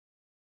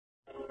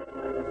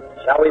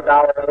Shall we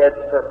bow our heads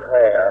for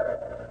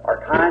prayer?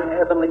 Our kind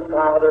Heavenly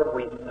Father,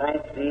 we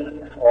thank Thee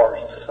for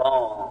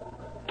song.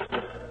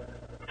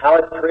 How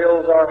it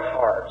thrills our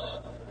hearts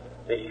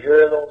to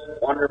hear those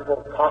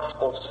wonderful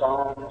gospel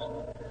songs.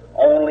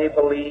 Only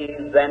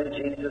believe, then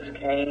Jesus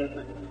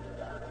came.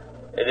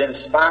 It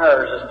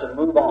inspires us to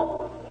move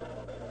on.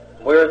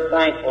 We're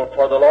thankful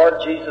for the Lord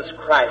Jesus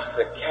Christ,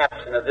 the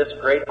captain of this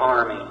great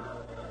army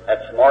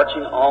that's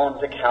marching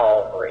on to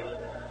Calvary,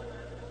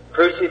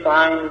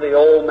 crucifying the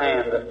old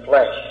man, the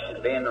flesh,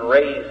 and being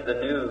raised the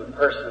new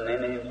person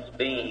in his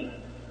being.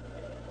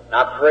 And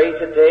I pray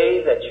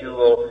today that you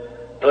will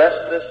bless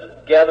this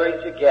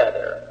gathering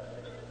together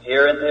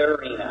here in the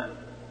arena.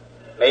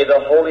 May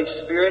the Holy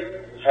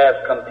Spirit have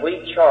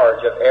complete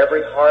charge of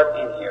every heart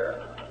in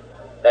here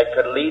that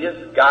could lead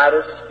us, guide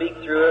us, speak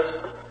through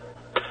us,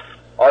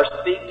 or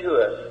speak to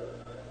us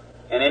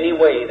in any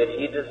way that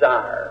He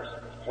desires.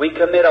 We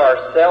commit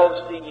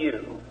ourselves to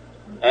you,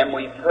 and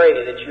we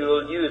pray that you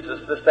will use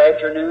us this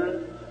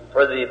afternoon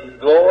for the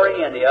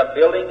glory and the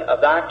upbuilding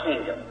of Thy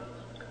kingdom.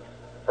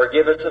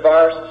 Forgive us of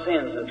our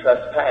sins and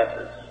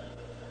trespasses,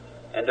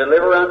 and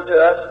deliver unto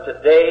us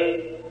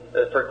today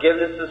the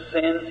forgiveness of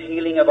sins,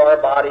 healing of our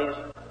bodies,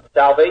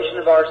 salvation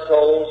of our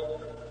souls,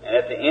 and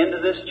at the end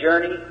of this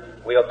journey,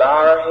 we'll bow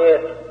our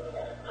heads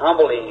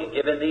humbly,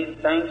 giving these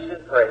thanks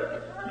and praise.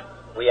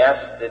 We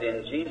ask it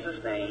in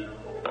Jesus' name.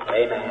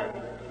 Amen.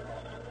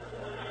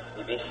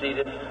 You be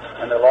seated,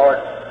 and the Lord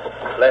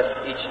bless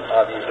each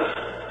of you.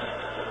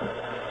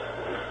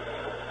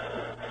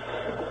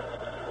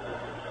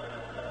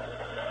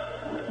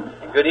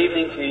 Good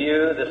evening to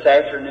you this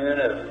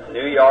afternoon of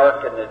New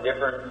York and the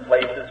different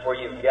places where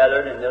you've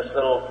gathered in this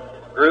little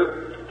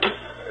group.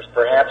 There's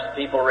perhaps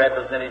people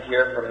represented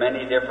here from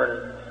many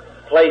different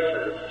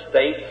places,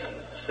 states,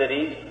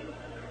 cities,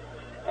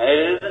 and it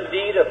is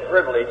indeed a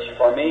privilege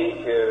for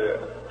me to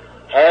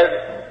have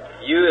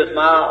you as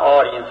my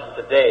audience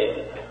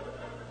today.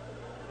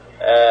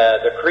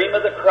 The cream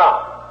of the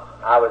crop,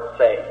 I would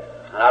say.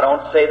 And I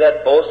don't say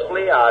that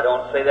boastfully. I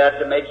don't say that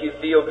to make you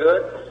feel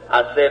good.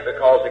 I say it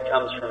because it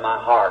comes from my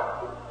heart.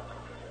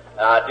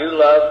 I do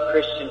love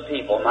Christian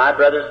people, my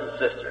brothers and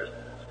sisters.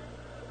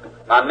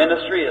 My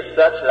ministry is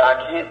such that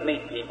I can't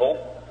meet people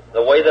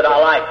the way that I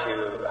like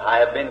to. I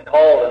have been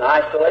called an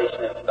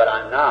isolationist, but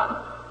I'm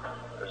not.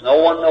 There's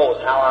no one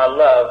knows how I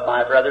love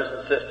my brothers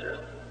and sisters.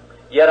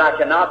 Yet I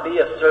cannot be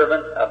a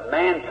servant of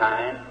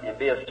mankind and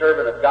be a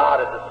servant of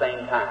God at the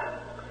same time.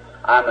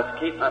 I must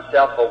keep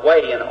myself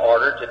away in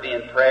order to be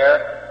in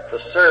prayer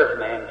to serve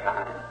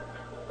mankind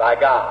by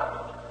God.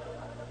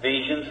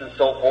 Visions and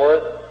so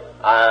forth,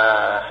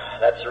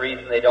 that's the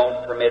reason they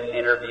don't permit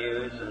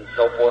interviews and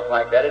so forth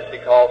like that. It's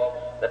because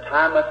the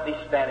time must be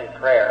spent in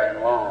prayer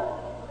and long.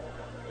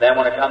 Then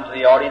when I come to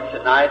the audience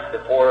at night,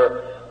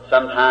 before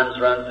sometimes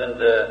runs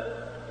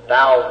into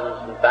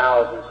thousands and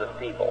thousands of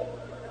people.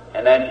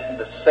 And then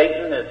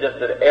Satan is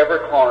just at every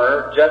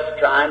corner just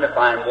trying to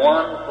find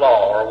one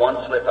flaw or one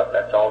slip-up.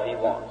 That's all he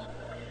wants.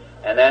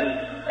 And then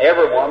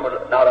everyone,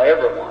 not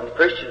everyone,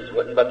 Christians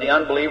wouldn't, but the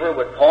unbeliever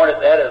would point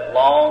at that as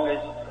long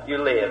as you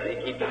live.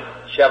 They keep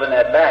shoving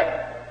that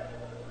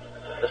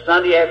back. The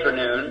Sunday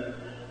afternoon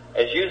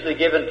is usually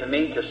given to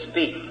me to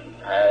speak,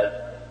 as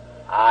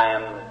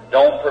I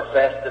don't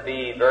profess to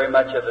be very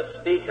much of a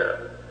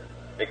speaker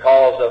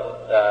because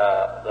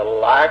of the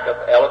lack of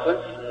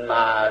eloquence, and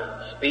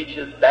my speech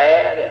is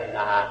bad, and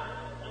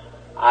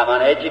I'm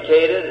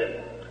uneducated,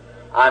 and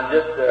I'm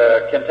just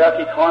a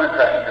Kentucky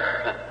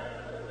corncracker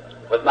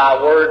with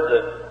my words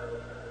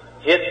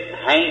of hit,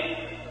 haint,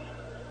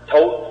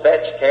 tote,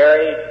 fetch,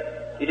 carry.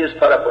 You just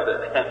put up with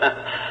it.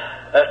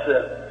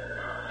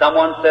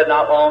 Someone said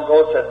not long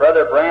ago, said,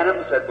 Brother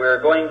Branham, said, we're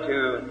going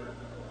to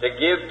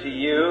give to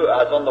you,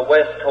 I was on the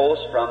West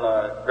Coast from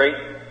a great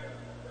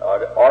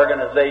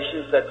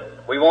organization, said,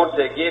 we want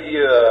to give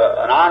you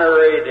an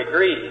honorary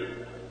degree,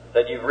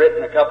 that you've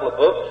written a couple of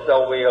books,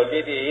 so we'll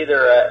give you either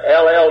a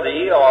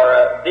LLD or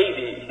a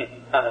DD.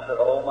 I said,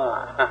 oh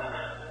my,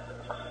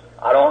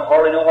 I don't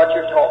hardly know what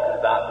you're talking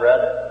about,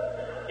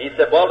 brother. He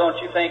said, well, don't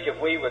you think if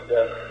we would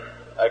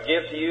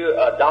give to you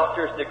a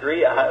doctor's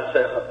degree? I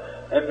said,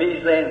 and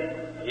me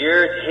saying,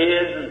 here it's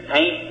his, and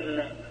paint,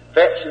 and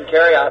fetch and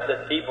carry. I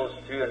said, people's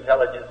too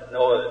intelligent to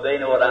know, they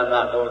know that I'm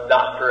not no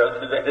doctor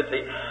of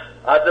divinity.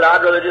 I said, I'd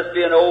rather just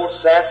be an old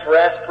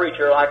sassafras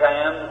preacher like I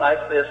am,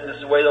 like this.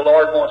 This is the way the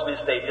Lord wants me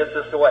to stay, just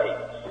this way.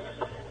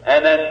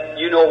 And then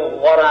you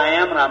know what I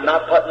am, and I'm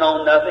not putting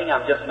on nothing.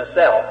 I'm just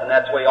myself, and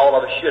that's the way all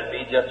of us should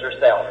be, just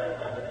ourselves.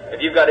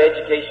 If you've got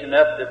education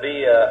enough to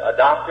be a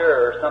doctor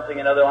or something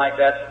another like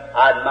that,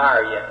 I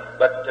admire you.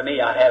 But to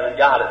me, I haven't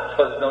got it,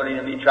 so there's no need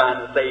of me trying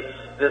to say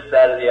this,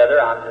 that, or the other.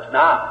 I'm just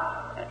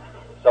not.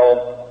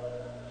 So,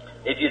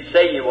 if you'd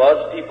say you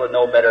was, people would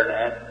know better than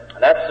that.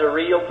 That's the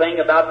real thing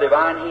about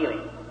divine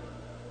healing.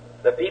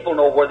 The people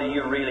know whether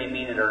you really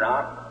mean it or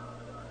not.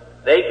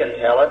 They can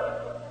tell it.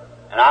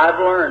 And I've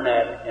learned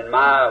that in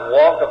my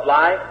walk of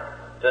life,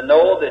 to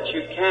know that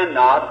you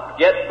cannot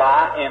get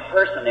by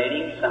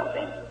impersonating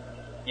something.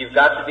 You've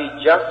got to be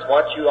just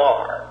what you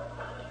are.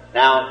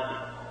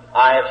 Now,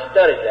 I have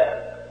studied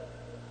that.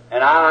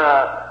 And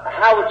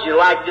how would you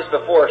like, just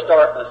before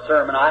starting the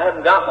sermon, I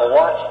haven't got my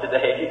watch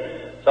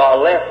today, so I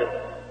left it.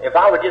 If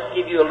I would just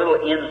give you a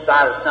little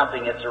insight of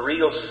something that's a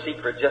real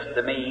secret just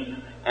to me,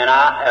 and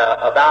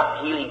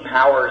about healing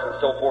powers and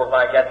so forth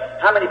like that.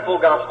 How many full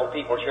gospel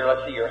people here?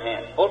 Let's see your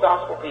hands. Full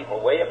gospel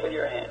people, way up with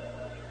your hands.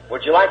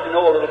 Would you like to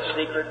know a little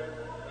secret?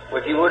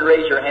 Well, if you would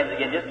raise your hands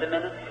again just a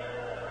minute.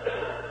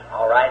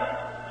 All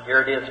right,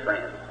 here it is,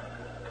 friends.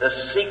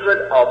 The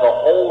secret of the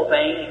whole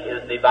thing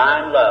is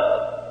divine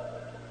love.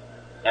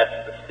 That's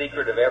the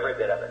secret of every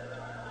bit of it,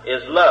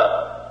 is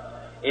love.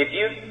 If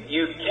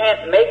you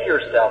can't make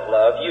yourself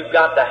love, you've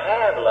got to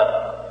have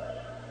love.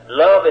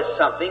 Love is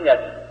something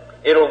that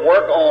it'll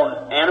work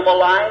on animal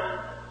life,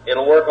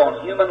 it'll work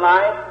on human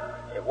life,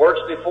 it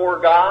works before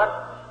God.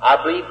 I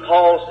believe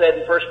Paul said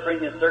in 1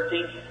 Corinthians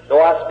 13,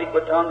 though I speak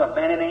with tongues of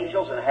men and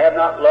angels and have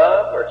not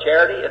love or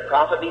charity, it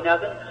profit me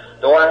nothing.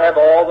 Though I have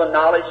all the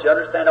knowledge to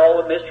understand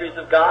all the mysteries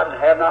of God and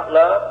have not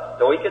love,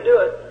 though he could do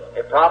it,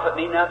 it profit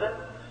me nothing.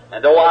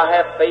 And though I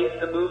have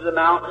faith to move the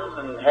mountains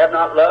and have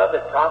not love,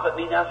 it profit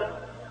me nothing.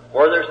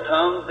 Where there's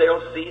tongues,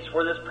 they'll cease.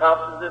 Where there's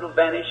prophecies, it'll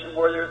vanish. And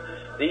where there's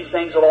these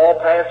things will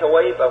all pass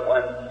away. But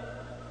when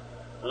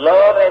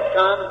love has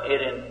come,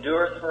 it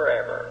endureth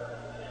forever.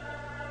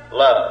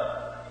 Love.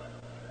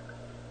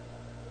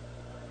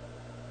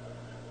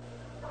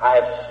 I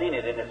have seen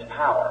it in its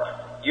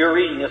power. You're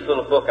reading this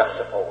little book, I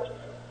suppose,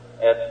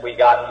 as we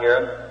got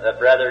here. The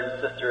brother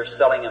and sister are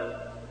selling them,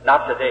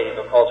 not today,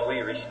 because we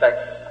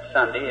respect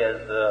Sunday as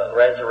the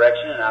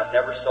resurrection, and I've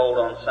never sold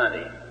on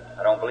Sunday.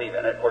 I don't believe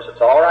in it. Of course, it's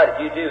all right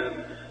if you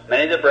do.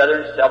 Many of the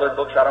brethren sell their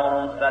books right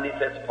on Sunday,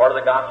 say it's part of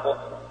the gospel.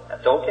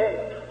 That's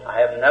okay. I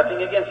have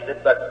nothing against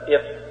it, but if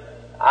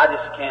I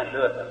just can't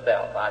do it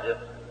myself.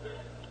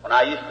 When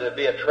I used to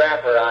be a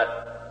trapper,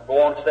 I'd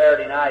go on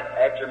Saturday night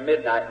after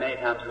midnight many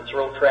times and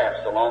throw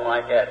traps along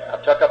like that.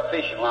 I tuck up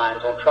fishing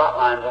lines on trot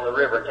lines on the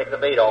river and take the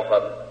bait off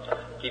of them,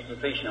 keep them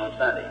fishing on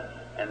Sunday.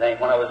 And then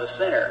when I was a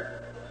sinner,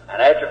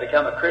 and after I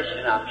become a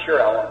Christian, I'm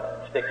sure I want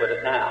to stick with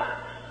it now.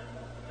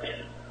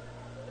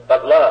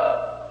 But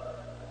love.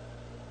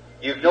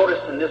 You've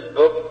noticed in this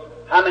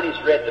book, how many's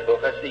read the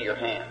book? I see your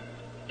hand.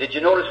 Did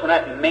you notice when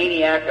that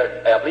maniac,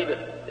 I believe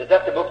is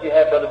that the book you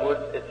have, Brother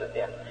Woods?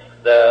 Yeah.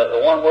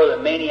 The one where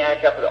the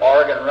maniac up at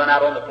Oregon run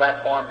out on the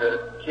platform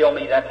to kill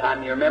me that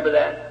time. You remember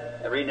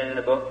that? Reading it in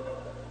the book?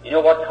 You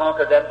know what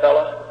conquered that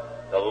fellow?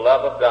 The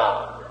love of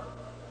God.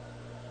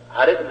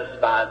 I didn't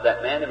despise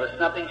that man. There was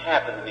something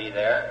happened to me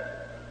there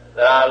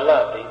that I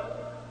loved him.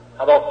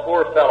 I thought,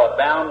 poor fellow,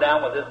 bound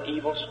down with this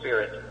evil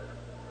spirit.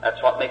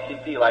 That's what makes him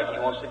feel like he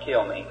wants to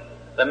kill me.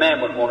 The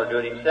man wouldn't want to do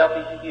it himself.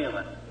 He's a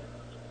human.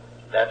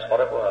 That's what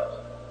it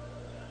was.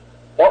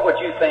 What would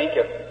you think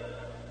if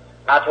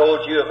I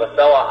told you of a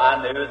fellow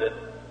I knew that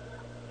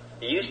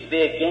he used to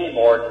be a game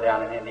warden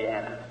down in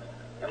Indiana.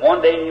 And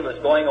one day he was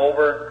going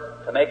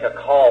over to make a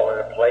call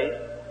at a place,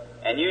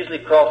 and usually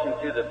crossing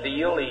through the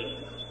field,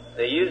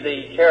 they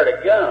usually carried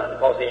a gun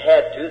because he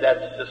had to.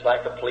 That's just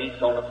like the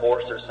police on the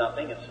force or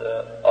something. It's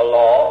a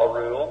law,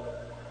 a rule.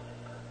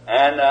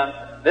 And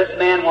this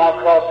man, while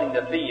crossing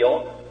the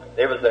field,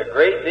 there was a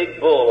great big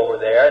bull over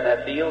there in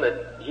that field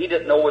that he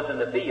didn't know was in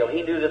the field.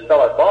 He knew this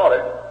fellow had bought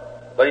it,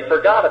 but he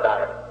forgot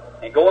about it.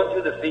 And going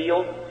through the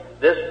field,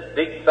 this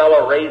big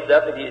fellow raised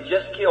up, and he had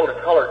just killed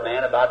a colored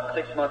man about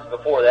 6 months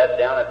before that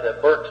down at the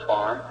Burke's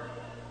farm.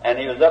 And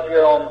he was up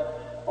here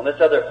on this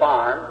other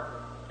farm,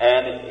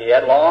 and he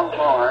had long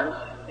horns.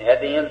 He had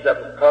the ends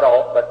up cut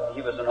off, but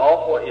he was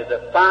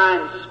a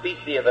fine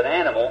species of an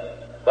animal,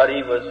 but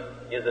he was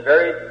a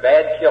very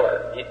bad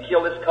killer. He'd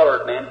killed this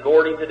colored man,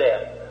 gored him to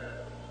death,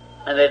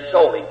 and they'd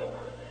sold him.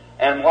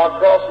 And while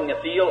crossing the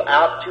field,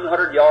 out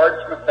 200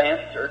 yards from a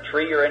fence or a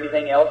tree or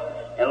anything else,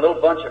 and a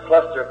little bunch of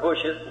cluster of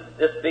bushes,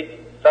 this big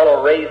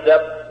fellow raised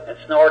up and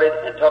snorted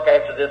and took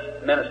after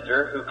this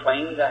minister who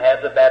claimed to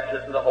have the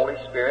baptism of the Holy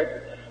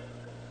Spirit.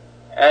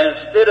 And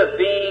instead of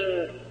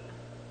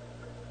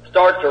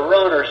start to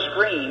run or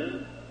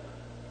scream,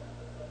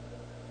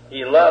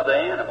 he loved the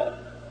animal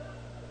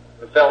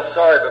and felt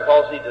sorry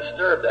because he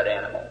disturbed that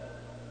animal.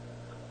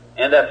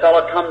 And that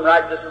fellow come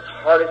right just as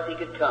hard as he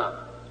could come.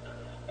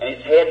 And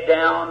his head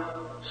down,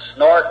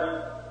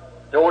 snorting,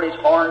 throwing his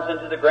horns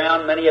into the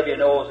ground. Many of you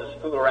know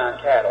his fool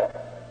around cattle.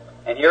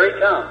 And here he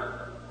comes.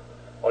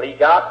 Well, he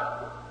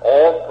got,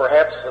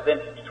 perhaps within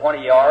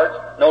 20 yards.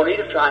 No need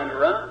of trying to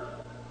run.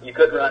 You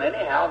couldn't run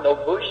anyhow. No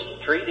bush,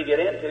 tree to get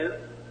into.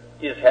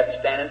 You just had to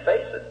stand and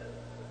face it.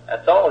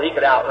 That's all. He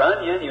could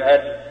outrun you, and you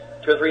had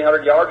 200 or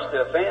 300 yards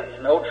to a fence,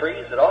 no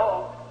trees at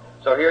all.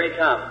 So here he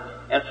comes.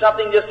 And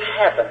something just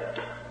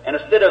happened. And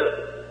instead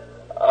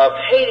of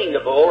hating the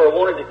bull or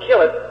wanting to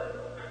kill it,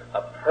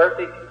 a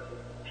perfect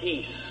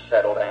peace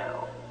settled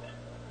down.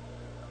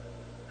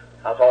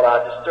 I thought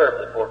I'd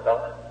disturb the poor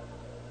fellow.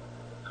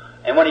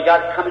 And when he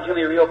got coming to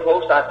me real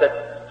close, I said,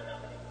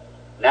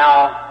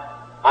 "Now,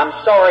 I'm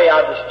sorry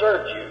I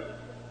disturbed you.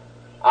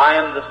 I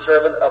am the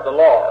servant of the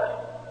Lord,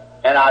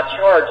 and I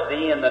charge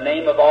thee in the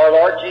name of our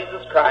Lord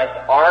Jesus Christ,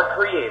 our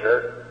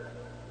Creator,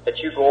 that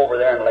you go over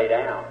there and lay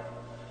down.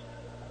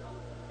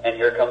 And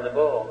here comes the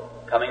bull,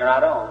 coming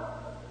right on.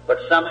 But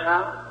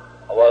somehow,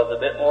 I was a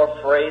bit more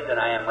afraid than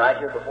I am right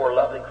here before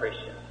lovely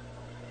Christians.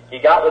 He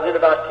got within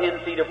about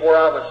 10 feet of where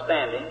I was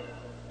standing,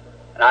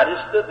 and I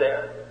just stood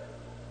there,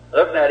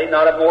 looking at him,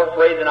 not more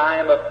afraid than I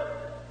am of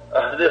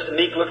this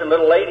meek-looking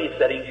little lady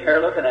sitting here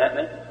looking at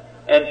me.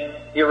 And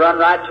he run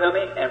right to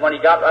me, and when he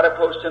got right up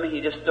close to me,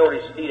 he just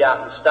stored his feet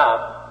out and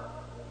stopped.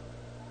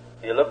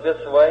 He looked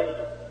this way,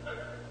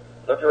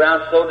 looked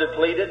around so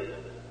depleted,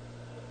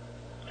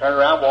 turned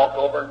around, walked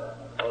over,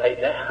 and laid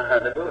down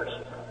in the bush.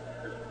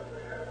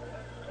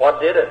 What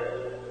did it?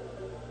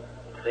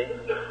 See?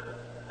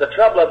 The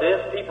trouble of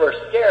this, people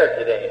are scared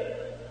today.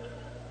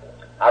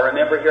 I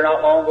remember here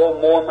not long ago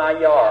mowing my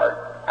yard.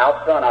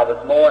 Out front, I was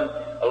mowing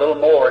a little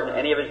more, and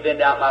any of us been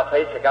down my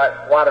place, I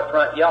got quite a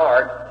front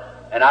yard,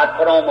 and I'd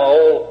put on my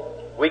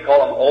old, we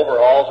call them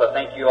overalls, I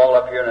think you all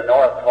up here in the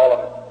north call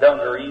them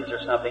dungarees or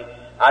something.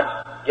 I'd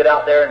get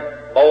out there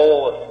and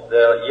mow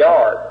the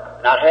yard,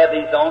 and I'd have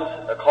these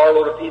on, a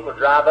carload of people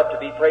drive up to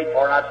be prayed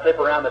for, and I'd slip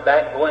around the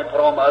back and go in and put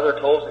on my other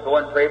clothes and go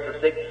in and pray for the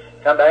sick,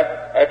 come back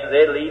after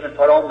they'd leave and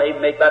put on, maybe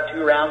make about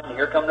 2 rounds, and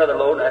here come another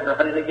load, and I'd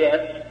run it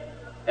again.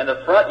 And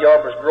the front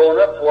yard was growing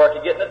up before I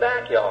could get in the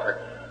backyard.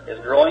 It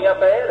was growing up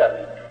ahead of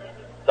me.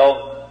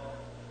 So,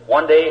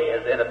 one day,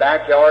 in the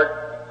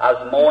backyard, I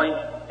was mowing,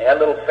 they had a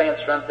little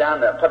fence runs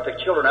down there, put the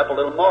children up a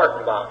little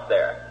marking box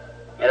there.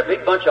 And a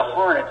big bunch of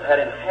hornets had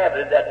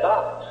inhabited that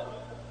box.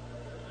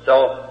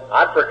 So,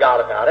 I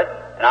forgot about it,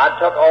 and I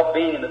took off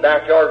being in the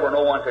backyard where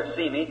no one could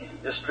see me,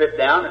 just stripped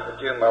down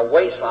to my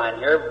waistline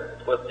here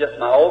with just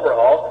my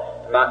overalls.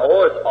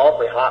 It's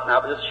awfully hot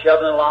now, but just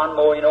shoving a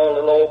lawnmower, a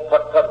little old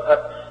putt, putt,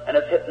 putt, and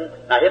it's hitting,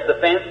 and I hit the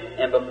fence,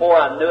 and before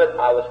I knew it,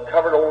 I was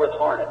covered over with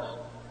hornets.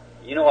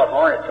 You know what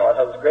hornets are,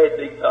 those great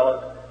big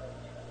fellows.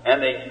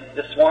 And they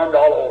just swarmed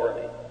all over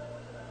me.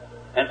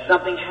 And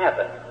something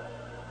happened.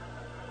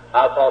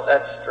 I thought,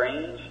 that's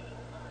strange.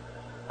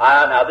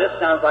 Now this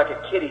sounds like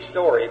a kiddie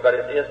story, but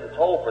it isn't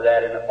told for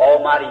that, and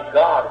Almighty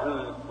God,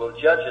 who will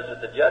judge us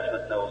at the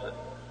judgment, knows it.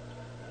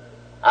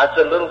 I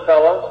said, little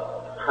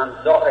fellows,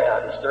 I'm sorry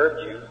I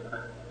disturbed you.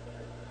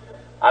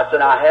 I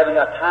said, I haven't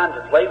got time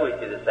to play with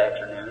you this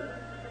afternoon.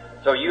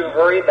 So you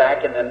hurry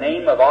back in the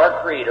name of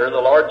our Creator, the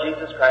Lord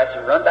Jesus Christ,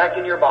 and run back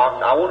in your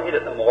box. I won't hit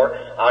it no more.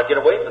 I'll get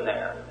away from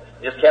there.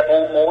 Just kept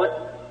on mowing.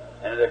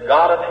 And the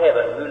God of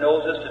heaven, who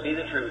knows this to be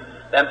the truth,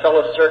 them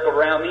fellows circled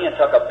around me and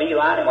took a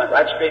beeline and went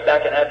right straight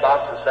back in that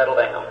box and settled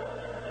down.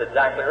 That's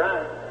exactly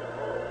right.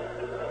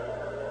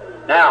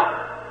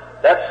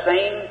 Now, that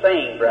same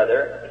thing,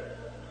 brother,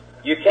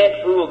 you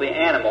can't fool the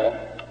animal.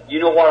 You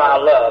know what I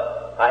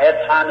love. I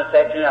had time this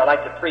afternoon, I'd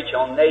like to preach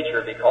on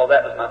nature because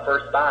that was my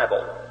first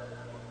Bible.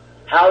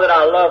 How that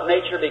I love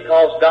nature?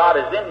 Because God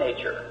is in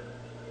nature.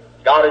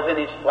 God is in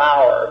His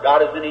flower.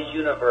 God is in His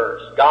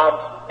universe.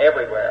 God's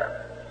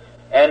everywhere.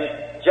 And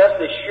just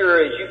as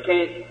sure as you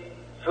can't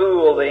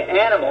fool the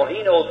animal,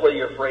 He knows whether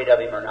you're afraid of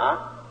Him or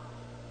not.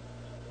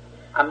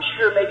 I'm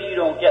sure maybe you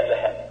don't get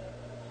that.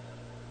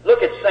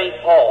 Look at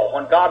St. Paul.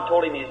 When God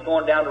told him he's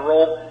going down to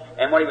Rome,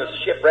 and when he was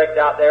shipwrecked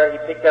out there, he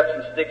picked up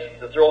some sticks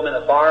to throw him in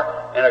the fire,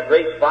 and a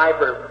great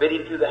viper bit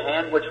him through the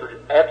hand, which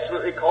would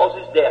absolutely cause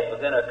his death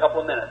within a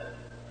couple of minutes.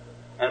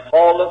 And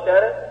Paul looked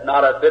at it,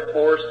 not a bit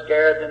more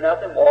scared than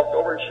nothing, walked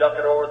over and shuck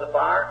it over the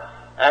fire,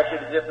 acted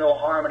as if no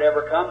harm had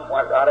ever come,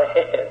 went right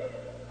ahead.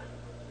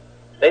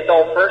 They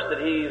thought first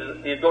that he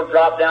was going to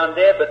drop down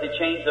dead, but they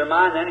changed their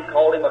mind then and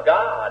called him a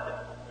god.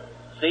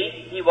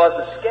 See, he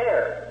wasn't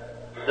scared.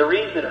 The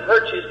reason it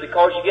hurts you is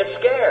because you get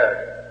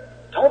scared.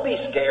 Don't be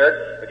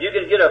scared. If you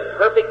can get a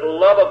perfect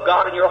love of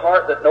God in your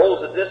heart that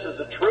knows that this is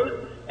the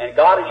truth, and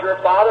God is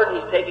your Father and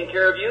He's taking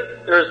care of you,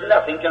 there's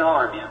nothing can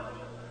harm you.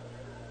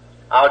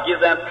 I'll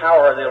give them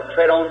power. They'll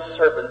tread on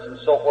serpents and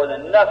so forth,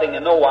 and nothing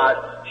in no wise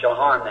shall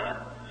harm them.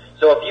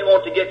 So if you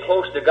want to get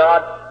close to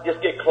God, just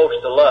get close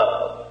to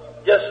love.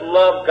 Just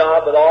love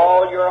God with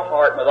all your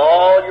heart, with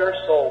all your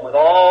soul, with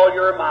all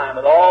your mind,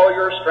 with all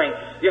your strength.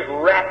 Just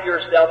wrap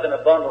yourself in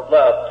a bundle of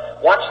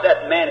love. Watch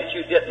that man that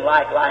you didn't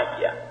like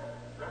you.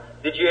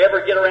 Did you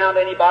ever get around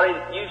anybody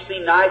that you've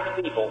seen nice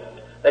people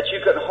that you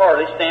couldn't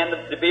hardly stand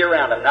to be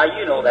around them? Now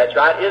you know that's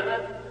right, isn't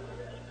it?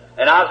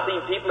 And I've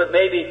seen people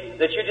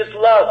that you just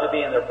love to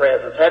be in their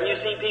presence. Haven't you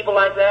seen people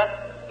like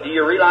that? Do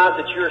you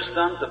realize that you're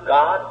sons of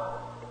God?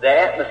 The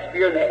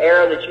atmosphere and the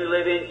air that you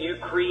live in, you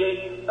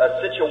create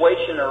a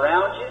situation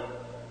around you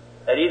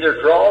that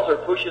either draws or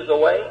pushes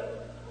away.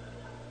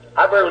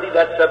 I better leave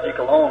that subject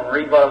alone and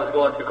read what I was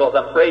going to because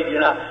I'm afraid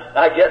you're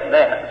not getting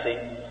that, see.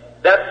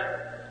 That's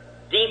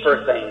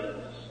deeper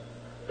things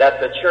that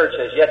the church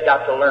has yet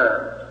got to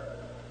learn.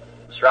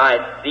 That's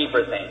right,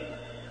 deeper things.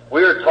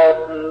 We're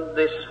taught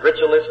this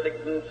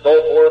ritualistic and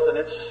so forth, and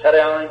it's set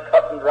down and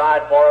cut and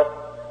dried for us,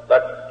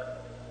 but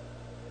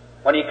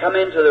when you come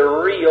into the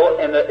real,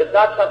 and it's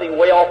not something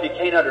way off you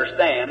can't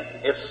understand,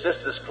 it's just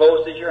as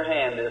close as your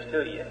hand is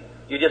to you.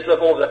 You just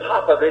look over the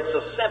top of it, it's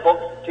so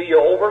simple till you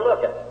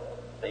overlook it.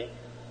 See?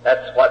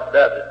 That's what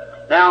does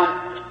it.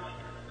 Now,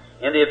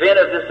 in the event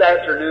of this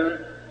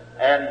afternoon,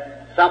 and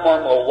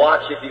someone will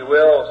watch, if you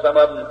will, some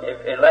of them,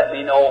 and let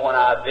me know when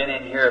I've been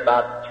in here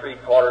about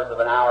 3/4 of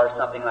an hour or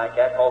something like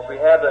that, because we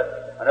have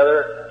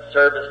another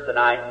service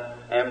tonight,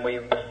 and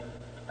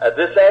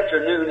this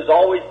afternoon is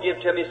always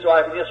given to me so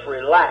I can just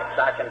relax.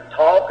 I can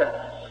talk,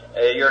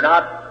 and you're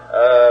not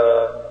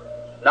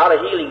a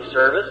healing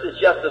service. It's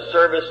just a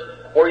service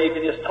where you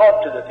can just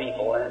talk to the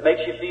people, and it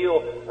makes you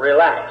feel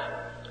relaxed.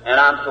 And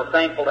I'm so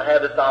thankful to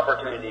have this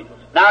opportunity.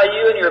 Now,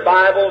 you in your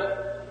Bibles,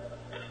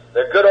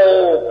 the good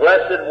old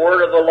blessed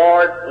Word of the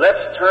Lord,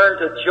 let's turn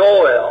to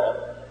Joel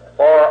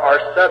for our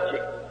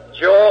subject.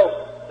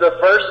 Joel, the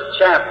first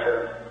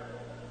chapter,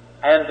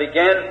 and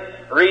begin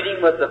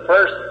reading with the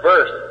first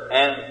verse,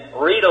 and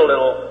read a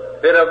little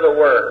bit of the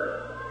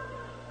Word.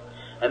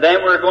 And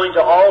then we're going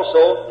to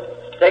also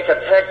take a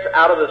text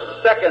out of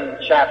the second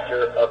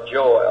chapter of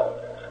Joel.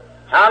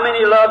 How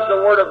many loves the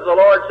Word of the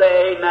Lord?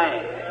 Say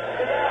amen.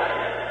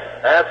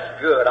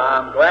 That's good.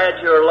 I'm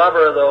glad you're a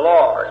lover of the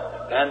Lord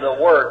and the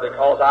Word,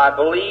 because I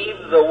believe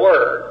the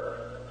Word.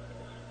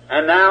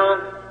 And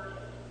now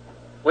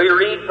we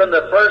read from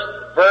the first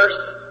verse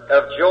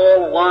of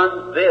Joel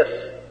 1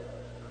 this.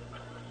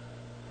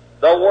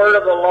 The word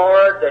of the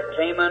Lord that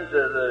came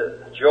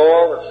unto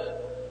Joel was,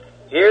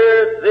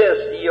 Hear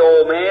this, ye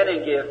old man,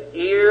 and give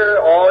ear,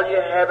 all ye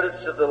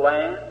inhabitants of the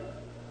land.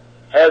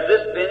 Has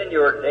this been in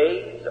your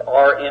days,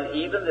 or in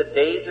even the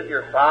days of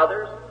your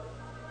fathers?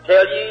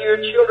 Tell ye your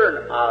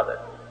children of it,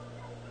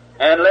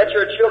 and let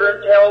your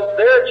children tell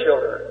their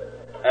children,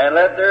 and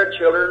let their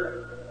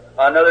children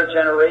another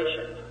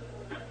generation.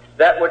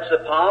 That which the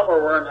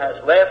palmer worm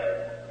has left,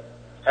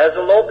 has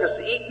the locust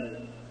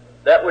eaten.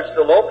 That which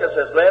the locust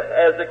has left,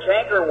 has the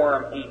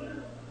cankerworm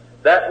eaten.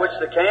 That which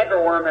the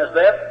cankerworm has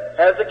left,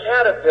 has the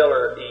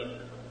caterpillar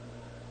eaten.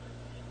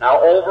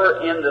 Now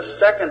over in the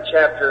second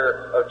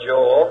chapter of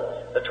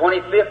Joel, the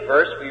 25th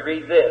verse, we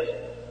read this.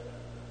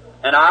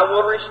 And I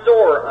will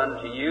restore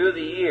unto you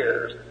the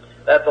years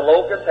that the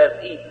locust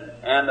hath eaten,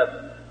 and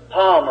the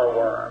palmer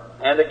worm,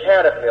 and the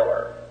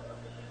caterpillar,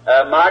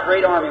 my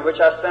great army which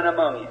I sent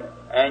among you.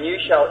 And you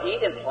shall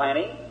eat in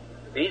plenty,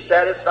 be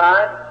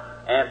satisfied,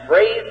 and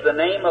praise the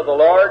name of the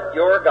Lord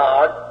your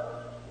God,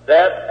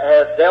 that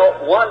hath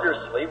dealt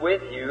wondrously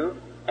with you,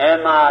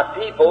 and my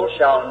people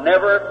shall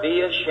never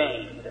be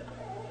ashamed.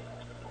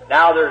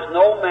 Now there's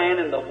no man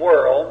in the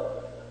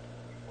world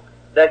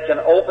that can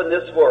open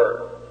this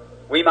Word.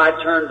 We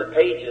might turn the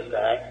pages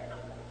back,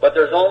 but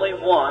there's only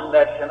one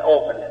that can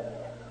open it.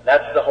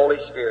 That's the Holy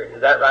Spirit.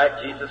 Is that right?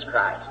 Jesus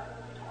Christ.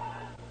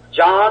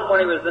 John, when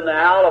he was in the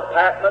Isle of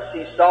Patmos,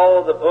 he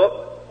saw the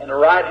book in the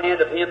right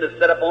hand of him that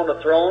sat upon the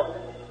throne,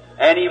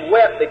 and he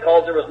wept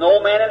because there was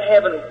no man in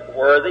heaven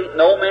worthy,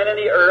 no man in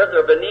the earth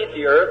or beneath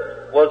the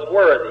earth was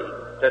worthy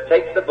to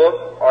take the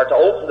book, or to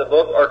open the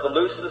book, or to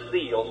loose the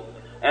seals.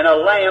 And a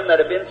lamb that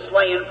had been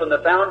slain from the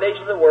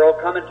foundation of the world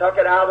come and took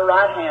it out of the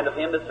right hand of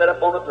him that sat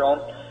upon the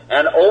throne,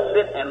 and opened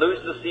it and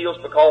loosed the seals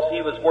because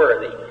he was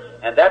worthy.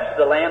 And that's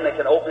the Lamb that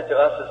can open it to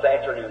us this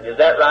afternoon. Is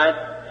that right?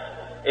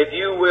 If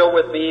you will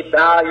with me,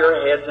 bow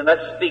your heads and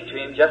let's speak to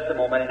him just a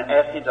moment and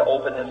ask him to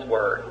open this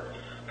Word.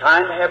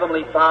 Kind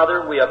Heavenly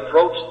Father, we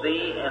approach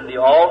Thee in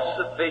the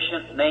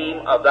all-sufficient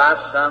name of Thy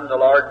Son, the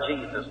Lord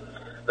Jesus,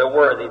 the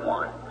worthy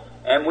one.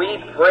 And we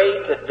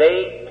pray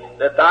today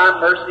that Thy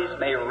mercies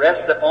may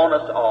rest upon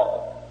us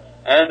all.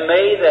 And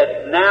may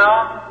that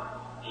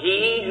now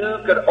He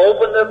who could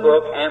open the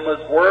book and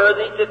was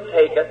worthy to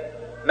take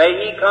it, may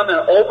He come and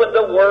open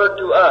the Word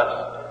to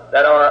us,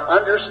 that our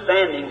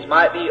understandings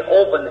might be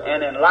opened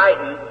and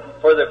enlightened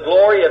for the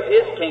glory of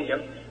His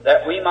kingdom,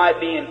 that we might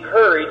be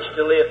encouraged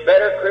to live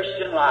better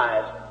Christian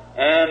lives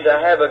and to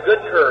have a good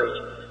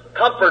courage.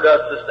 Comfort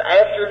us this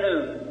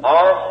afternoon,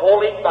 our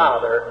Holy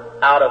Father,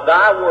 out of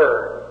Thy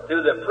Word,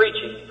 through the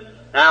preaching.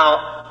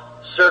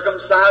 Now,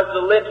 circumcise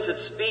the lips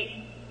that speak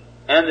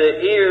and the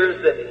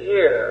ears that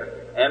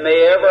hear, and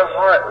may every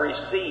heart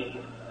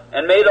receive.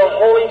 And may the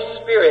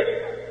Holy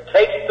Spirit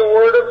take the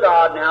Word of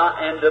God now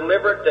and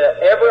deliver it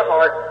to every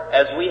heart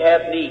as we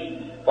have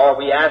need. For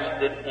we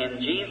ask it in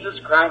Jesus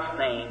Christ's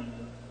name.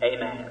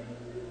 Amen.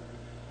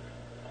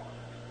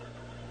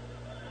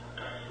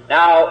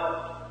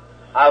 Now,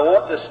 I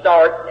want to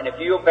start, and if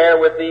you'll bear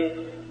with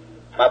me,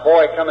 my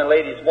boy come and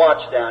laid his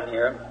watch down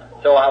here,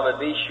 so I would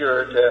be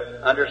sure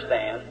to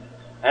understand.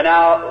 And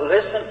now,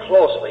 listen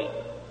closely,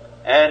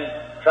 and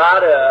try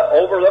to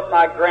overlook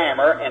my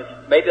grammar,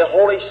 and may the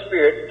Holy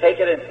Spirit take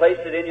it and place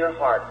it in your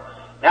heart.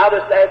 Now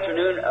this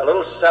afternoon, a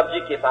little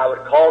subject, if I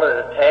would call it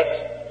a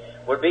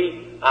text, would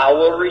be, I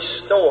will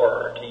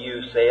restore to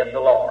you, saith the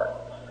Lord.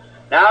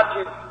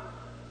 Now,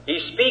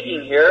 he's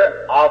speaking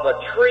here of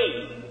a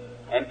tree,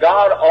 and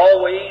God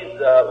always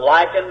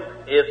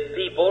likened His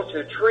people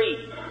to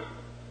trees.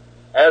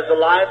 As the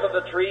life of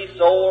a tree,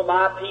 so will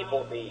my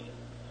people be.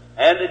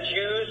 And the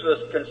Jews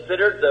was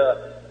considered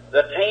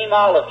the tame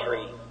olive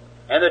tree,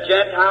 and the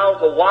Gentiles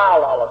the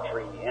wild olive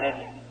tree.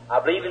 And I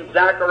believe in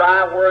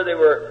Zechariah where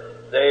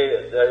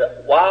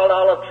the wild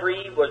olive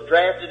tree was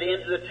drafted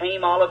into the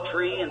tame olive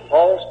tree, and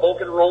Paul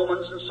spoke in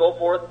Romans and so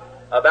forth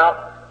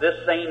about this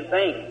same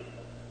thing.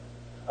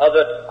 of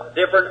the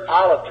different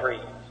olive trees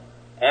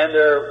and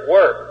their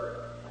work.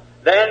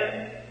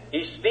 Then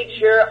he speaks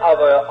here of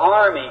an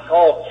army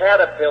called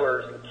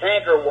caterpillars and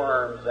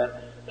cankerworms and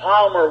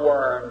palmer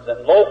worms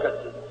and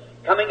locusts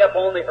coming up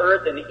on the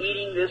earth and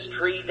eating this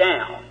tree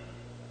down.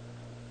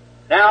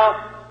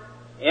 Now,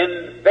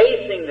 in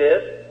facing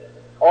this,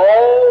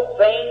 all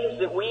things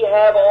that we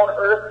have on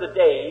earth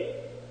today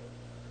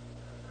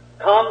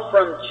come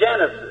from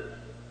Genesis.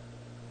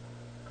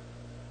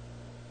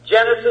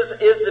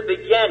 Genesis is the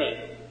beginning.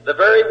 The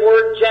very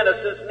word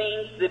Genesis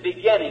means the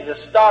beginning, the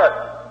start.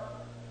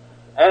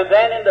 And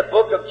then in the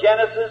book of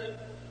Genesis,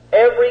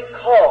 every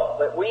cult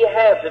that we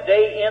have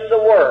today in the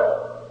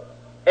world,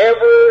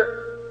 every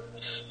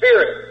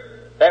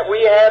spirit that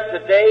we have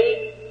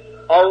today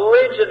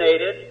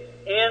originated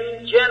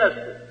in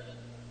Genesis,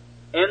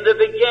 in the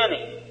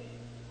beginning.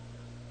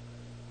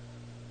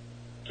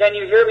 Can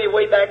you hear me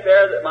way back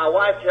there? That my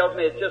wife tells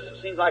me it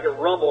just seems like it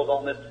rumbles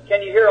on this.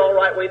 Can you hear all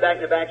right way back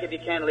in the back? If you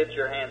can, lift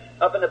your hands.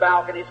 Up in the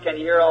balconies, can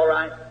you hear all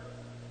right?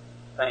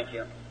 Thank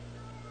you.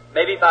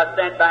 Maybe if I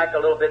stand back a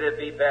little bit, it'd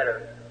be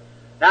better.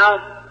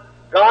 Now,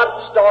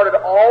 God started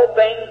all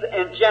things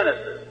in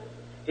Genesis.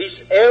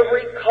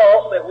 Every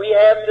cult that we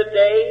have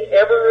today,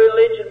 every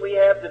religion we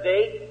have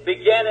today,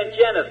 began in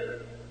Genesis.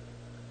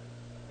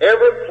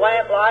 Every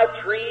plant life,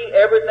 tree,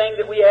 everything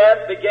that we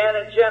have began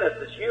in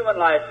Genesis. Human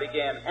life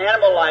began.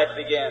 Animal life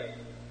began.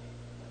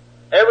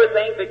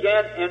 Everything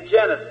began in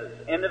Genesis,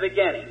 in the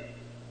beginning.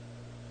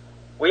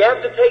 We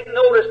have to take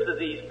notice of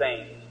these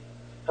things.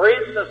 For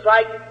instance,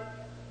 like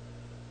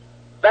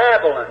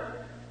Babylon.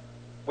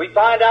 We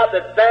find out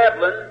that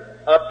Babylon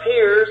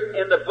appears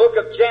in the book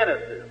of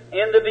Genesis,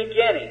 in the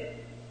beginning.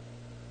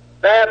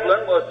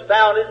 Babylon was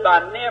founded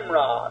by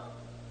Nimrod,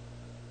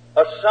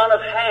 a son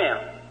of Ham.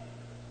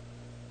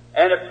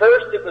 And at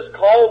first it was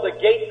called the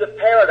Gates of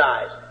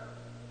Paradise.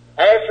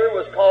 After it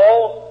was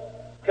called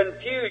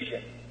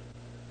Confusion.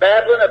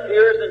 Babylon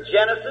appears in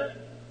Genesis.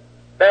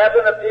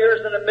 Babylon appears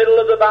in the middle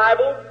of the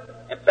Bible.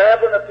 And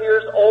Babylon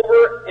appears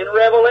over in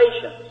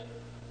Revelations.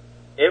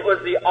 It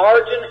was the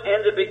origin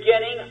and the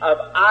beginning of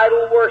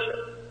idol worship.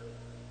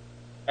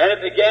 And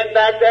it began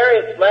back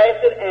there, it's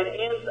lasted and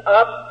ends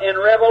up in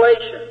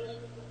Revelations.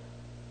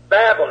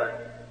 Babylon.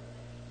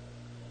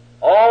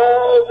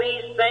 All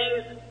these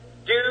things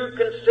due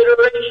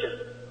consideration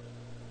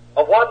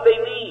of what they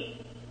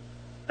mean.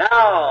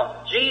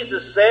 Now,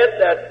 Jesus said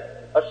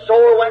that a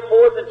sower went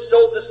forth and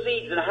sowed the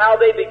seeds, and how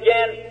they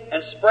began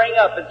and sprang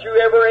up and through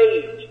every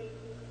age.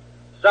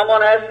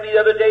 Someone asked me the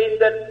other day,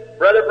 said,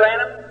 Brother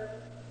Branham,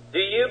 do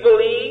you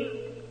believe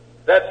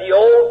that the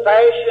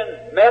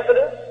old-fashioned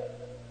Methodists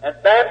and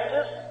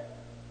Baptists,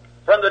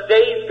 from the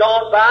days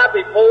gone by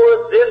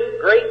before this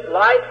great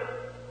light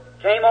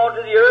came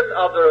onto the earth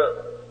of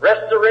the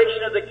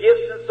restoration of the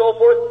gifts and so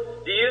forth,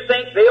 do you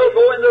think they'll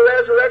go in the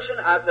resurrection?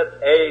 I said,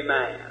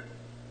 amen.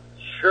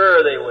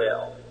 Sure they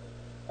will.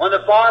 When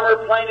the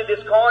farmer planted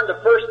his corn,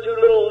 the first two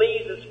little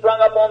leaves that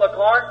sprung up on the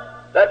corn,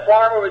 that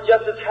farmer was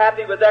just as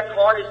happy with that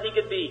corn as he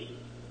could be.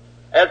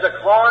 As the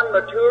corn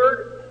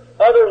matured,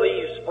 other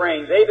leaves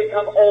spring. They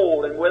become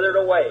old and withered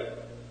away.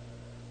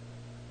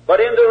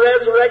 But in the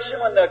resurrection,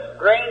 when the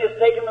grain is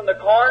taken from the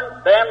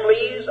corn, them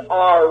leaves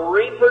are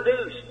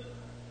reproduced.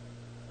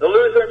 The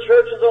Lutheran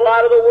Church is the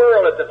light of the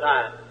world at the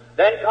time.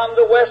 Then come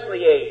the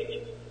Wesley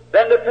age.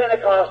 Then the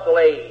Pentecostal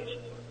age.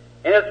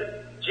 And as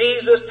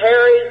Jesus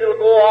tarries, it'll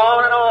go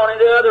on and on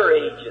into other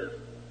ages.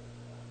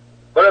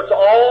 But it's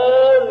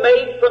all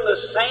made from the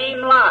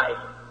same life.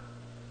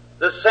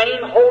 The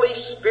same Holy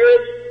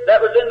Spirit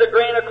that was in the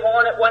grain of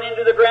corn that went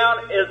into the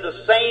ground is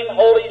the same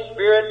Holy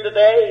Spirit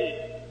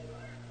today.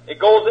 It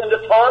goes into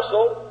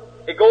tassel.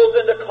 It goes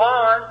into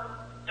corn.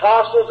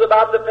 Tassel's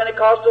about the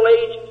Pentecostal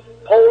age.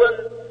 Poland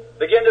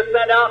begin to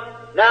send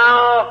out.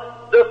 Now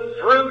the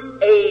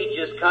fruit age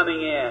is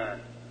coming in.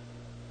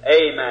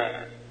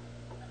 Amen.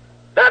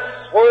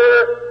 That's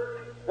where,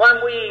 when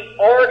we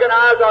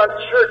organize our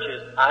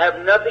churches, I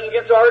have nothing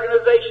against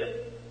organization,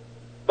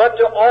 but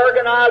to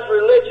organize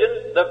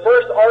religion, the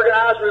first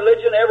organized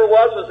religion ever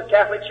was the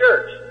Catholic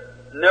Church.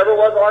 Never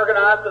was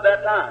organized at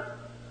that time.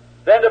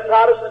 Then the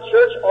Protestant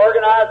Church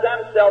organized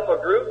themselves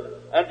a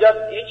group, and just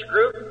each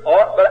group,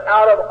 but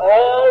out of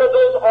all of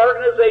those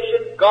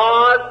organizations,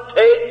 God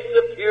takes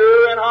the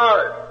pure in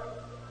heart.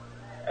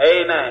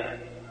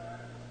 Amen.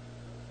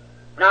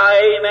 Now,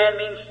 amen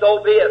means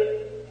so be it.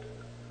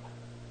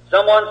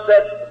 Someone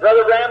said,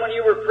 Brother Ram, when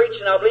you were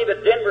preaching, I believe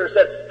at Denver,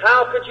 said,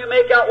 how could you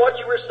make out what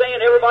you were saying?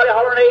 Everybody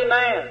hollering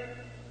amen.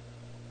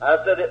 I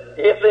said,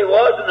 if they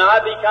wasn't,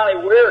 I'd be kind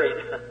of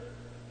worried.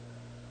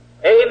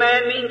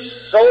 Amen means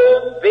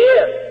so be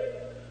it.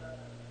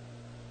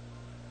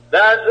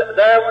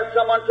 There when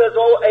someone says,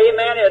 oh,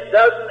 amen, it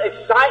doesn't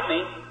excite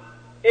me.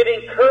 It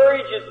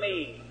encourages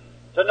me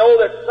to know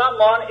that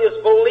someone is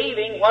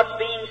believing what's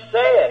being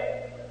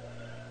said.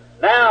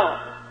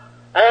 Now,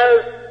 as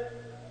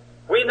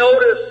we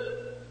notice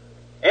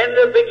in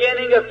the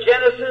beginning of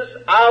Genesis,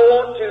 I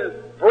want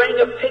to bring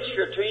a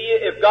picture to you,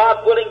 if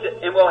God's willing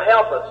to, and will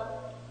help us.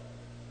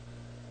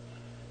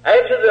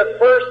 After the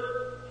first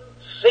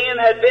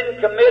had been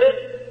committed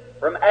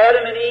from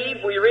Adam and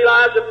Eve, we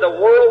realize that the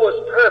world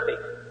was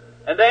perfect.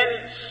 And then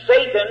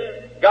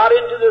Satan got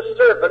into the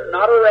serpent,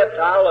 not a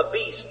reptile, a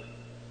beast,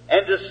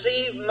 and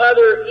deceived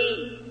Mother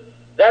Eve.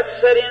 That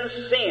set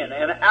in sin,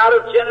 and out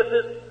of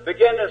Genesis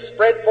began to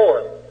spread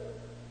forth.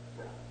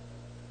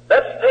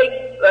 Let's take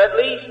at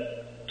least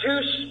two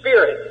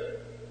spirits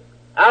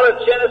out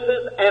of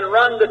Genesis and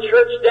run the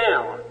church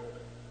down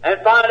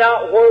and find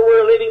out where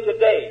we're living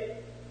today.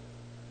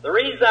 The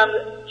reason I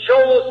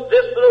chose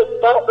this little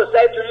thought this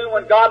afternoon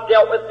when God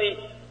dealt with me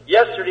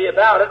yesterday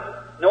about it,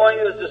 knowing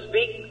it was to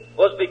speak,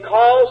 was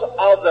because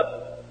of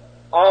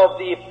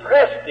the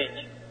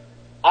prestige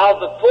of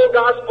the full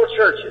gospel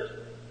churches.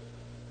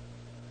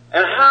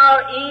 And how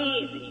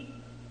easy.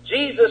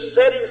 Jesus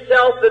said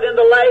himself that in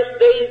the last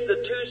days the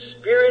two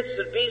spirits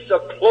would be so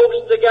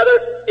close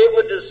together it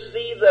would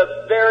deceive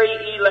the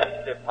very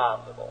elect if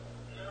possible.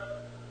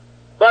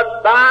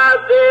 But by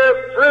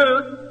their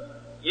fruit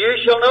you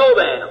shall know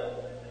them.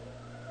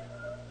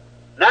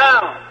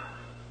 Now,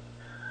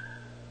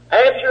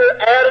 after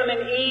Adam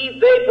and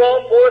Eve, they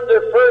brought forth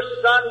their first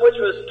son, which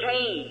was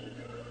Cain,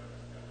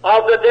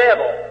 of the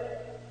devil.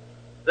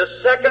 The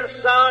second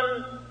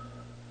son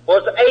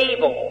was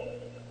Abel.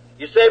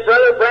 You say,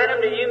 Brother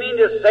Branham, do you mean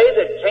to say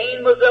that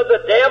Cain was of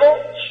the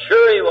devil?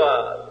 Sure he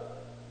was.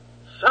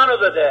 Son of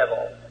the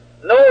devil.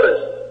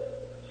 Notice,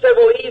 said,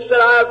 well, Eve said,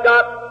 I have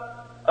got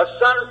a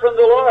son from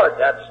the Lord.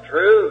 That's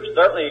true.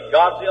 Certainly,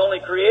 God's the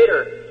only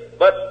creator.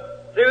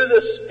 But through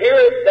the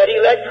Spirit that He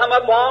let come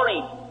upon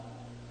him,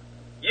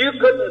 you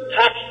couldn't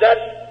touch that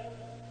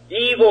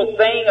evil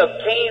thing of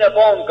Cain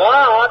upon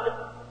God.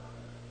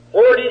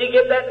 Where did he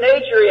get that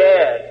nature he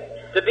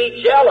had? To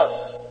be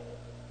jealous.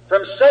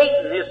 From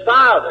Satan, his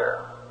father.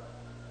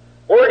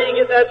 Where did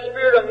he get that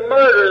spirit of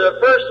murder, the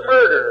first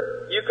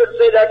murder? You couldn't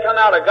say that come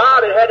out of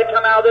God, it had to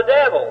come out of the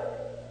devil.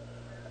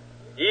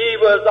 He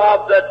was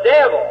of the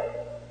devil.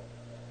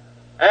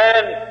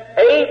 And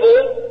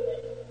Abel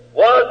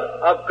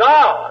was of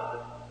God,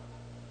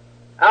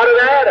 out of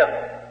Adam.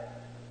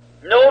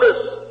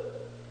 Notice,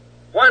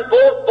 when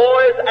both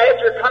boys,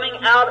 after coming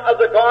out of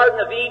the Garden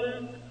of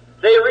Eden,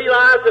 they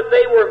realized that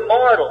they were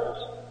mortals.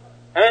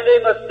 And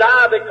they must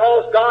die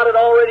because God had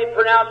already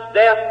pronounced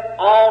death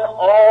on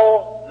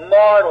all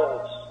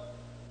mortals.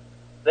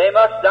 They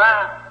must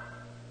die.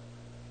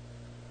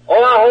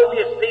 Oh, I hope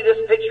you see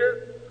this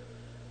picture.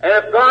 And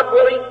if God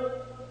willing,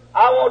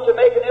 I want to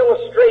make an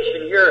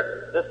illustration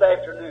here this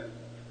afternoon.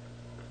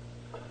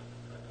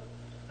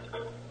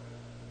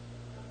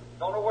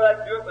 Don't know whether I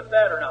can do it with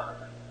that or not.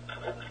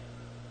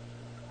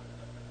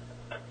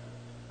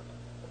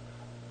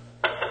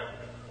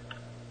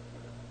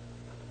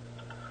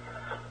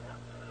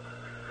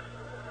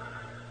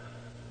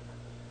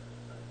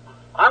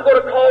 I'm going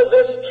to call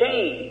this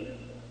Cain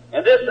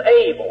and this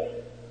Abel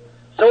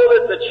so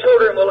that the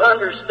children will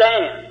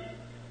understand.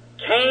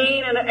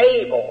 Cain and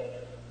Abel,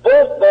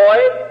 both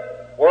boys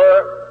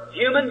were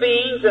human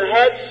beings and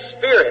had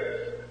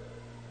spirits.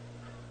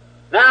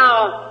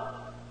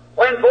 Now,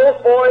 when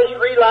both boys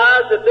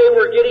realized that they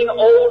were getting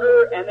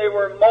older and they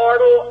were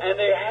mortal and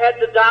they had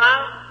to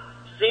die,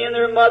 seeing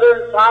their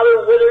mother and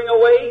father withering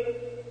away,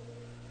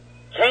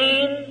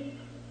 Cain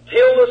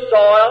tilled the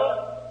soil.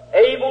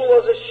 Abel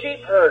was a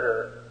sheep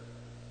herder.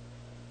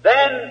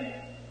 Then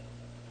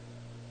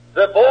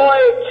the boy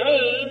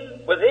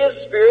Cain with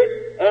his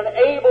spirit and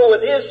Abel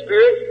with his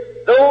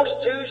spirit, those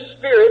two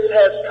spirits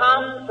has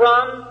come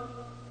from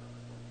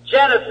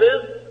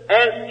Genesis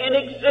and in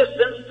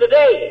existence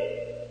today.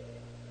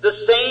 The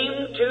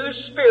same two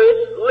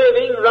spirits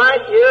living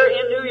right here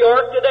in New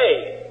York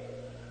today.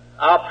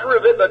 I'll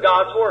prove it by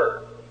God's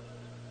Word.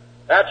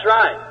 That's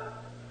right.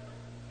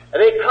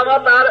 They come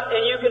up out of,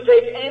 and you can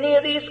take any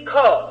of these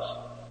cults.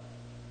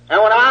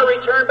 And when I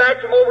return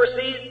back from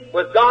overseas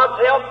with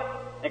God's help,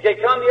 and can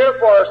come here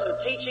for some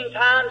teaching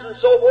times and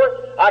so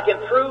forth, I can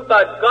prove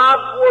by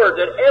God's Word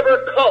that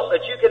every cult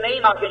that you can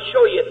name, I can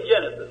show you in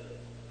Genesis.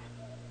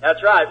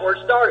 That's right, where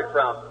it started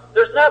from.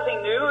 There's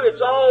nothing new. It's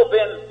all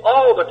been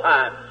all the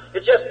time.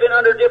 It's just been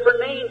under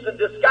different names and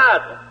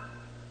disguises.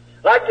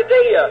 Like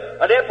today,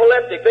 an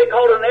epileptic, they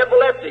called it an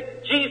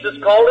epileptic. Jesus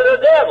called it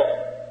a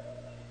devil.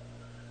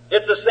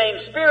 It's the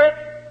same spirit.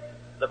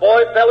 The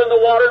boy fell in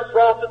the water and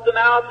frothed at the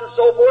mouth and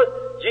so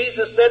forth.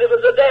 Jesus said it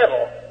was a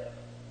devil.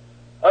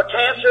 A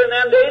cancer in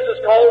them days was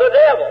called a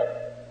devil.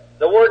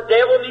 The word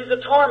devil means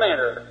a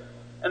tormentor.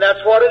 And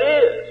that's what it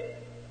is.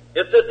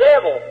 It's a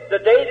devil.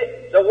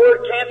 The word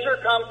cancer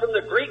comes from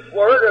the Greek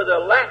word, or the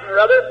Latin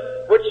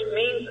rather, which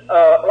means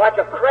like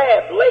a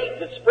crab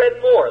laid that spread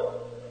forth.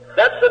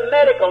 That's the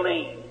medical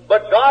name.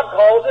 But God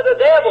calls it a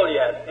devil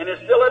yet, and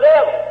it's still a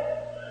devil.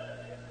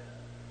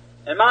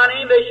 In my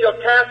name they shall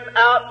cast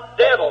out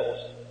devils.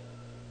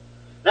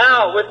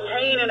 Now, with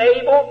Cain and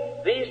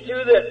Abel, these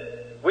two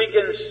that we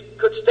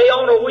could stay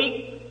on a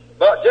week,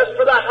 but just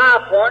for the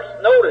high points,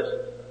 notice.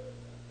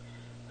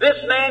 This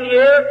man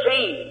here,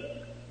 Cain.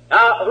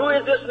 Now, who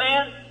is this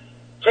man?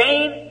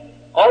 Cain.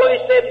 All of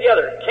these said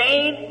together.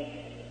 Cain,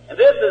 and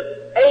this is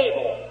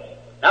Abel.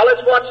 Now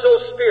let's watch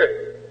those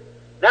spirits.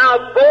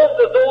 Now, both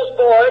of those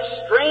boys,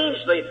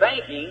 strangely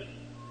thinking,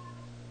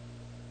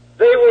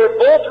 they were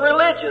both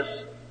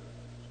religious.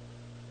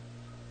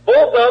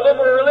 Both of them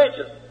were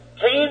religious.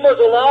 Cain was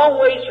a long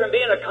ways from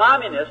being a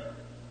communist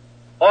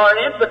or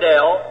an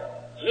infidel.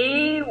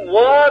 He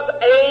was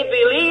a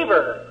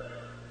believer.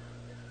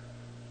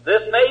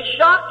 This may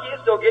shock you,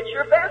 so get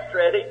your vest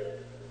ready.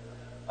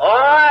 All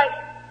right.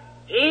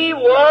 He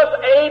was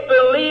a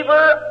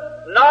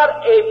believer,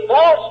 not a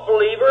false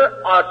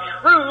believer, a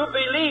true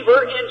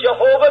believer in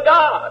Jehovah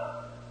God.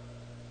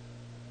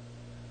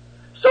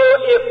 So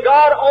if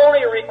God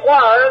only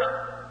requires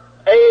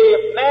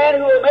a man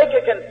who will make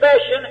a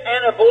confession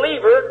and a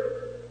believer,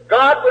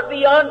 God would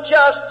be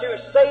unjust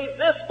to save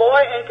this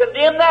boy and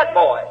condemn that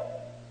boy.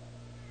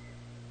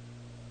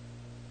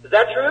 Is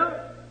that true?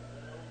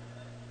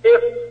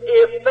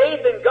 If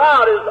faith in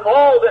God is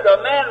all that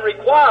a man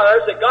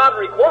requires, that God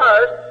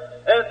requires,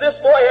 and if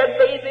this boy had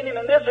faith in him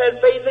and this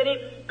had faith in him,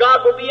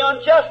 God would be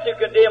unjust to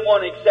condemn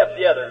one except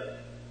the other.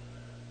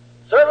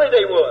 Certainly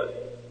they would.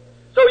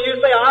 So you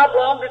say, I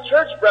belong to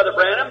church, Brother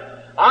Branham.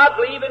 I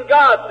believe in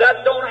God.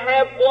 That don't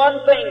have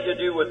one thing to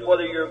do with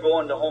whether you're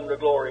going to home to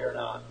glory or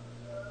not.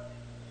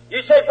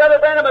 You say, Brother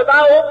Branham, if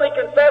I openly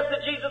confess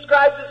that Jesus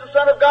Christ is the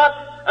Son of God,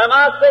 am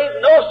I saved?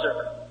 No,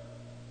 sir.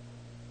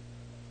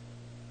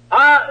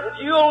 If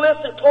you'll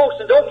listen close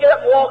and don't get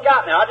up and walk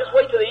out now, I'll just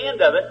wait to the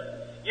end of it,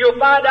 you'll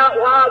find out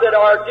why that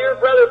our dear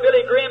brother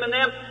Billy Graham and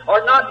them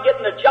are not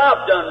getting the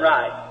job done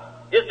right.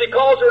 It's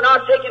because they're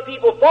not taking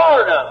people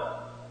far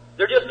enough.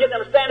 They're just getting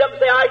them to stand up and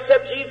say, I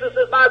accept Jesus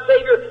as my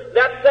Savior.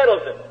 That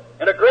settles it.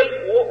 In a great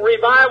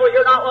revival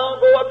here not long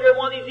ago up here in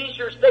one of these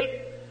eastern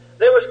states,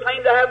 they was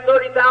claimed to have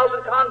 30,000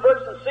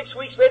 converts, and 6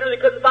 weeks later they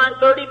couldn't find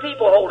 30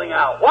 people holding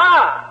out.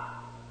 Why?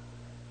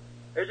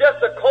 It's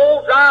just a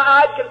cold,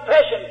 dry-eyed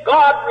confession.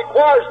 God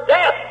requires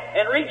death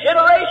and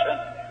regeneration.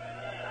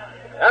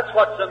 That's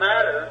what's the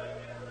matter.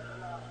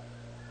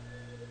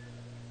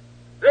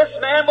 This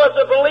man was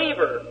a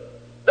believer.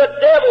 The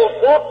devils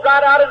walked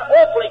right out and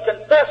openly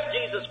confessed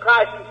Jesus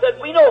Christ and said,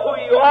 we know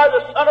who you are,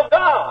 the Son of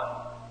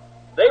God.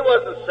 They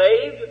wasn't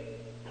saved.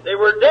 They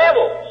were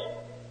devils.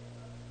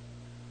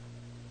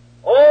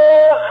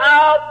 Oh,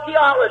 how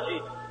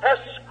theology has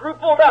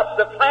scrupled up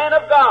the plan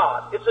of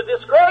God. It's a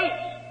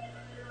disgrace.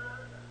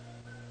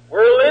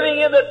 We're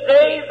living in the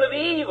days of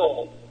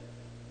evil,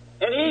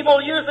 and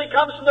evil usually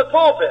comes from the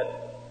pulpit.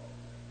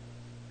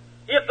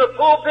 If the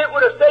pulpit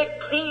would have stayed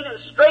clean and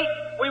straight,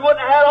 we wouldn't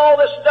have had all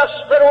this stuff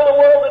spread over the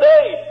world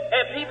today,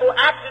 and people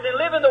acting and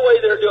living the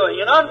way they're doing,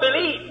 in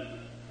unbelief.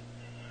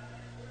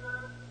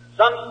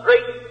 Some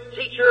great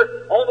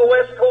teacher on the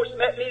West Coast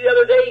met me the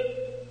other day,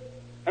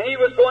 and he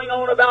was going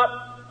on about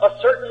a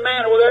certain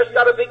man over there that's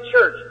got a big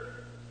church.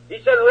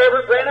 He said,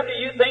 Reverend Branham, do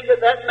you think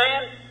that that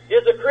man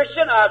is a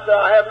Christian? I said,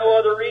 I have no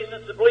other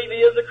reasons to believe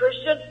he is a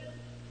Christian.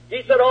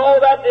 He said, all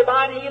that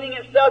divine healing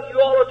and stuff you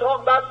all are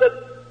talking about, said,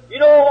 you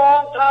know, a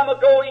long time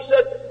ago, he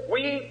said,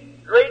 we,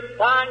 great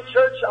fine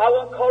church, I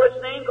won't call its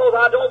name because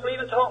I don't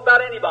believe in talking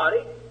about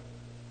anybody,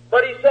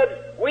 but he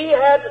said, we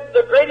had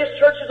the greatest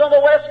churches on the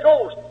West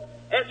Coast,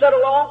 and said,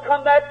 along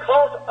come that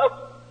cult of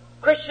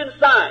Christian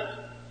Science.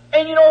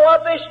 And you know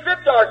what? They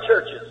stripped our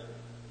churches.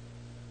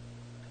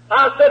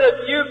 I said,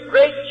 if you,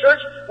 great church,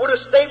 would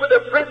have stayed with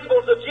the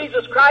principles of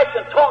Jesus Christ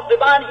and taught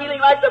divine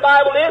healing like the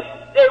Bible is,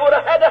 they would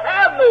have had to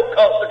have no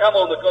cults to come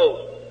on the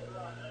coast.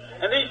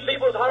 And these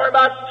people's hollering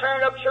about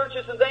tearing up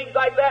churches and things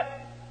like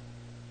that.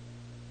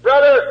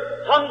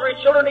 Brother, hungry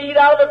children eat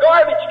out of a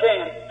garbage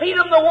can. Feed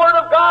them the Word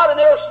of God and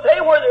they'll stay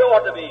where they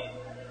ought to be.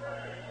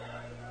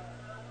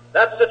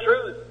 That's the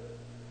truth.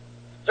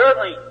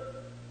 Certainly,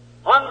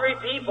 hungry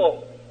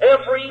people.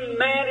 Every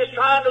man is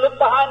trying to look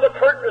behind the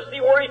curtain to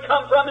see where he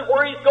come from and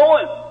where he's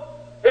going.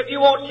 If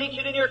you won't teach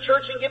it in your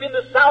church and give him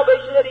the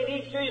salvation that he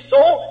needs to his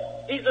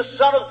soul, he's the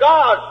Son of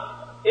God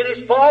in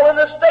his fallen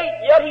estate,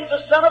 yet he's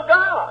the Son of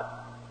God.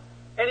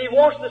 And he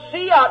wants to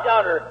see out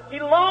yonder. He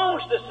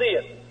longs to see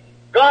it.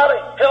 God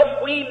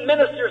help we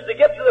ministers to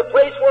get to the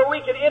place where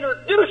we can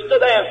introduce to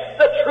them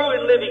the true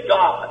and living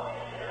God.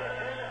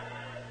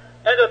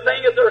 And the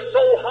thing that their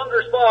soul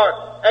hungers for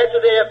after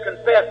they have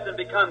confessed and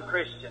become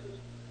Christians.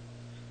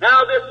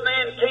 Now this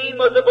man Cain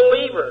was a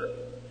believer.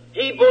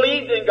 He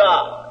believed in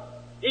God.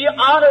 He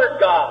honored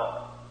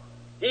God.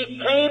 He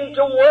came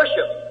to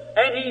worship.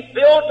 And he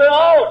built an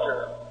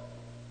altar.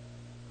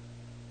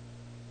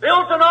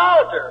 Built an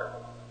altar.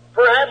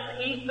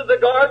 Perhaps east of the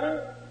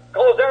garden,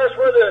 because there's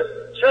where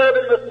the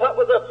cherubim was put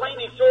with a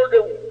flaming sword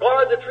to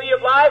guard the tree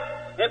of life.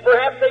 And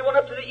perhaps they went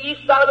up to the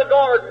east side of the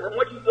garden from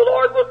which the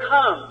Lord will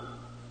come.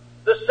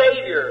 The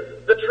Savior,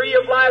 the tree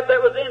of life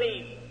that was in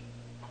Eden.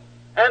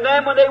 And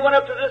then when they went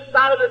up to this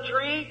side of the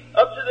tree,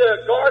 up to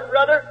the garden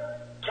rather,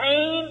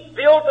 Cain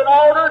built an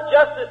altar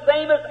just the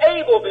same as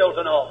Abel built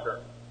an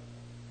altar.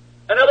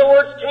 In other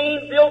words,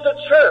 Cain built a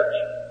church.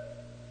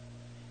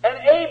 And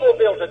Abel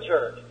built a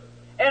church.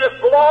 And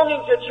if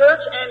belonging to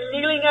church and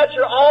kneeling at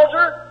your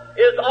altar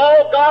is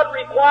all God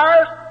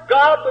requires,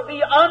 God would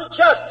be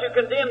unjust to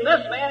condemn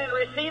this man and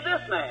receive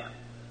this man.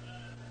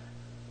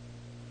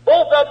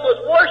 Both of them was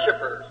worshipers.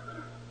 worshippers.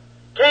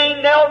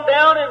 Cain knelt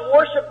down and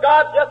worshiped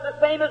God just the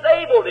same as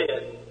Abel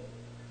did.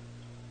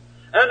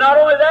 And not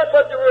only that,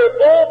 but they were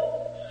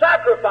both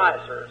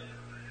sacrificers.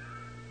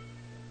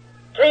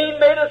 Cain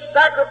made a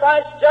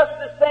sacrifice just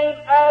the same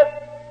as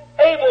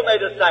Abel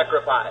made a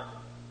sacrifice.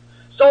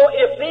 So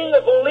if being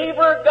a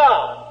believer of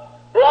God,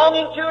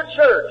 belonging to a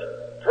church,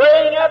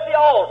 praying at the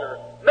altar,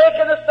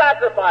 making a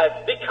sacrifice,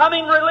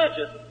 becoming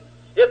religious,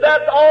 if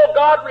that's all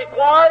God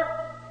required,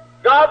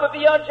 God would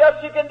be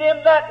unjust to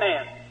condemn that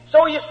man.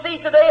 So you see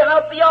today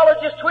how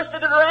theologists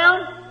twisted it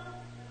around.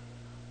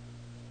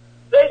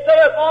 They say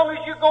as long as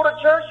you go to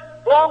church,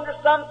 belong to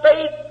some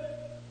faith,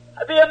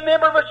 be a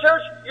member of a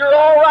church, you're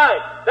all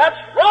right. That's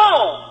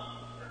wrong.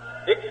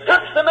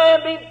 Except the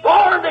man be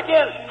born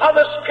again of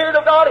the Spirit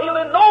of God, he'll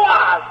in no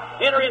wise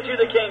enter into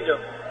the kingdom.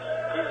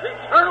 He's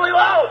eternally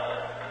lost.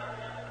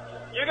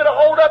 You're going to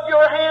hold up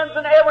your hands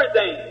and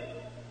everything.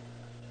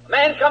 A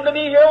man come to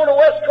me here on the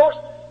West Coast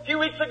a few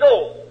weeks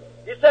ago.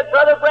 He said,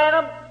 Brother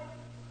Branham,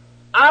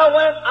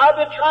 I've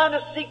been trying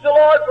to seek the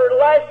Lord for the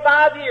last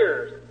 5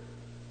 years.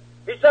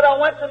 He said, I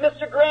went to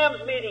Mr.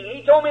 Graham's meeting.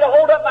 He told me to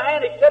hold up my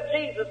hand, accept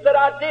Jesus. Said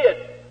I did.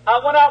 I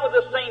went out with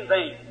the same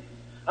thing.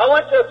 I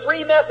went to a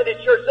Free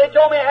Methodist church. They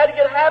told me I had to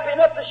get happy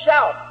enough to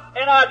shout.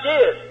 And I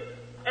did.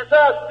 And so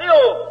I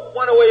still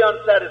went away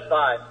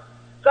unsatisfied.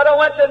 Said I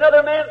went to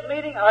another man's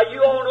meeting. You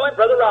all know him,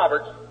 Brother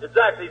Roberts.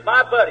 Exactly.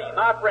 My buddy,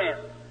 my friend.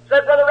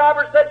 Said Brother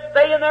Roberts said,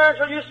 stay in there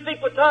until you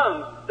speak with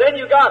tongues. Then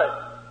you got it.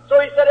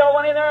 So he said, I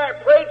went in there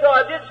and prayed till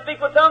I did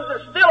speak with tongues, and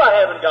still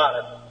I haven't got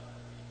it.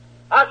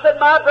 I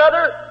said, my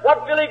brother,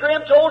 what Billy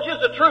Graham told you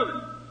is the truth.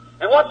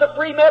 And what the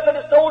Free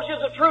Methodist told you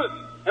is the truth.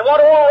 And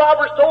what Oral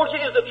Roberts told you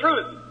is the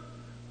truth.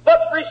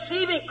 But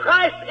receiving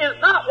Christ is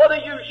not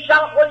whether you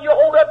shout, whether you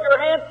hold up your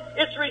hand.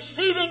 It's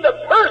receiving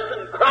the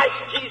person, Christ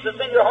Jesus,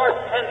 in your heart.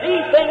 And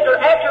these things are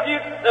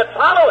attributes that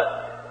follow it.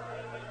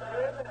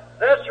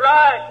 That's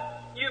right.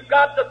 You've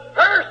got the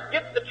first,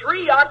 get the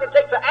tree. I can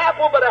take the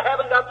apple, but I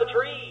haven't got the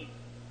tree.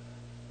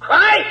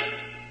 Christ,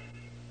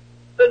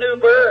 the new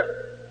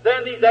birth.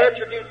 Then these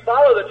attributes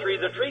follow the tree.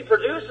 The tree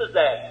produces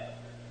that.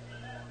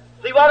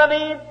 See what I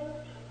mean?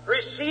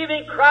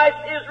 Receiving Christ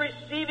is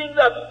receiving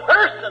the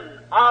person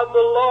of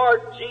the Lord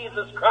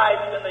Jesus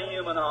Christ in the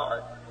human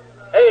heart.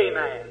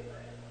 Amen.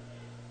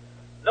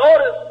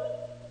 Notice,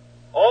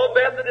 all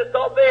Methodists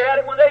thought they had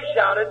it when they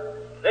shouted.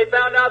 They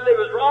found out they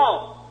was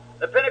wrong.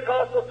 The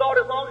Pentecostals thought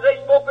as long as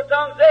they spoke with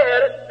tongues they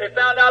had it. They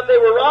found out they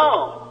were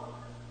wrong.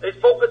 They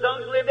spoke with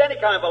tongues and lived any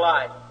kind of a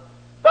life.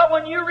 But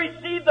when you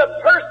receive the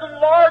person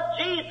Lord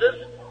Jesus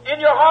in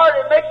your heart,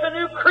 it makes a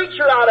new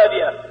creature out of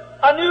you,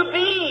 a new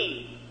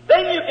being.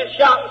 Then you can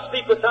shout and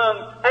speak with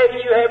tongues after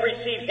you have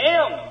received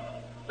Him,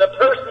 the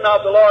person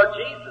of the Lord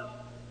Jesus.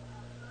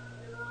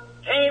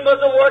 Cain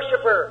was a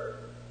worshiper.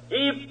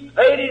 He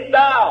paid his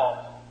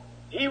vows.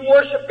 He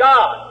worshipped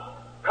God.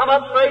 Come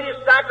up and laid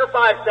his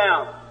sacrifice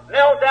down,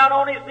 knelt down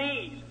on his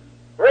knees,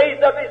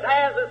 raised up his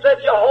hands and said,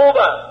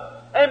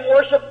 Jehovah, and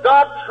worshiped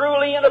God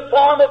truly in a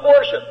form of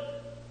worship.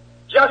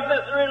 Just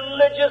as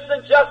religious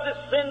and just as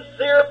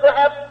sincere,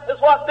 perhaps, as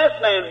what this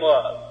man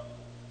was.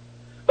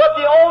 But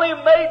the only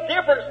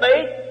difference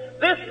made,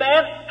 this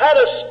man had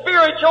a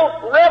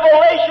spiritual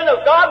revelation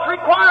of God's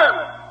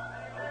requirement.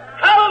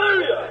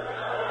 Hallelujah!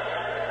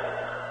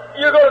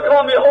 You're going to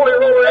call me a holy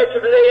roller after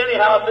today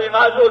anyhow, so you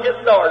might as well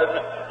get started.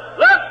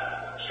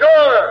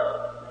 Sure,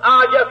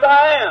 I guess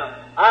I am.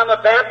 I'm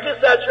a Baptist,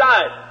 that's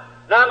right.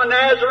 And I'm a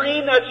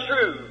Nazarene, that's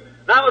true.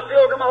 And I'm a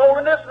Pilgrim of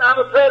Holiness, and I'm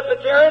a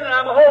Presbyterian, and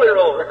I'm a holy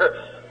roller.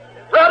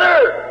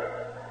 Brother,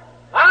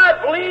 I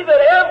believe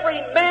that every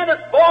man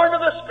that's born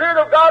of the Spirit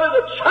of God is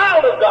a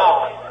child of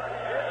God.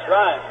 That's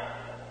right.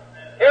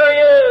 Here he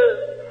is.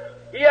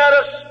 He had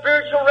a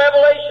spiritual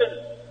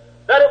revelation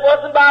that it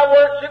wasn't by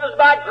works, it was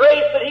by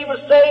grace that he was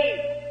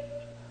saved.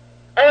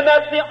 And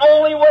that's the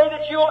only way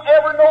that you'll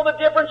ever know the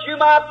difference. You,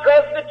 my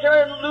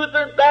Presbyterian,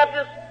 Lutheran,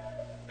 Baptist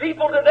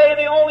people today,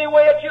 the only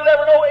way that you'll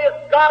ever know is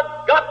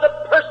God's got to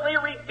personally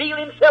reveal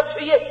Himself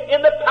to you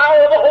in the power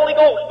of the Holy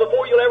Ghost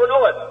before you'll ever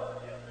know it.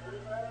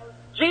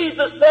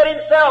 Jesus said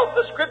Himself,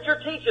 the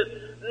Scripture teaches,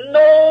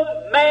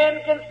 no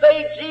man can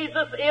say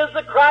Jesus is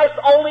the Christ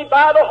only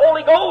by the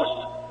Holy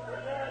Ghost.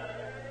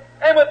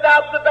 And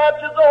without the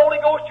baptism of the Holy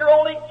Ghost, you're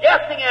only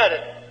guessing at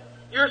it.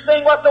 You're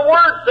saying what the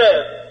Word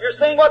says. You're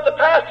saying what the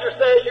pastor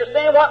says. You're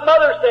saying what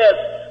Mother says.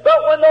 But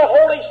when the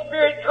Holy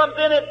Spirit comes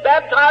in and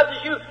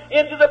baptizes you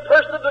into the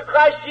person of the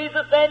Christ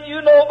Jesus, then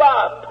you know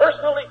by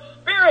personal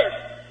experience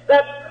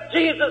that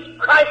Jesus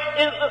Christ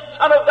is the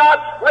Son of God,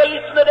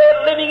 raised from the dead,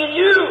 living in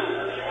you.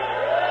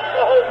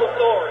 The hope of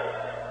glory.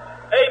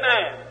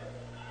 Amen.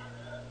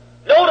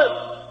 Notice,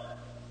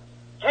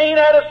 Cain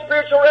had a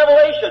spiritual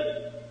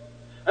revelation.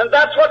 And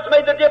that's what's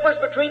made the difference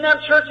between them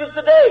churches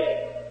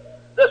today.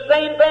 The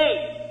same thing.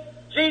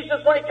 Jesus,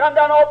 when He come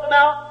down off the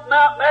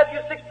Mount Matthew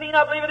 16,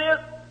 I believe it is,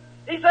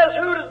 He says,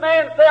 who does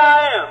man say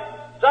I am?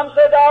 Some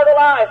say thou art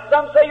Elias.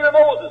 Some say you're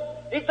Moses.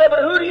 He said,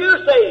 but who do you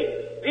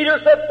say? Peter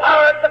said, thou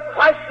art the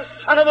Christ, the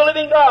Son of the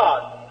living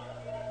God.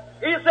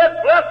 He said,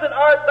 blessed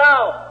art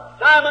thou,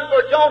 Simon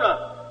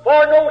Bar-Jonah,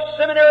 For no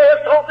seminary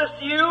has taught this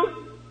to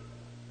you.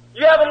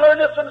 You haven't learned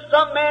this from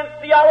some man's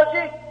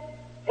theology.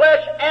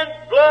 Flesh and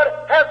blood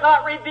has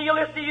not revealed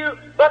this to you,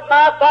 but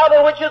my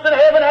Father which is in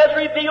heaven has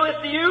revealed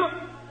this to you.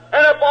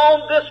 And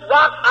upon this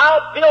rock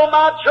I'll build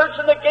my church,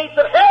 and the gates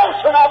of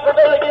hell shall not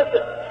prevail against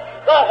it.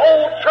 The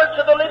whole church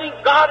of the living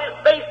God is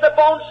based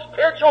upon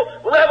spiritual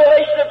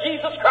revelation of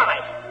Jesus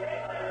Christ.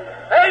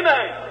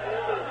 Amen.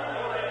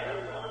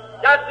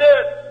 That's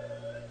it.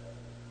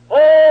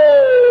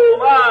 Oh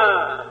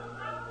my.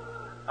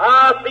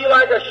 I feel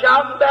like a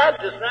shouting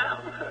Baptist now.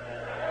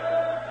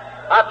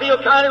 I feel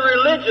kind of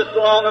religious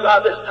along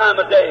about this time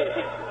of day.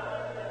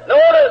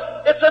 Notice,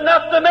 it's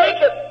enough to make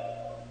it.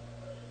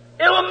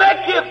 It'll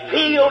make you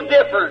feel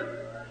different.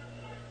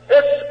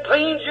 It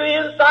cleans you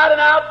inside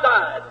and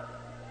outside.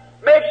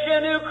 Makes you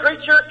a new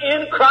creature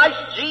in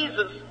Christ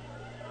Jesus.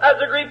 As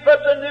the Greek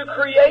puts, a new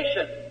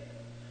creation.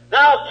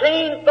 Now,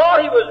 Cain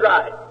thought he was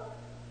right.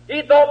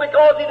 He thought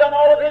because he'd done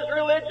all of his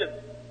religion.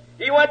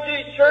 He went to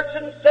his church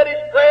and said his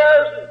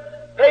prayers and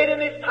paid in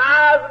his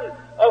tithes and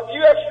a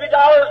few extra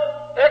dollars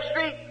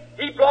extra.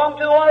 He belonged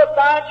to one of the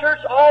fine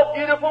church, all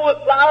beautiful with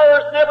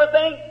flowers and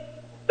everything.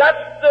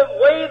 That's the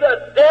way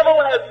the devil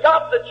has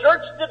got the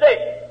church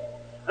today.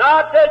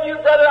 Now I tell you,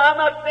 brother, I'm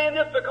not saying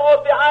this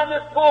because behind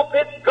this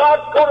pulpit,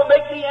 God's going to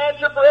make me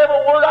answer for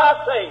every word I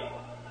say.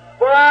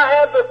 For I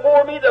have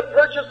before me the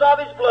purchase of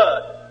His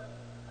blood.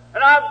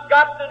 And I've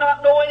got to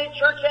not know any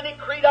church, any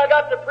creed. I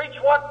got to preach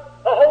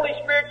what the Holy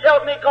Spirit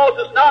tells me, because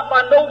it's not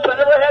my notes. I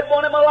never had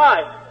one in my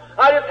life.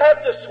 I just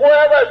have to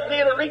swear if I see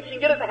it, reach and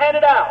get it and hand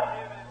it out.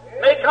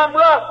 It may come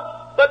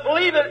rough, but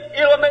believe it,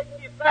 it'll make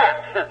you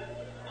fat.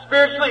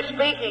 Spiritually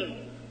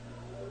speaking.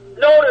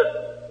 Notice,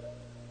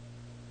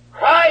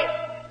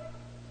 Christ,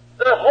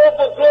 the hope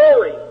of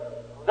glory.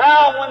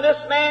 Now, when this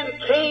man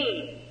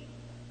Cain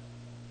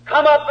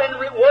come up and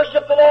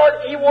worship the Lord,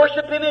 he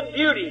worshiped Him in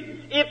beauty.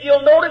 If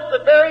you'll notice,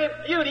 the very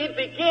beauty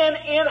began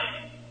in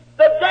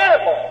the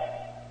devil.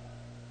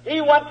 He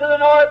went to the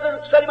north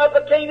and set him up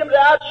a kingdom to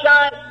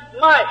outshine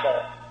Michael.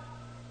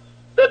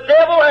 The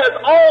devil has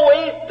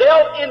always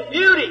dealt in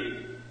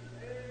beauty.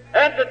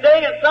 And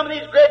today in some of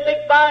these great big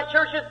fine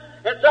churches,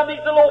 and some of these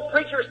little old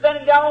preachers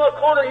standing down on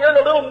the corner here, and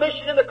a little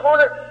mission in the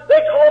corner,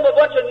 they call them a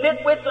bunch of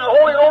nitwits and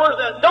holy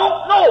rollers and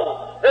don't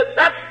know that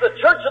that's the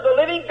church of the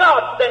living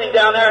God standing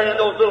down there in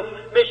those little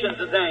missions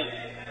and things.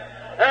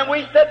 And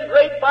we sit in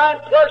great fine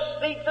plush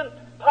seats and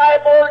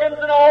pipe organs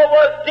and all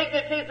the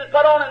dignities that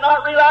put on and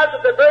not realize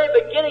that the very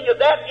beginning of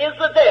that is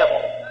the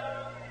devil.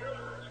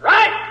 That's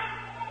right.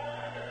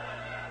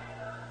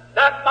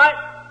 That might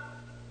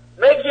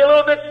make you a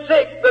little bit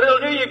sick, but it'll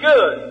do you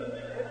good.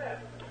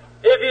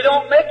 If you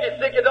don't make you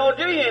sick, it don't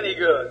do you any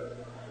good.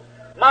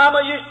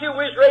 Mama used to,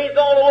 we was raised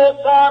on a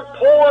little farm,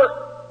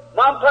 poor.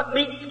 Mom put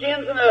meat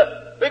skins in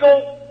a big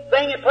old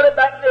thing and put it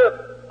back in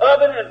the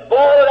oven and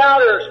boil it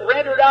out or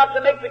render it out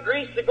to make the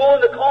grease to go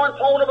in the corn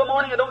pone of a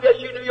morning. I don't guess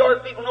you New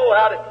York people know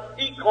how to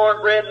eat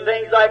cornbread and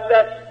things like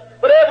that.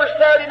 But every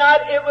Saturday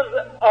night it was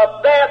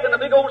a bath in a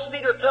big old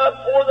cedar tub,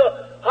 pour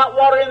the hot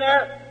water in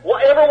there,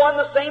 everyone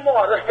the same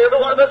water, every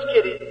one of us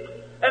kiddies.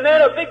 And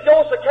then a big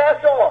dose of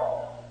castor oil.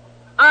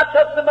 I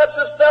touch so much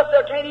of stuff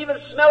that I can't even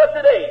smell it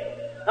today.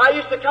 I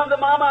used to come to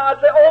Mama and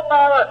I'd say, "Oh,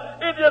 Mama,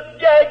 it just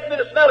gags me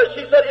to smell it."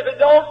 She said, "If it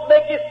don't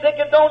make you sick,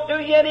 it don't do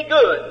you any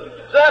good."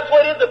 So that's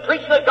what it is, the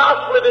preaching of the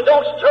gospel. If it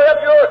don't stir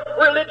up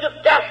your religious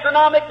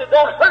gastronomics, it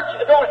don't hurt you,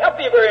 it don't help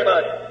you very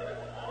much.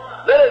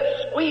 Let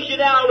it squeeze you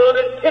down a little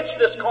bit and pitch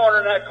this corner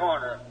and that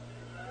corner.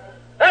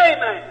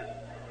 Amen.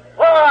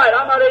 All right,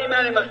 I'm not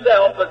amening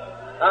myself, but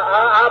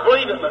I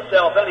believe it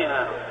myself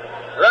anyhow.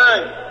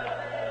 Right.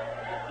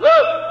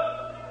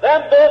 Look,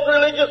 them both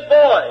religious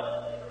boys.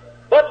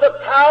 But the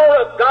power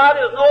of God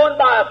is known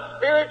by a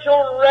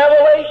spiritual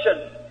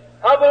revelation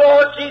of the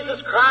Lord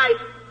Jesus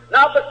Christ,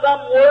 not by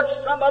some works,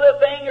 some other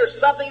thing, or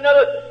something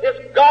other.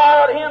 It's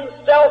God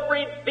Himself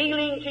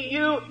revealing to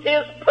you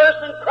His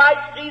person,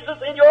 Christ Jesus,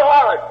 in your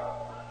heart.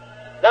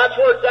 That's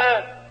where it's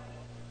at.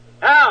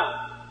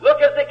 Now,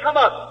 look as they come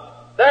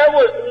up. There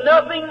was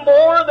nothing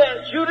more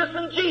than Judas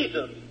and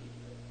Jesus.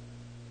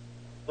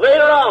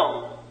 Later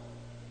on,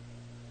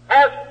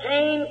 as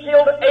Cain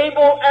killed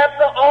Abel at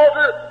the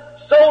altar,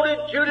 so did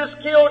Judas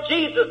kill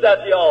Jesus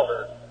at the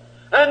altar.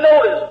 And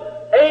notice,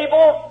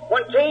 Abel,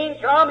 when Cain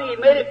come, he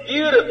made it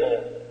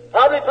beautiful.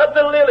 Probably put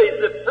the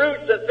lilies, the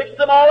fruits, and fixed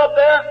them all up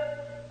there.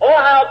 Oh,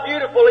 how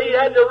beautiful. He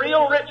had the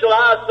real ritual.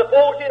 I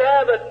suppose he'd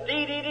have a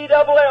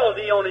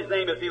D-D-D-double-L-D on his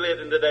name if he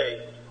lived in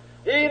today.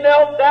 He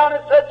knelt down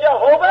and said,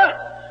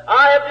 "Jehovah,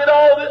 I have did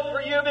all this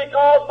for you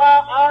because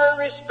my honor and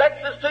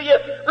respect is to you.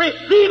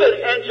 Receive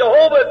it." And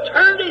Jehovah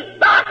turned His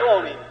back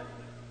on him.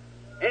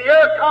 And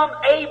here come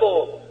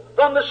Abel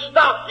from the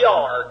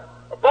stockyard,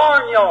 or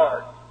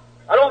barnyard.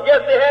 I don't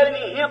guess they had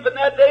any hemp in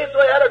that day, so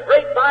they had a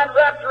grapevine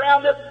wrapped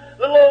around this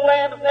little old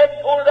lamb's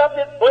neck, pulled it up,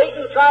 and it's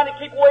blatant, trying to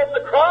keep away from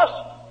the cross.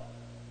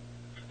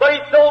 But he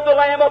threw the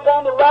lamb up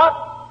on the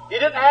rock. He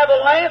didn't have a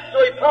lance,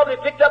 so he probably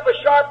picked up a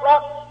sharp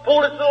rock,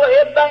 pulled its little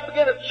head back,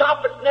 began to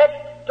chop its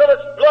neck till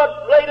its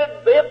blood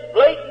blatant,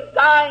 blatant,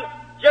 dying.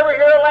 Did you ever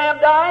hear a lamb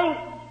dying?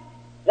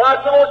 Why,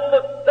 it's the most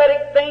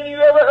pathetic thing you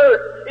ever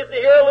heard, is to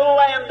hear a little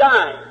lamb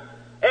dying.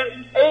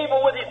 And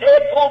Abel with his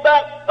head pulled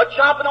back,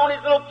 chomping on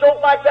his little throat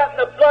like that, and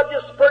the blood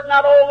just spurting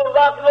out all the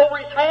rocking over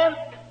his hands,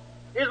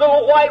 his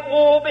little white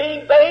wool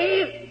being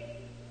bathed.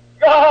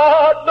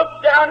 God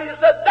looked down and he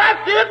said,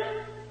 "That's it!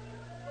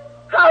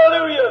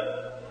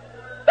 Hallelujah!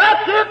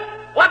 That's it!"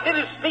 What did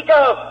he speak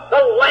of?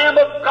 The Lamb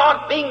of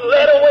God being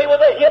led away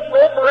with a hip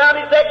rope around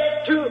his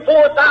neck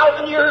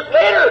 4,000 years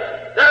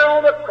later, there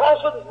on the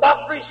cross with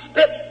mockery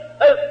spit,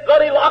 his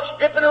bloody locks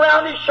dripping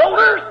around his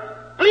shoulders,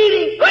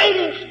 bleeding,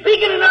 bleeding,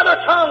 speaking in other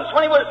tongues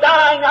when he was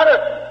dying.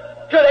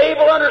 Could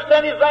Abel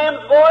understand his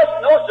lamb's voice?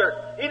 No, sir.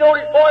 He knew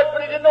his voice,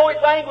 but he didn't know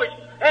his language.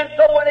 And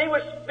so when he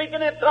was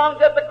speaking in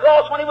tongues at the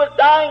cross, when he was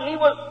dying, he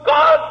was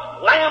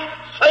God's lamb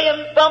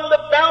slain from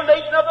the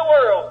foundation of the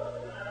world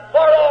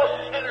for all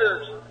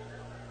sinners.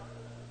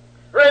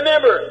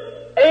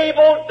 Remember,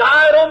 Abel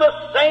died on the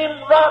same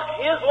rock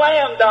his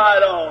lamb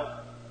died on.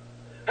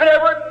 And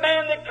every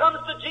man that comes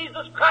to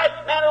Jesus Christ,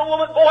 man or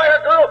woman, boy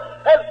or girl,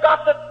 has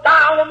got to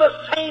die on the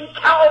same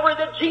Calvary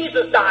that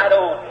Jesus died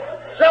on.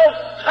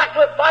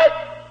 Self-sacrifice,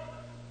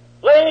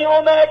 laying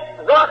on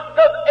that rock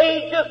of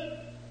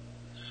ages,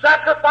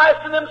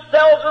 sacrificing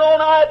themselves, their own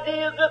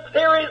ideas, their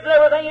theories and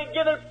everything, and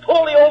giving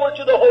fully over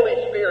to the Holy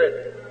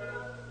Spirit.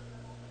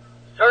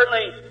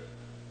 Certainly,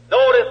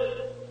 notice,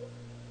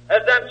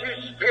 as them two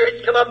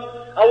spirits come up,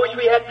 I wish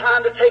we had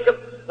time to take them,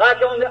 like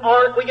on the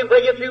ark, we can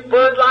bring it through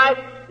bird life,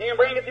 you can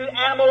bring it through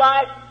animal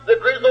life, the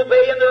grizzle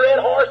bay and the red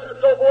horse and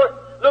so forth.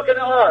 Look in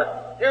the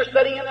ark. Here's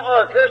sitting in the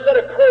ark. Here's set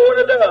a crow and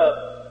a dove.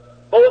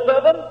 Both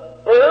of them,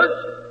 birds.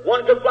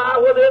 One could fly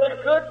where the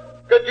other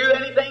could do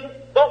anything.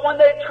 But when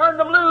they turned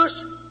them loose,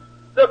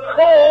 the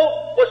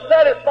crow was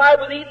satisfied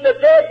with eating the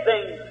dead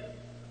things.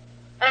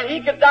 And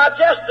he could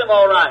digest them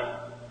all right.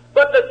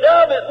 But the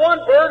dove is one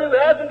bird who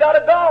hasn't got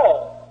a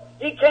gall.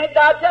 He can't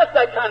digest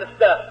that kind of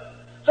stuff.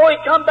 So he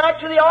come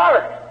back to the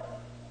ark.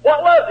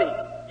 What was he?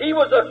 He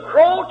was a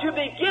crow to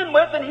begin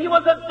with, and he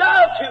was a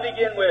dove to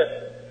begin with.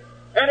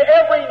 And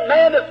every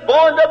man that's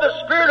born of the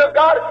Spirit of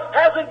God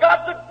hasn't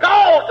got the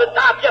gall to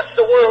digest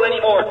the world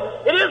anymore.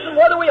 It isn't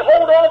whether we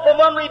hold on from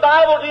one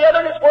revival to the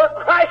other, and it's where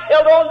Christ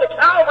held on to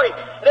Calvary.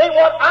 It ain't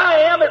what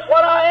I am, it's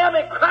what I am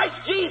in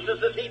Christ Jesus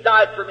as He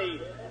died for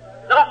me.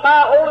 Not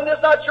my holiness,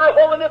 not your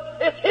holiness,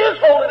 it's His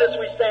holiness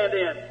we stand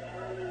in.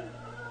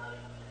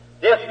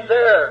 Yes,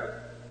 sir.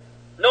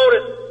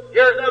 Notice,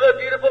 here's another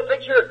beautiful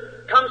picture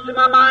comes to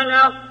my mind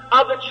now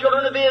of the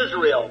children of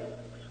Israel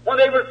when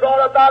they were brought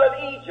up out of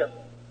Egypt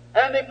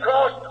and they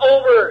crossed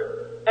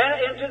over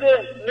and into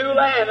the new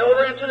land,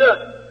 over into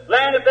the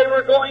land that they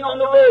were going on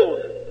the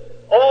road.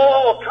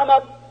 Oh, come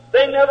up.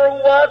 They never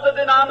was a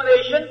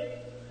denomination.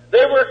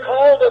 They were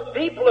called the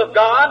people of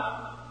God.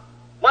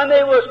 When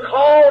they was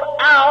called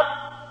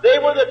out, they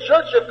were the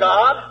church of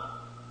God.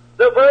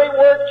 The very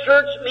word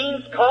church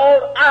means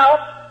called out.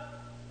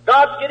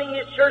 God's getting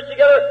His church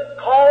together,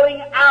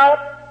 calling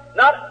out,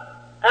 not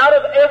out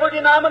of every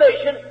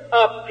denomination,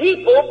 a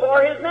people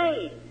for His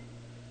name.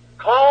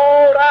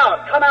 Called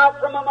out, come out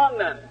from among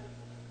them.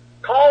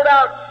 Called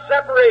out,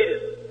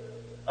 separated.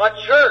 A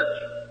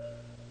church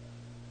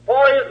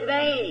for His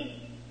name.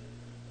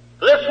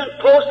 Listen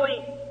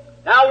closely.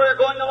 Now we're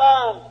going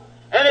along.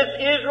 And as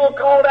Israel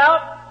called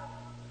out,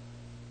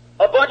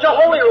 a bunch of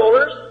holy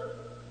rollers.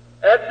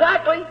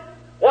 Exactly.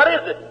 What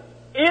is it?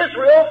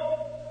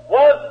 Israel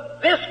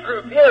was this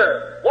group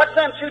here. What's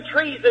them two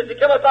trees that they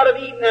come up out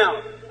of Eden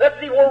now? Let's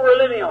see where we're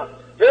living on.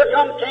 Here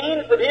come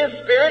Cain with his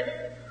spirit.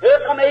 Here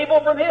come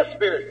Abel from his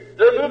spirit.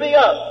 They're moving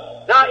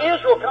up. Now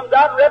Israel comes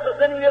out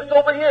representing this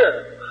over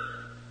here.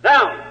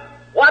 Now,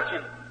 watch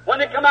him. When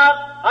they come out,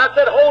 I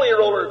said holy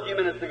roller a few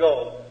minutes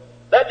ago.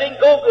 That didn't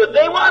go good.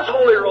 They was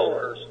holy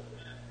rollers.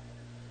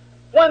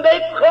 When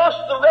they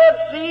crossed the Red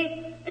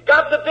Sea and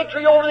got the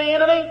victory over the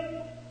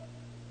enemy,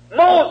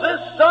 Moses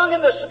sung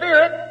in the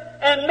Spirit,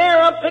 and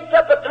Miriam picked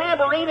up a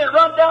tambourine and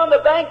run down the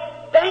bank,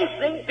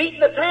 dancing, beating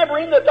the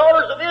tambourine. The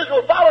daughters of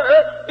Israel followed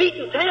her,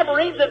 beating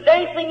tambourines and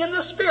dancing in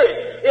the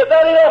Spirit. If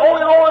that ain't a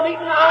holy roller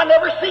meeting, I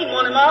never seen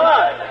one in my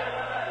life.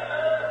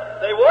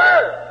 They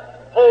were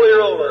holy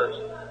rollers.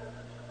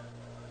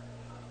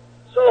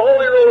 So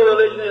holy roller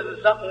religion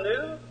isn't something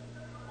new.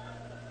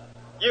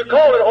 You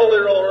call it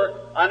holy roller.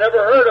 I never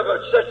heard of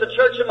such a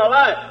church in my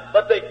life.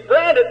 But they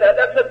branded that.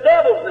 That's the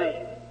devil's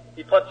name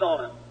he puts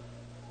on it.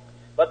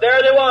 But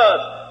there they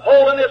was,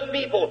 holding this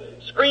people,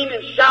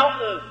 screaming,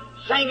 shouting,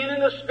 singing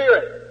in the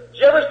Spirit. Did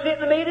you ever see it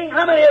in the meeting?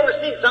 How many ever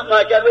seen something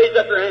like that? Raise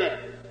up your hand.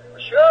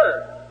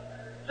 Sure.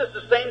 It's just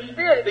the same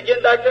Spirit. It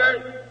began back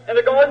there in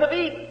the Garden of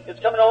Eden. It's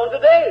coming on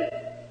today.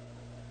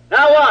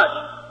 Now watch.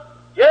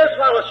 Here's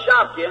what will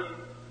shock you.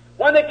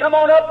 When they come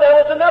on up, there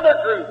was another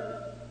group.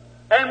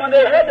 And when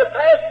they had to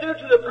pass through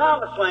to the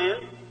Promised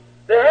Land,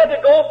 they had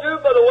to go through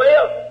by the way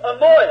of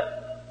Moab.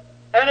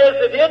 And as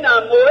they did, now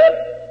Moab,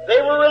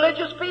 they were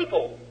religious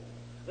people.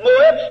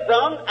 Moab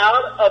sprung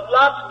out of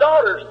Lot's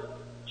daughter's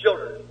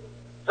children,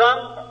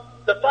 from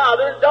the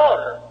father's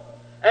daughter.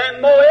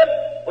 And Moab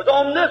was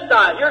on this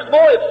side. Here's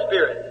Moab's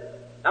spirit.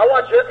 Now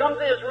watch, here comes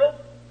Israel,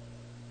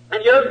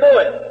 and here's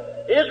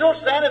Moab. Israel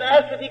standing and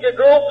asked if he could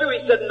go through.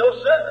 He said, no,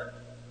 sir.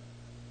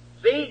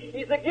 See,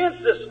 he's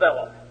against this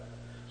fellow.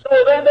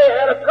 So then they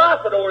had a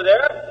prophet over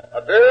there,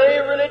 a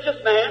very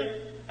religious man,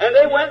 and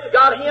they went and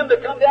got him to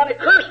come down and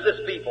curse this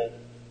people.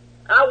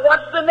 Now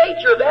what's the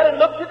nature of that? And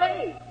look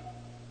today.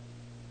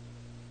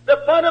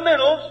 The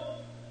fundamentals,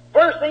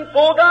 first thing,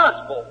 full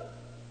gospel.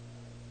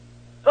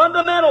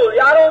 Fundamental,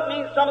 I don't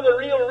mean some of the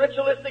real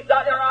ritualistics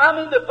out there, I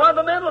mean the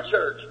fundamental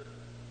church.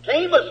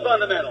 Cain was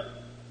fundamental.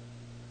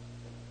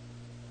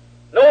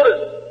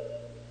 Notice,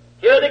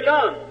 here they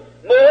come.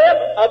 Moab,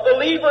 a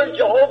believer in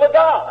Jehovah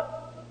God.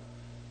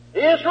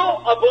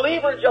 Israel, a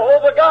believer in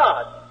Jehovah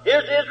God.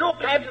 Here's Israel,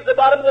 camped at the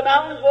bottom of the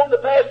mountains, wanting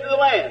to pass through the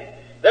land.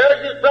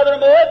 There's his brother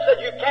Moab, said,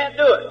 you can't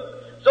do it.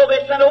 So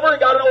they sent over and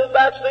got an old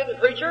backslidden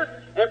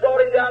preacher and brought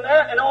him down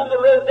there, and on the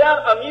road down,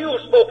 a mule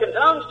spoke in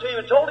tongues to him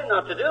and told him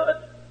not to do it.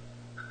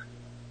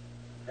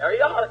 There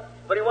you are.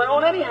 But he went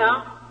on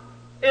anyhow.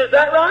 Is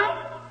that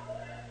right?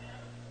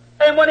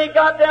 And when he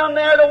got down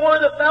there to where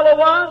the fellow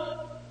was,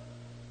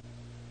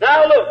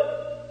 now look,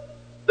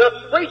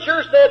 the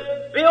preacher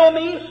said, build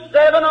me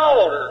 7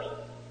 altars.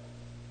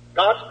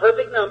 God's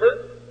perfect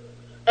number.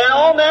 And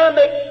on there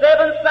make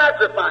 7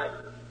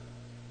 sacrifices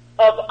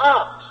of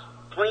ox,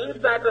 clean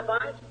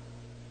sacrifice.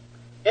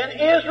 In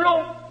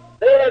Israel,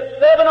 they had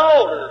 7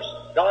 altars,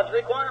 God's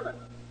requirement.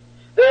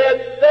 They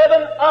had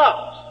 7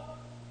 ox.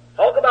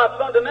 Talk about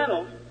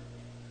fundamentals.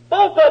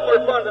 Both of them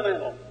were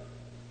fundamental.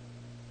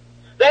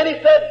 Then he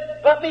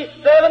said, put me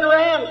 7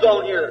 rams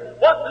on here.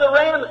 What do the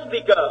rams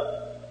speak of?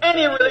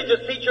 Any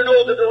religious teacher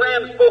knows that the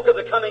ram spoke of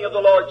the coming of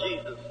the Lord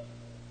Jesus.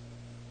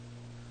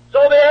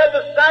 So they had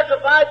to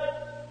sacrifice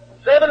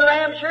 7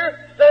 rams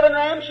here, 7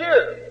 rams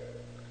here.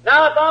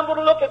 Now if I'm going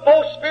to look at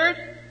both spirits,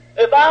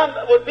 if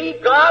I would be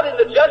God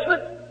in the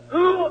judgment,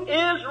 who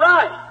is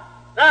right?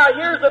 Now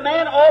here's a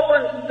man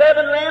offering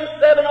 7 rams,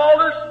 7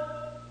 altars,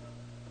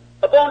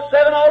 upon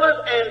 7 altars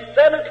and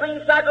 7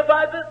 clean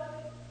sacrifices,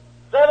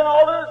 7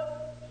 altars,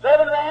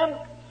 7 rams,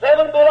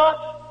 7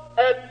 bullocks,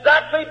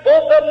 exactly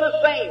both of them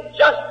the same,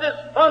 just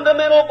as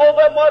fundamental both of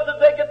them was as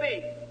they could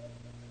be.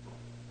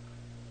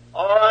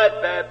 All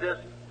right,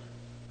 Baptist,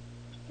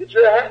 get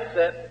your hat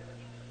set.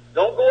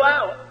 Don't go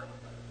out.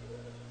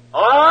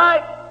 All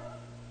right.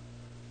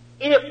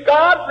 If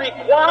God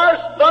requires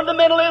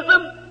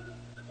fundamentalism,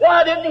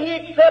 why didn't He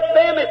accept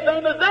them as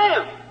same as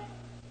them?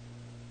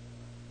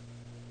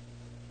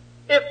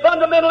 If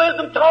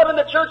fundamentalism taught in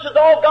the church is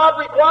all God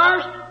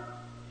requires,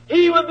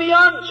 He would be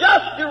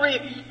unjust to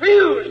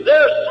refuse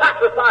their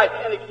sacrifice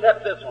and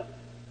accept this one.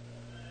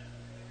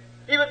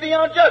 He would be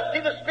unjust. See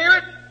the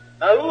Spirit?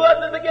 Now who was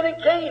in the beginning?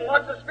 Cain.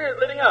 What's the Spirit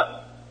living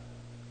up?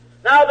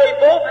 Now they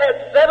both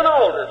had 7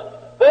 altars.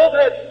 Both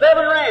had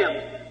 7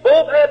 rams.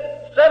 Both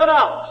had 7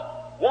 ox.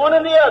 One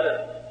and the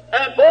other.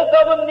 And both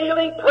of them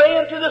kneeling,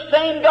 praying to the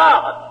same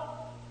God.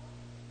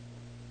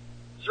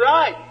 That's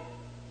right.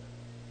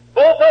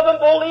 Both of them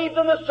believed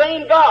in the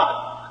same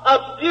God.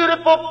 A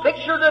beautiful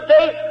picture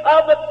today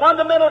of the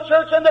fundamental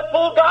church and the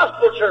full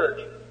gospel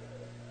church.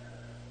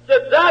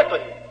 It's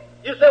exactly.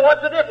 You say,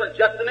 what's the difference?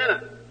 Just a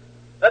minute.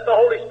 Let the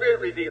Holy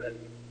Spirit reveal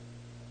it.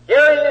 Here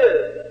it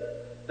is.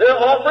 They're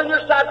offering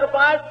your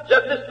sacrifice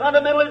just as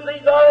fundamental as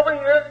these are over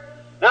here.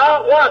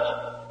 Now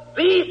watch.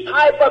 These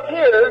type up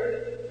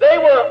here, they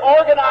were an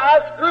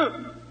organized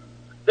group.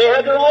 They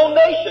had their own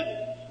nation.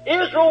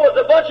 Israel was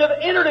a bunch of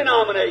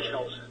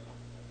interdenominationals.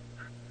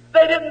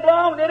 They didn't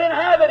belong, they didn't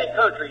have any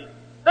country.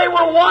 They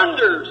were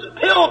wanderers,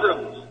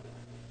 pilgrims.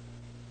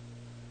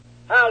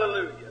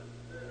 Hallelujah.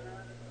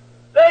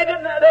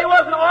 They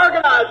wasn't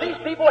organized.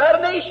 These people had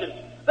a nation.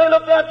 They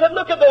looked down and said,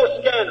 look at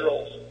those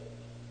scoundrels.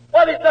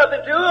 Well, there's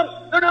nothing to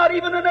them. They're not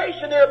even a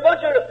nation. They're a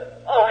bunch of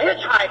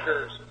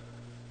hitchhikers.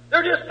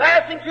 They're just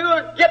passing through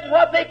and getting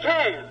what they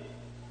can.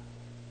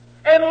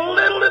 And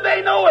little did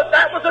they know it,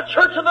 that was the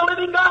church of the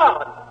living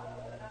God.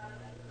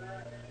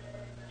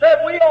 Said,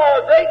 we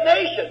are a great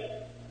nation.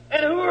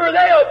 And who are they?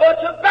 A bunch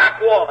of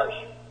backwash.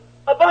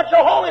 A bunch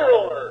of holy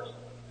rollers.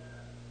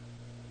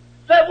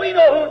 Said, we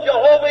know who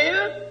Jehovah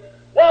is.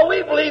 Well,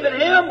 we believe in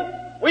Him.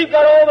 We've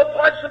got all the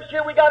parsnips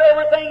here. We got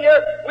everything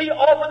here. We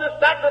offer the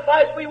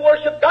sacrifice. We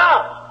worship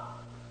God.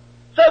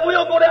 Said,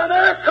 we'll go down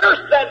there and curse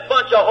that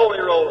bunch of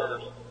holy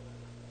rollers.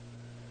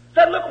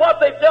 Said, look what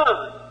they've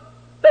done.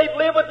 They've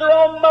lived with their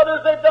own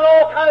mothers. They've done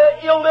all kind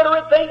of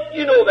illiterate things.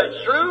 You know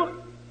that's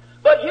true.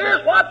 But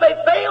here's what they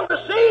failed to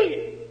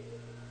see.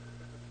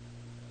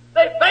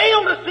 They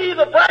failed to see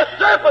the brass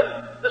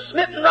serpent, the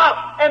smitten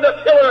rock, and the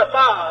pillar of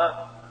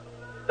fire.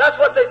 That's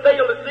what they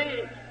failed to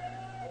see.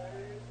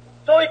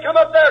 So he come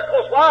up there, of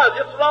course, why?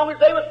 Just as long as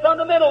they was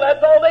fundamental,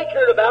 that's all they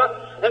cared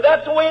about. And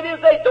that's the way it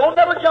is. They don't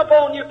ever jump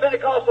on you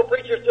Pentecostal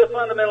preachers to a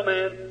fundamental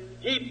man.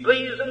 He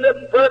believes in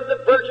the birth,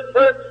 the virgin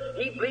birth.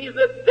 He believes in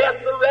the death,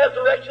 the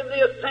resurrection,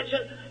 the ascension.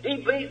 He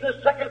believes in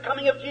the second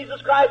coming of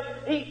Jesus Christ.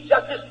 He's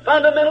just as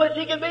fundamental as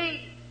he can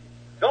be.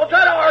 Don't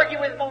try to argue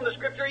with him on the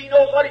Scripture. He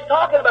knows what he's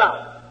talking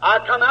about. I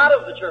come out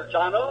of the church,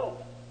 I know.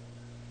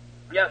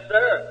 Yes,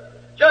 sir.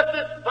 just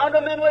as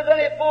fundamental as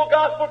any full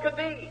gospel could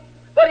be.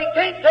 But he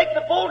can't take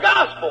the full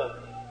gospel.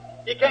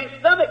 He can't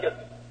stomach it.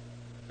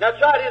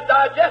 That's right, his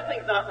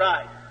digesting's not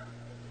right.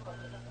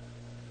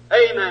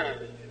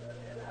 Amen.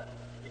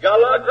 You got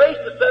a lot of grace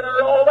to sit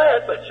under all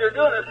that, but you're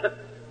doing it.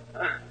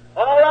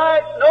 All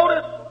right,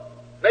 notice,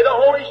 may the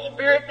Holy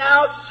Spirit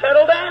now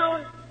settle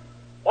down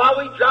while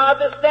we drive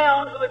this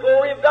down to the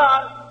glory of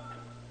God.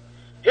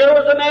 Here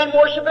was a man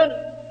worshiping.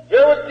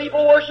 Here was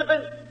people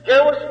worshiping.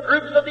 Here was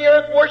groups of the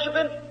earth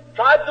worshiping.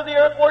 Tribes of the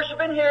earth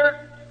worshiping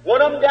here.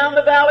 One of them down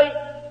the valley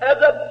as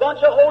a bunch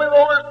of holy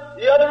rollers.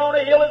 The other on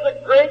the hill is a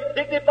great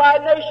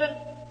dignified nation.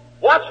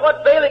 Watch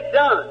what Balak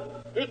done.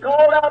 He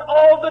called out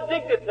all the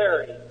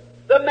dignitaries.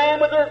 The men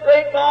with their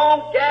great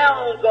long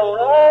gowns on,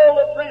 all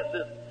the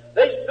princes.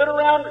 They stood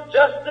around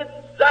just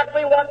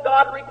exactly what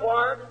God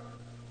required.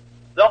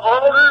 The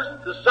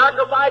altars, the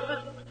sacrifices,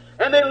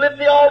 and they lit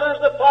the altars,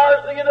 the fires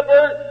began to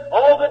burn.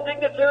 All the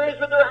dignitaries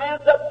with their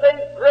hands up saying,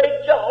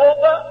 Great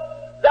Jehovah,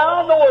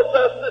 Thou knowest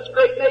us, this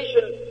great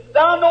nation.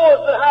 Thou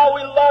knowest how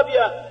we love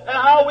You and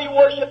how we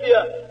worship You.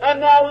 And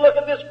now look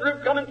at this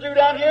group coming through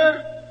down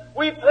here.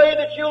 We pray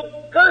that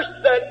You'll curse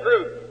that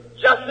group,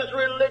 just as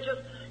religious.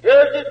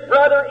 Here's His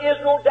brother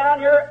Israel down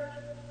here,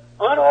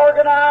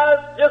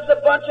 unorganized, just a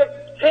bunch of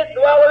tent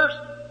dwellers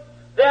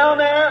down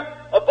there,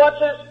 a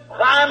bunch of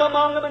crime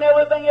among them and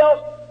everything else,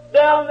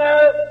 down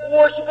there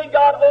worshiping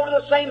God over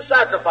the same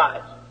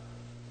sacrifice.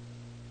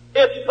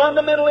 If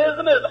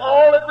fundamentalism is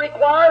all it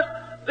requires,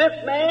 this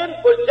man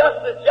was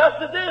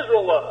just as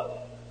Israel was.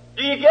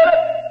 Do you get it?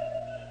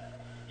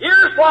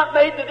 Here's what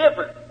made the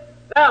difference.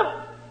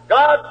 Now,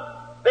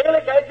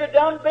 Balak had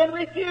done been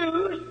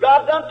refused.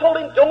 God done told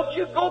him, don't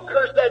you go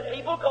curse that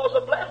people because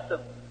I blessed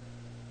them.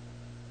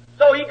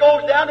 So he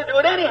goes down to do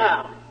it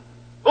anyhow.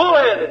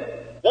 Bullheaded,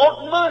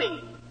 wanting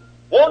money,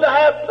 wanting to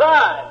have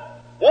pride,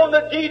 wanting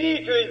a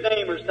DD to his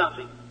name or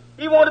something.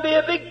 He wanted to be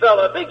a big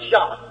fella, a big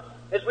shot,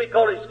 as we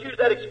call it. Excuse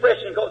that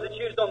expression because it's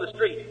used on the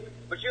street,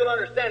 but you'll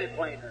understand it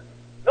plainer.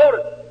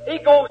 Notice, he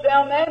goes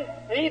down then,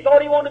 and he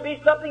thought he wanted to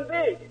be something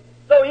big.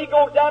 So he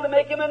goes down to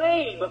make him a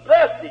name, a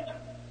prestige.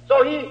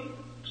 So he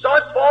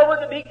starts forward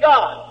to meet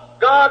God.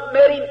 God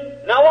met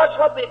him. Now watch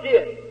what they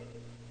did.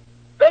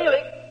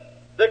 Balak,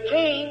 the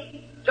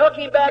king, took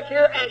him back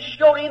here and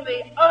showed him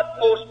the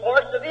utmost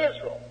parts of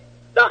Israel,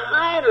 the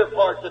hinder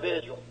parts of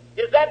Israel.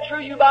 Is that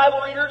true, you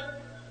Bible readers?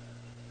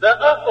 The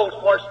utmost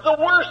parts, the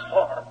worst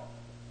part.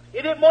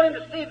 He didn't want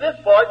him to see this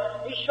part.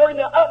 He showed him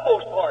the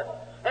utmost part.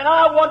 And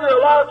I wonder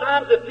a lot of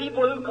times that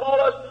people who call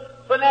us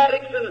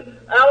fanatics and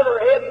out of their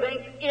head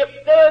think if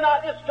they're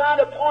not just trying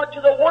to point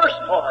to the worst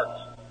parts.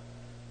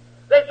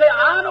 They say,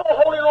 I know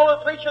a holy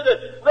roller preacher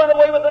that run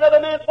away with another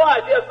man's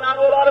wife. Yes, and I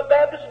know a lot of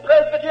Baptists and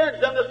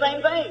Presbyterians done the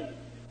same thing.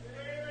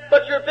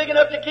 But you're big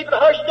enough to keep it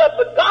hushed up,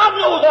 but God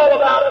knows all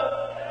about it.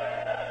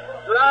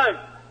 That's right.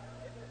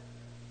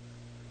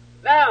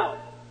 Now,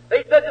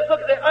 they said, just look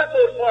at the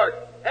utmost part.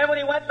 And when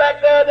he went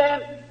back there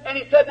then, and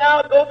he said,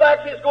 now go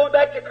back, he's going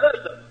back to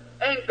curse them.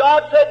 And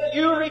God said,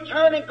 you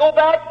return and go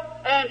back,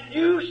 and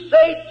you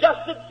say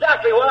just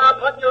exactly what I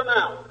put in your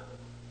mouth.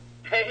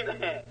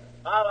 Amen.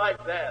 I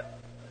like that.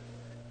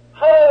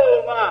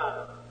 Oh,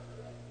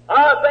 my.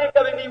 I think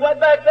of him. He went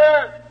back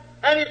there,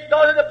 and he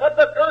started to put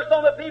the curse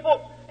on the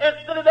people.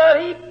 Instead of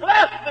that, he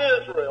blessed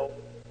Israel.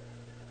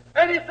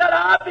 And he said,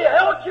 I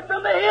beheld you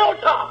from the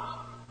hilltops,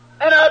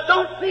 and I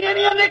don't see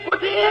any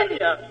iniquity in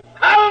you.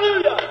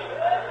 Hallelujah.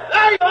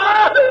 There you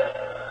are.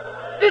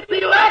 It's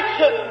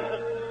election.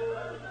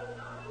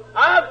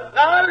 I've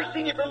never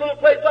seen you from a little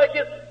place like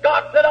this.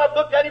 God said, I've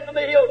looked at him from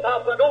the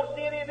hilltops, and I don't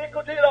see any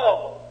iniquity at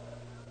all.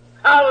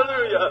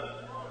 Hallelujah.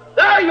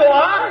 There you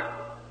are.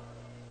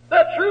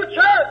 The true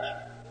church.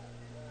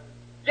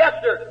 Yes,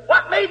 sir.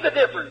 What made the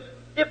difference?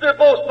 If they're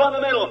both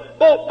fundamental,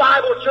 both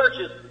Bible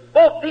churches,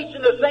 both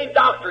teaching the same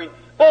doctrine,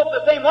 both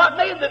the same, what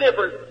made the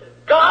difference?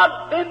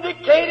 God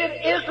vindicated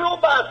Israel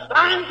by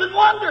signs and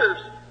wonders.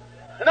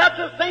 And that's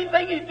the same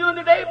thing He's doing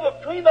today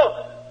between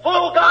the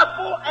full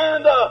gospel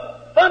and the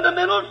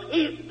fundamentals.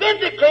 He's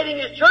vindicating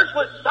His church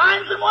with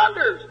signs and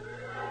wonders.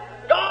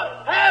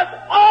 God has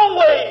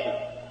always,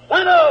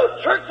 when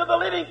a church of the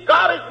living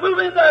God is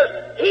moving,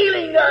 there's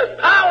healing, there's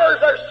powers,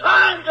 there's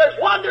signs, there's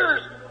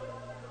wonders.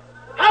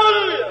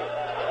 Hallelujah!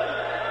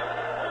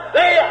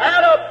 They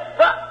had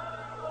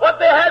what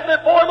they had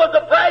before was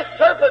a brass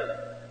serpent.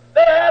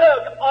 They had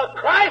a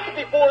Christ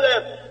before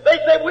them. They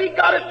said, we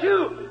got it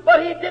too,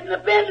 but He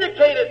didn't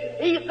vindicate it.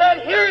 He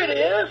said, here it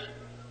is.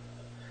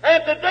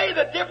 And today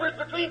the difference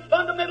between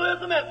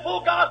fundamentalism and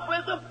full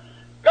gospelism,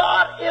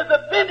 God is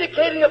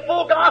vindicating a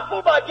full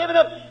gospel by giving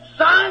them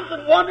signs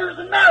and wonders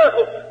and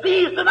miracles.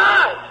 These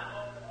tonight.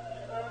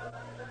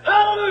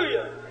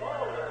 Hallelujah.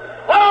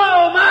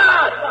 Oh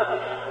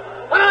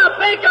my! When I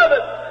think of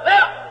it,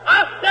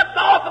 I stepped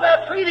off of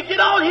that tree to get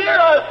on here.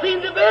 I've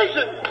seen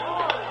division.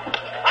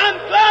 I'm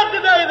glad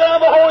today that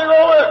I'm a holy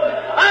roller.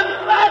 I'm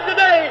glad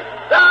today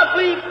that I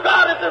believe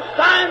God is the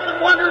signs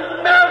and wonders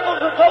and miracles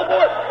and so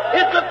forth.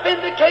 It's a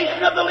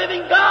vindication of the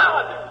living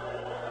God.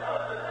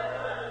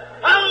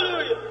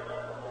 Hallelujah.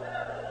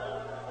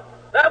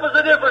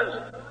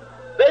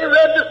 They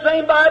read the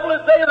same Bible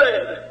as they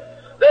read.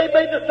 They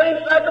made the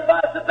same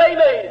sacrifice that they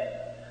made.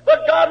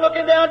 But God,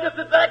 looking down just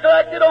exactly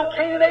like did on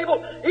Cain and Abel,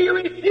 He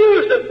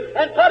refused them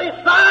and put His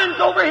signs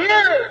over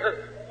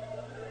here.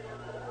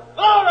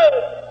 Glory!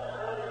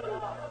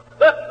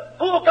 The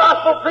full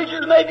gospel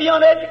preachers may be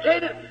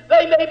uneducated,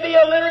 they may be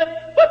illiterate,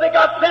 but they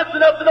got sense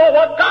enough to know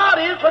what God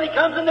is when He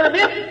comes in their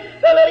midst.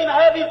 They let Him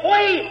have His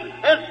way,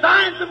 and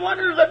signs and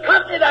wonders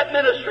accompany that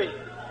ministry.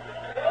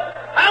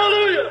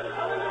 Hallelujah!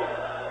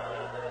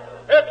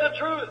 It's the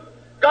truth.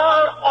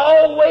 God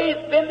always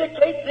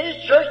vindicates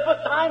His church with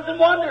signs and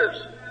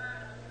wonders.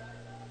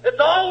 It's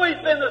always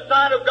been the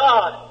sign of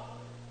God.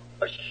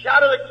 A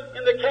shadow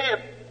in the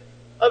camp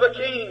of a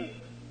king.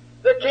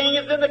 The king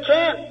is in the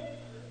camp.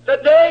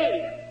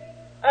 Today,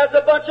 as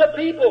a bunch of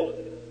people,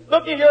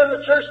 looking here in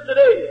the church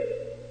today,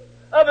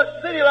 of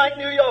a city like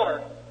New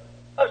York,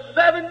 of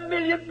 7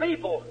 million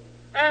people,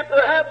 and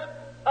perhaps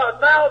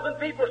 1,000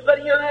 people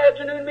sitting here in an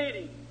afternoon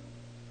meeting.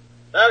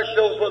 That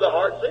shows where the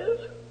heart is.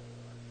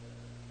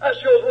 That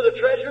shows where the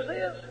treasures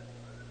is.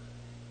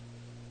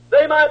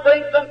 They might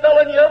bring some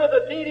fellow in here with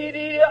a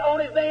DDD on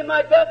his name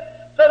like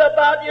that, set up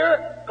out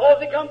here, cause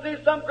he come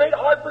through some great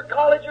Hartford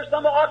College or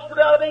some Oxford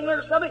out of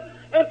England or something,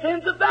 and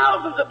tens of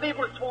thousands of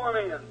people swarm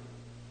in.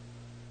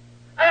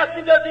 Ask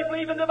him, does he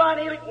believe in divine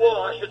healing?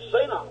 Well, I should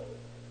say not.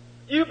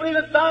 You believe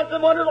in signs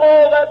and wonders?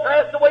 Oh, that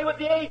passed away with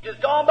the ages,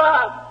 gone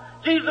by.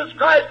 Jesus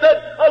Christ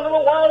said, a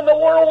little while and the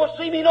world will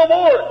see me no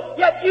more.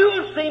 Yet you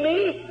will see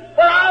me,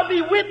 for I'll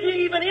be with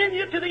you, even in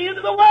you, to the end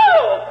of the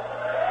world.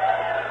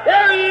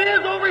 There He is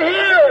over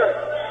here.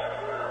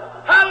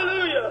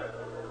 Hallelujah.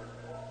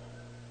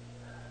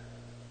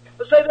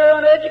 They say they're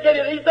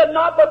uneducated. He said,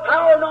 not by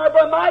power nor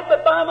by might,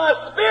 but by my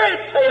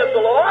Spirit, saith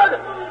the Lord.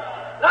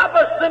 Not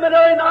by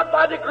seminary, not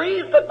by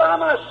degrees, but by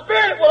my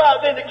Spirit will I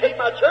vindicate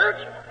my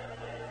church.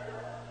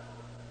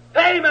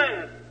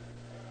 Amen.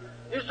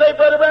 You say,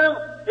 Brother Branham,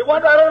 you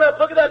went right on up,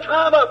 look at that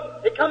tribe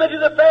up. It come into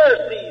the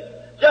Pharisees,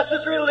 just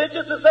as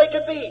religious as they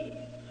could be.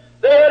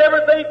 They had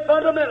everything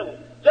fundamental,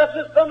 just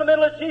as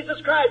fundamental as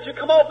Jesus Christ, who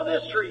come off of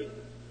this tree.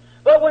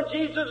 But when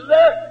Jesus was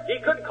there, He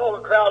couldn't call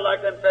a crowd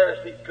like them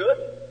Pharisees could.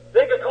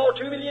 They could call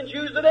 2 million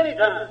Jews at any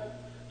time.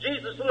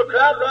 Jesus' little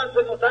crowd run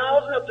from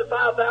 1,000 up to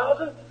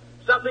 5,000,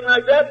 something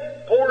like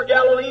that. Poor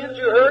Galileans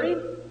who heard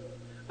Him.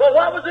 But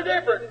what was the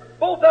difference?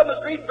 Both of them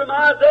was reading from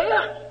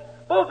Isaiah.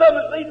 Both of them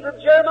was reading from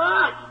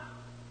Jeremiah.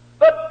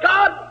 But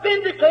God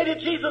vindicated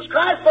Jesus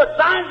Christ by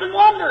signs and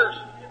wonders.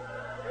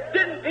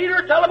 Didn't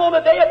Peter tell them on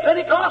the day of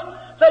Pentecost,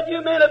 said,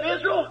 you men of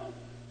Israel,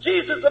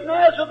 Jesus of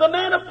Nazareth, the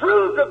man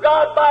approved of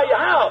God by you.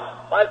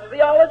 How? By His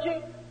theology,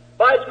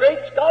 by His great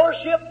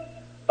scholarship,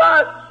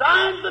 by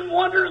signs and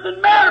wonders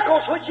and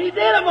miracles which He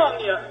did among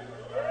you.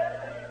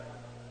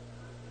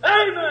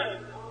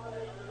 Amen.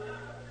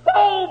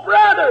 Oh,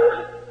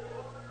 brother,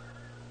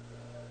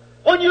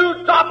 when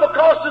you stop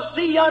across the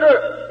sea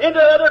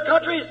into other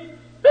countries,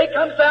 they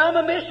come say, I'm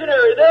a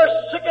missionary. They're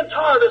sick and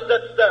tired of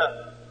that stuff.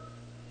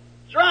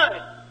 That's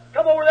right.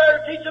 Come over there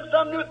and teach them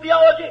some new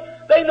theology.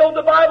 They know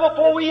the Bible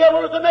before we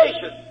ever was a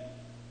nation.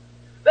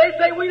 They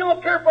say we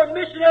don't care for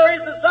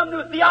missionaries and some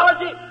new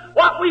theology.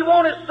 What we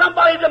want is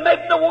somebody to make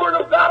the Word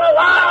of God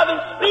alive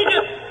and speak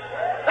it.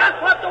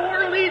 That's what the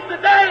world needs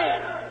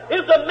today,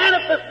 is the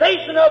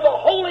manifestation of the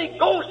Holy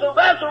Ghost, the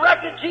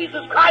resurrected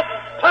Jesus Christ,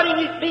 putting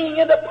His being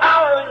into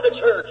power in the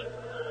church.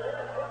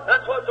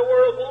 That's what the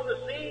world wants to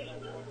see.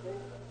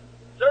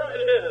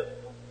 Certainly it is.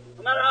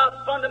 No matter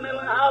how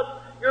fundamental and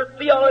how your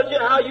theology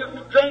and how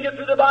you've trained it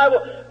through the Bible,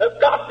 if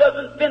God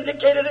doesn't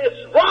vindicate it,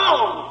 it's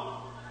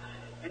wrong.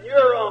 And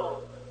you're wrong.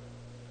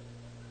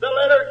 The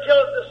letter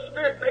killeth, the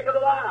Spirit maketh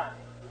alive.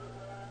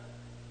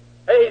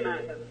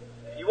 Amen.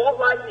 You won't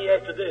like me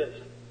after this.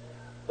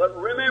 But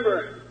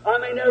remember, I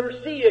may never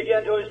see you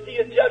again till I see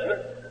a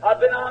judgment. I've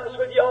been honest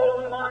with you all,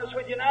 and I'm honest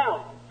with you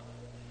now.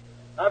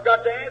 I've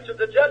got to answer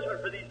the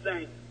judgment for these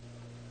things.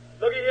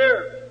 Look at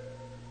here.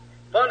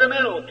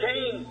 Fundamental,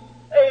 Cain,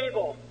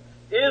 Abel,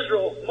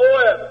 Israel,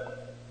 Moab.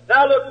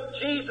 Now look,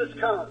 Jesus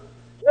comes.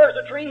 Where's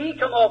the tree He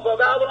come off of?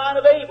 Out of the line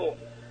of Abel.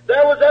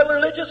 There was that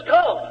religious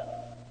cult.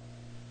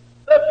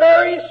 The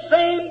very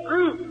same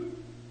group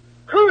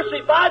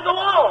crucified the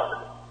Lord.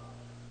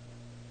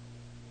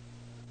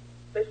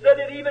 They said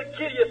it'd even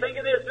kill you. Think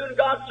of this, doing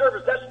God's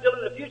service. That's still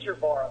in the future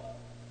for us.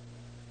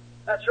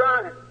 That's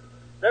right.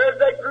 There's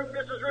that group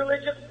just as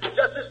religious,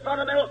 just as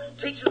fundamental,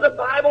 teaches the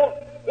Bible.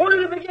 Where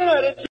did it begin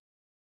at?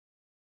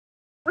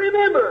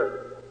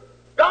 Remember,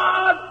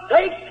 God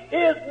takes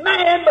His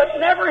man, but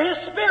never His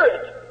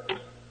spirit.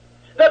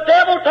 The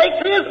devil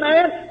takes his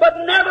man,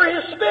 but never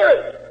his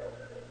spirit.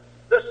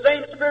 The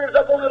same spirit is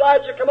up on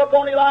Elijah, come up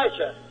on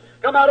Elisha,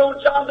 come out on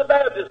John the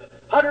Baptist,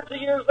 hundreds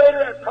of years later,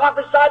 and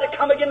prophesied to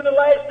come again in the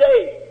last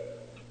day.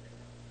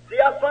 See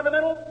how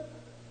fundamental?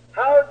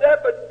 How is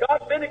that? But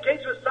God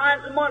vindicates with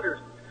signs and wonders.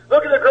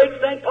 Look at the great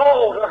St.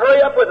 Paul.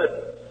 Hurry up with it.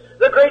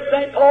 The great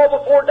St.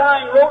 Paul, before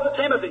dying, wrote to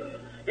Timothy.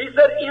 He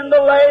said, in the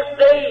last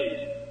days,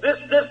 this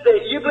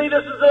day. You believe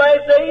this is the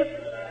last days?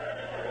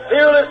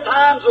 Peerless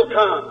times will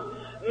come.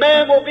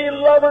 Men will be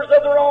lovers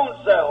of their own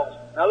selves,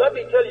 Now let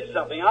me tell you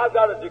something. I've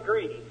got a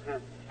degree.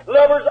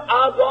 Lovers,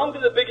 I belong to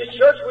the biggest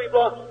church we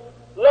belong.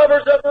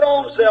 Lovers of their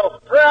own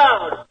self,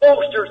 proud,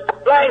 boasters,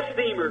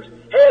 blasphemers,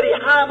 heady,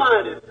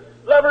 high-minded,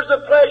 lovers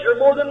of pleasure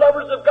more than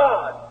lovers of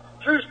God,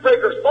 truce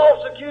breakers, false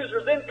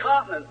accusers,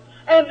 incontinent,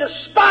 and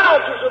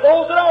despisers of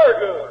those that are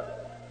good.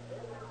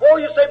 Oh,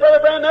 you say, Brother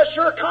Branham, that's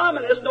sure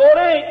communist. No, it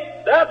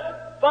ain't. That's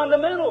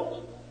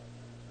fundamentals.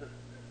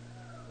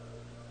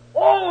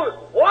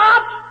 Oh,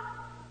 what?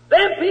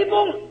 Them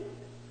people?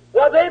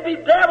 Well, they'd be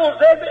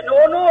devils.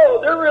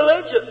 No, they're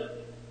religious.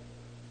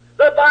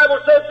 The Bible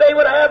says they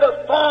would have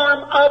a form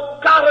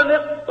of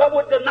godliness, but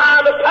would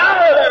deny the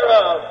power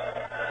thereof.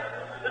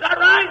 Is that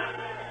right?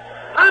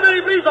 How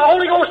many believes the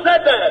Holy Ghost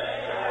said that?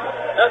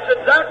 That's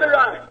exactly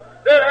right.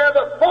 They'd have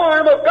a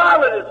form of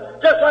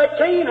godliness, just like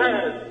Cain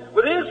has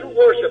with his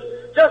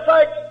worship, just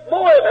like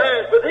Moab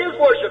has with his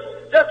worship,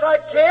 just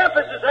like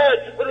Caiaphas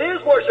has with his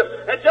worship,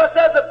 and just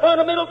as the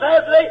fundamentals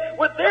has today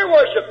with their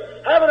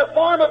worship, having a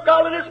form of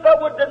godliness,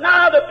 but would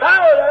deny the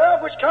power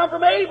thereof which come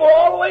from Abel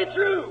all the way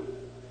through.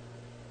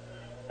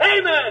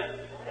 Amen.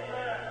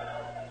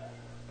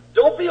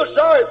 Don't feel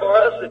sorry for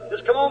us.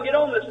 Just come on, get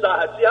on this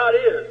side. See how it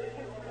is.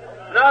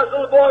 When I was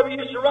a little boy, we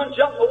used to run,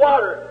 jump in the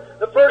water.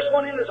 The first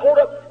one in is hold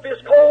up, if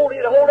it's cold,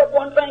 he'd hold up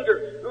one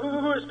finger.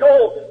 Ooh, it's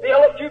cold. He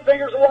held up 2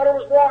 fingers, the water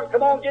was warm.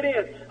 Come on, get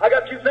in. I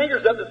got 2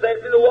 fingers up to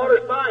say, the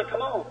water's fine.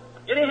 Come on,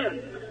 get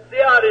in. See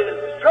how it is.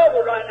 It's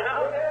trouble right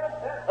now.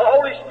 The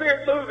Holy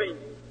Spirit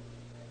moving.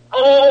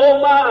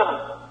 Oh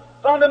my.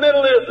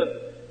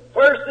 Fundamentalism.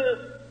 First is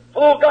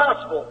full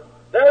gospel.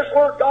 There's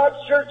where God's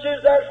church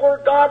is. There's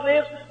where God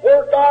lives.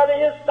 Where God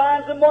is,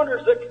 signs and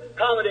wonders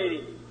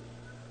accommodating.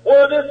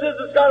 Where this is,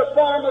 it's got a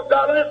form of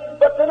godliness,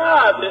 but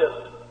denies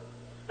this.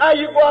 Now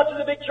you go out to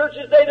the big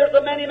churches today, there's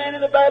a many men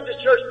in the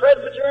Baptist church,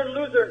 Presbyterian,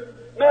 Lutheran,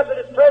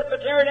 Methodist,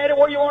 Presbyterian,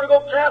 anywhere you want to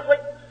go,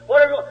 Catholic,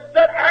 whatever,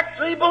 that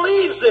actually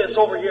believes this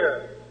over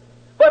here.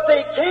 But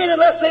they can't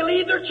unless they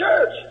leave their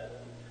church.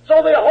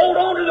 So they hold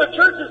on to the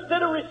church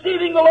instead of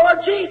receiving the Lord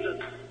Jesus.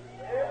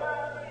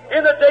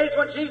 In the days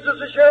when Jesus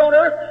was here on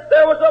earth,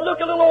 there was look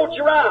at little old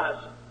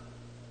Jairus.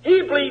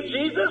 He believed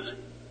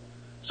Jesus,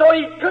 so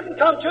he couldn't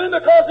come to him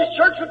because his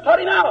church would put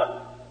him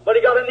out. But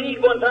he got a need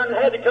one time and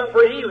had to come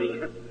for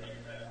healing.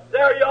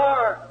 There you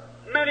are.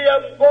 Many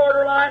of them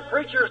borderline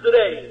preachers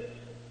today.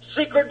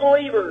 Secret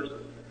believers.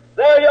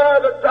 There you are.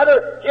 But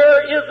brother,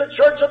 here is the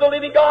church of the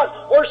living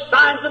God where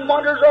signs and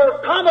wonders are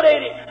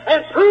accommodating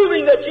and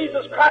proving that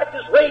Jesus Christ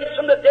is raised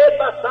from the dead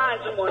by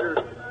signs and wonders.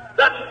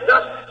 Thus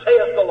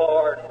saith the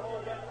Lord.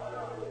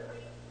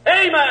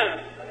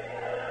 Amen.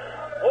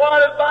 Oh,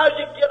 I'd advise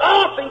you get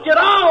off and get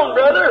on,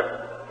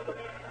 brother.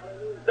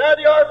 There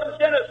you are from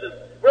Genesis.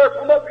 We're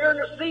from up here in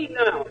the seed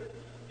now.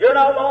 Here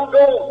not long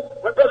ago,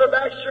 when Brother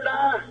Baxter and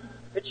I,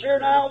 it's here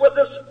now with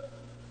us,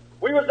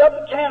 we was up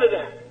in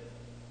Canada.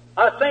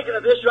 I was thinking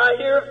of this right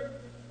here.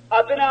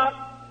 I've been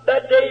out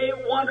that day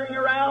wandering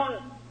around.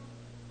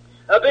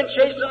 I've been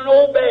chasing an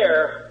old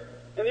bear.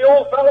 And the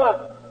old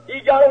fella, he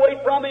got away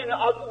from me in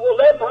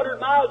 1,100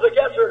 miles, I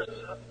guess, or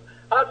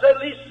I'd say at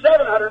least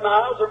 700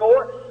 miles or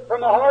more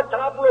from a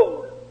hardtop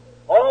road.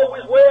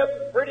 Always way up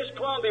in British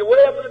Columbia,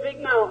 way up in the big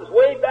mountains,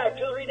 way back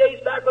 2 or 3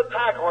 days back with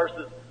pack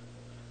horses.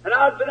 And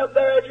I'd been up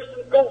there, just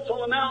some goats on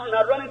the mountain.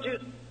 I'd run into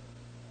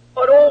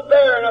an old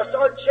bear, and I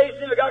started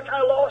chasing him. I got kind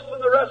of lost from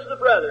the rest of the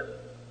brethren.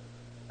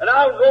 And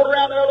I rode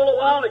around there a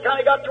little while, and it kind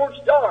of got towards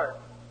dark.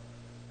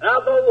 And I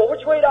thought, well,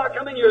 which way do I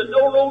come in here? There's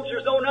no roads,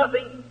 there's no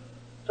nothing.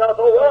 So I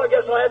thought, well, I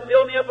guess I had to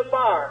build me up a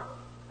fire.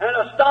 And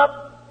I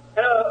stopped,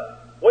 and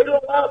I waited a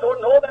little while. I thought,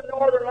 no, them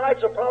northern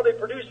lights will probably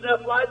produce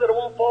enough light that it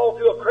won't fall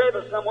through a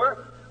crevice somewhere.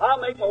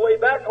 I'll make my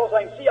way back, because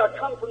I can see I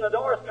come from the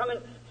north,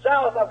 coming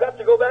south. I've got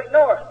to go back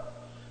north.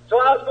 So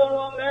I was going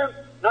along there,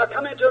 and I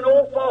come into an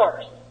old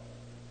forest.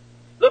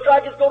 Looked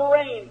like it's going to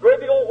rain.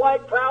 Great big old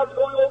white clouds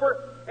going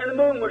over, and the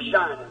moon was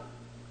shining.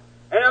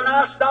 And when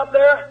I stopped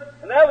there,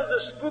 and that was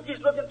the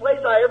spookiest looking place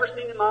I ever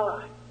seen in my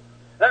life.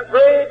 Them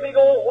great big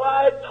old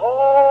white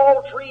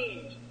tall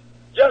trees,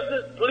 just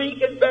as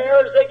bleak and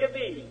bare as they could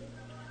be.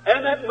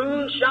 And that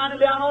moon shining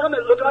down on them,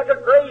 it looked like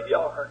a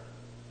graveyard.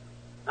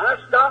 And I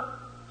stopped.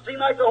 Seemed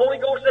like the Holy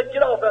Ghost said,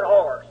 get off that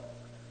horse.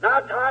 And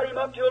I tied him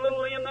up to a little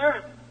limb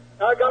there.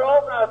 And I got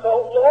off and I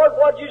thought, Lord,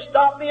 what'd you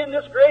stop me in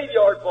this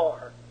graveyard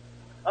for?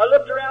 I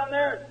looked around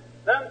there,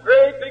 them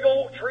great big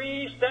old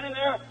trees standing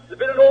there. There'd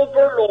been an old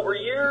burn over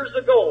years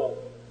ago.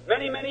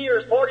 Many, many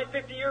years, 40,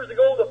 50 years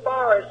ago, the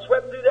fire had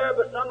swept through there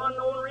for some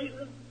unknown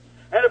reason.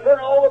 And it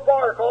burned all the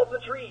bark off the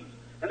trees.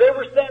 And they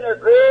were standing there,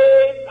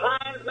 great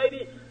pines,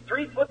 maybe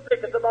 3 foot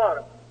thick at the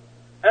bottom.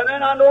 And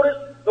then I noticed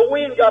the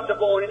wind got to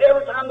blowing. And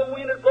every time the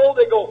wind would blow,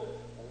 they'd go,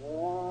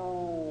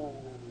 ooh.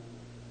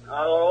 I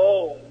thought,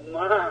 oh,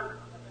 my.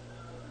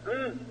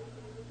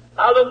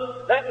 I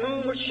looked, that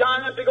moon was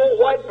shining, big old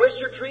white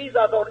blister trees.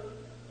 I thought,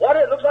 what?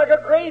 It looks like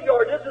a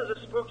graveyard. This is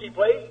a spooky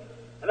place.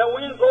 And the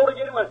wind blowed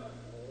again and went,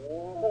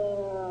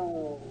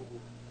 ooh.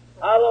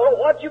 I thought,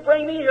 what'd you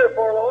bring me here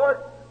for, Lord?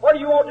 What do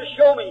you want to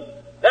show me?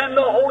 Then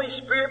the Holy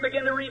Spirit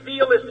began to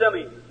reveal this to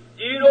me.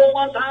 Do you know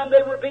one time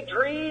they were big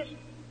trees?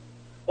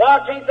 Why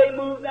can't they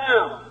move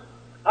now?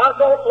 I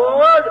thought,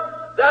 Lord,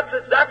 that's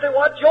exactly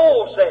what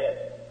Joel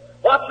said.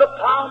 What the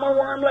palmer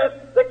worm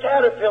left, the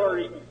caterpillar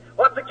eating.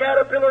 What the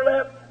caterpillar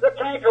left, the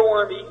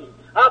cankerworm eating.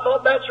 I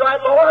thought, that's right,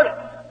 Lord.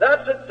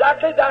 That's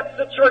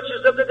the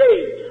churches of the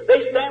day.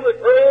 They stand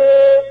with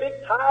great big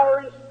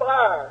towering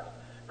spires,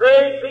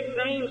 great big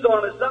names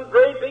on them, some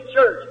great big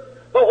church.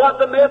 But what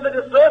the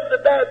Methodists left, the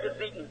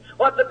Baptists eating.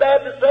 What the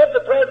Baptists left,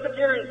 the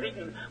Presbyterians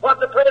eating. What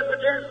the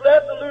Presbyterians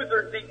left, the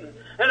Lutherans eating.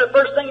 And the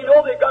first thing you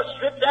know, they got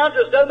stripped down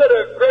to nothing but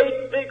a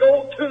great big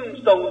old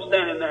tombstone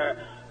standing there.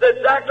 That's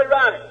exactly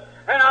right.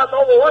 And I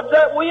thought, well, what's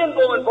that wind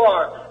going for?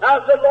 And I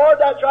said, Lord,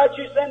 that's right,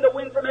 you send the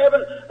wind from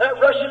heaven, that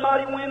rushing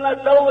mighty wind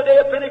that fell on the day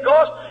of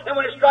Pentecost, and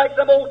when it strikes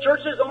them old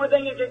churches, the only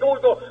thing it can go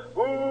is go,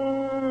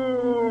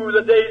 ooh,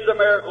 the days of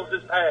miracles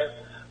is past.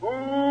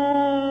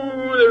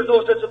 Ooh, there's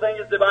no such a thing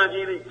as divine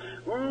healing.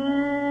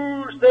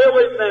 Ooh, stay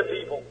away from them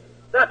people.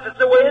 That's just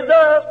the way it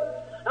does.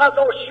 And I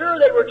thought, sure,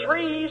 they were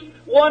trees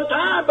one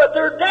time, but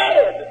they're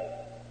dead.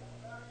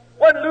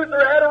 When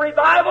Luther had a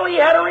revival, he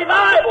had a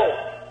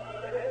revival.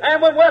 And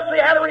when Wesley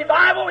had a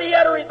revival, he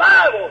had a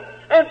revival.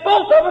 And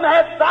both of them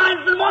had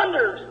signs and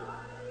wonders.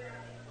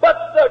 But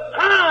the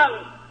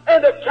time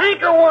and the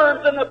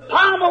cankerworms and the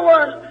palmer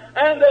worms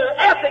and the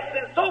ethics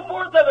and so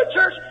forth of the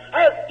church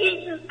has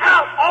eaten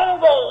out all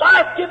the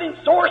life-giving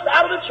source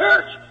out of the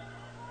church.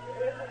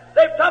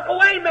 They've took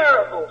away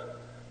miracles.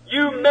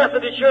 You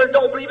Methodists sure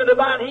don't believe in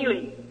divine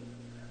healing.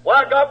 Well,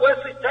 I got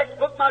Wesley's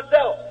textbook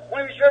myself.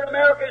 When he was here in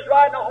America, he was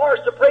riding a horse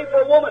to pray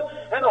for a woman,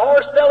 and the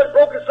horse fell and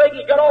broke his leg, and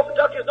he got off and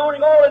took his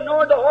anointing oil and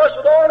anointed the horse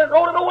with oil and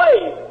rode it away.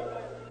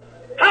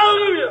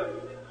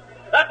 Hallelujah!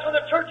 That's when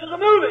the churches are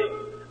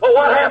moving. But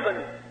what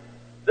happened?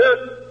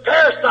 The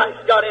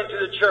parasites got into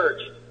the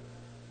church.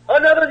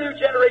 Another new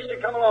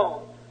generation come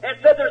along and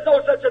said there's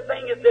no such a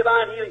thing as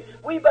divine healing.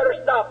 We better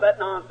stop that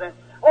nonsense.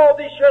 All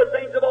these sure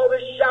things of all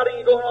this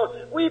shouting going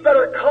on. We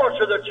better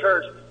culture the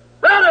church.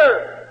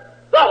 Brother,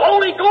 the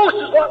Holy Ghost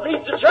is what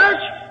leads the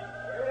church.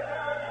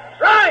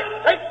 Right.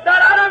 Take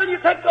that out of it, you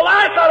take the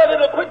life out of it,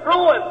 it'll quit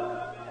growing.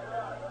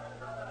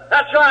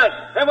 That's right.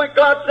 And when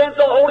God sends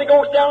the Holy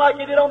Ghost down like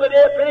He did on the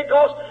day of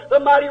Pentecost, the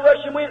mighty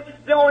rushing wind,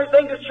 the only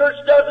thing the church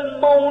does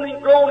is moan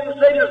and groan and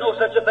say there's no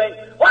such a thing.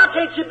 Why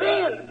can't you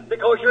bend?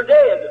 Because you're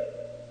dead.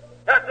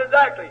 That's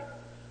exactly.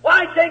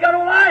 Why ain't they got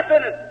no life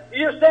in it?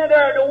 You stand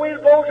there and the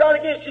wind blows out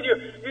against you.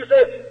 You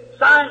say,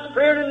 signs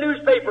appeared in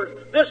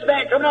newspapers. This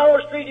man coming out on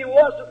the street, he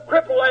was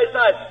crippled last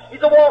night.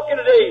 He's a walking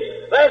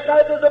today. Last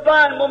night there's a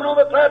blind woman on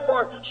the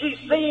platform.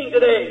 She's seeing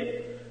today.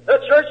 The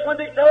church, when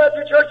they tell at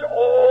the church,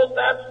 oh,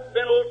 that's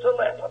mental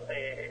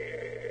telepathy.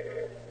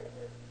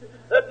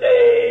 The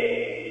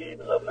days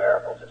of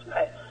miracles is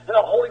past. And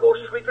the Holy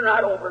Ghost sweeping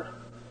right over it.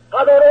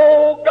 I thought,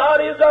 oh, God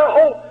is our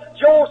hope.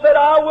 Joel said,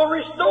 I will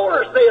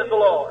restore, saith the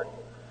Lord.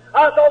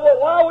 I thought, well,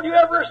 why would you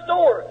ever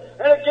restore?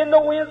 And again the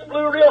winds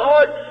blew real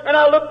hard, and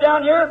I looked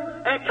down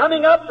here, and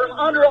coming up from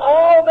under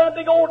all that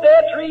big old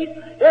dead trees,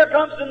 here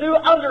comes the new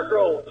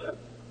undergrowth.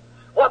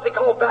 What they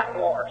call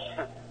backwash.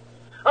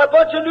 A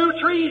bunch of new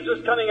trees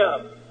was coming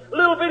up.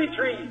 Little bitty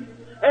trees.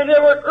 And they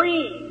were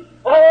green.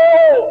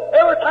 Oh,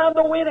 every time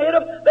the wind hit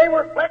them, they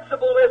were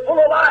flexible, they were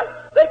full of life.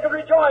 They could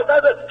rejoice. I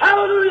said,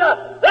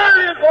 hallelujah! There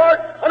it is, Lord!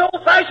 An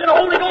old-fashioned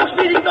Holy Ghost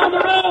meeting's on the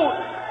road!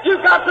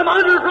 You've got some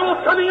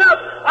undergrowth coming up.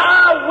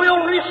 I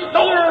will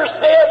restore,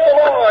 saith the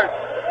Lord.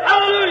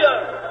 Hallelujah!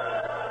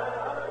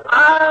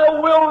 I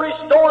will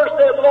restore,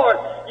 saith the Lord.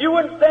 You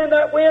wouldn't stand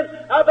that wind.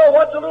 I thought,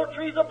 what's the little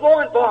trees are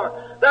blowing for?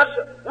 That's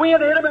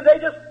wind hit them and they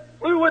just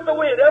flew with the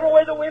wind. Every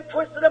way the wind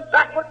twisted them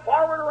backward,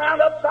 forward,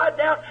 around, upside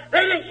down.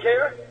 They didn't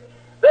care.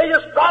 They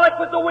just frolic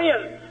with the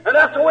wind. And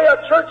that's the way a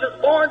church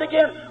is born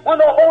again. When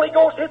the Holy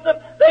Ghost hits them,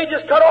 they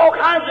just cut all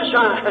kinds of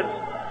shines.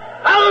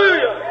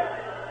 Hallelujah!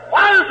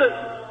 Why is it?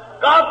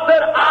 God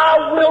said,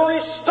 I will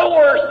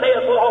restore,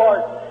 saith the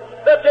Lord.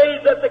 The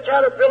days that the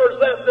caterpillars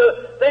left,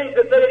 the things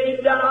that they had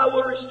eaten down, I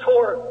will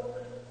restore.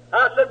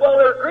 I said, well,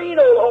 they're green,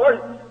 O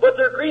Lord, but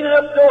they're green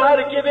enough to know how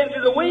to give in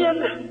to the wind.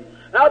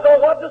 And I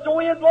thought, what does the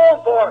wind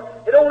blow for?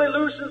 It only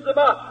loosens them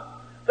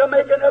up to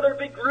make another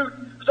big root,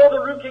 so the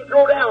root can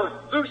grow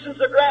down, loosens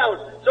the ground,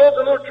 so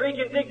the little tree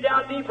can dig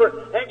down deeper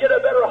and get a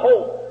better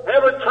hold. And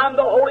every time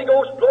the Holy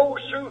Ghost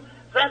blows through,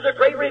 sends a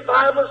great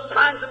revival of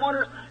signs and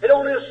wonders, it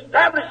only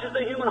establishes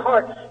the human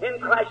heart in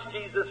Christ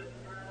Jesus.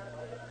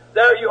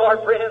 There you are,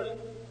 friends.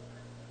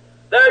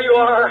 There you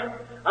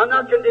are. I'm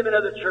not condemning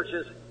other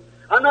churches.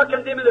 I'm not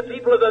condemning the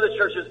people of other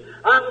churches.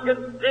 I'm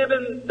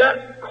condemning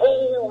that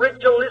cold,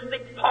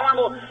 ritualistic,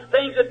 carnal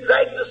things that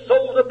drag the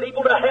souls of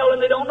people to hell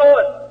and they don't know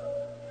it.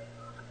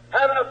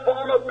 Having a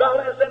form of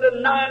godliness and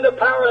denying the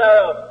power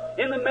thereof.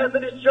 In the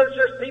Methodist Church,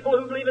 there's people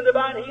who believe in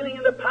divine healing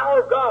and the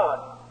power of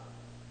God.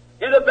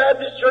 In the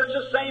Baptist Church,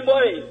 the same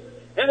way.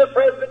 In the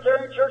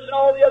Presbyterian Church and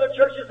all the other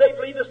churches, they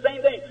believe the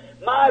same thing.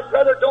 My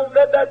brother, don't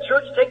let that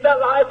church take that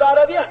life out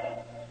of you.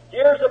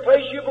 Here's the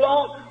place you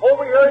belong,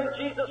 over here in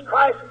Jesus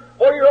Christ,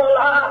 where you're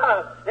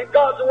alive, and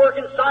God's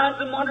working signs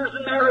and wonders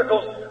and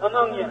miracles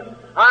among you.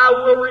 I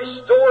will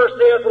restore,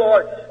 saith the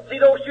Lord. See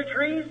those two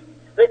trees?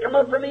 They come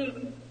up from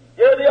Eden.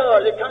 Here they are.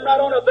 They come right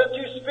on up, them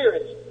two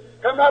spirits.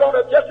 Come right on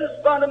up, just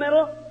as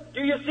fundamental. Do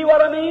you see what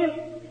I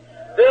mean?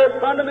 They're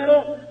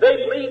fundamental. They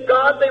believe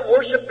God. They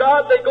worship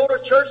God. They go to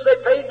church. They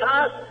pay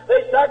tithes.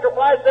 They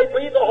sacrifice. They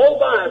believe the whole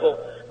Bible.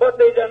 But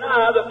they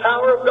deny the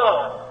power of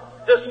God.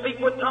 To speak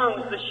with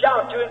tongues, to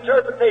shout, to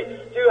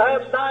interpretate, to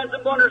have signs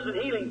and wonders and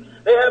healing.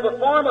 They have a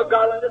form of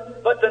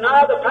godliness, but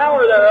deny the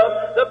power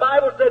thereof. The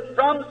Bible said,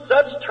 from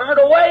such turn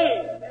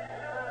away.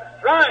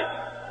 Right.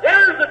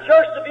 There's the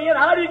church to be in.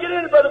 How do you get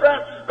in it, Brother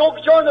Brown? Go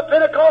join the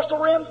Pentecostal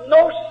rims?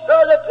 No, sir,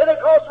 the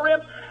Pentecostal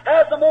rims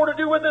has no more to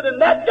do with it than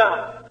that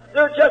guy.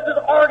 They're just as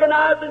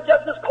organized and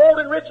just as cold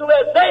and ritual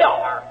as they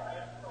are.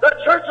 The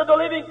church of the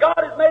living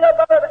God is made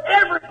up out of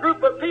every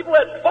group of people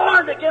that's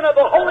born again of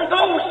the Holy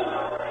Ghost.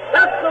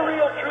 That's the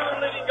real, true,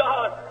 and living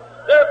God.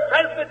 They're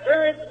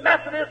Presbyterians,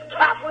 Methodists,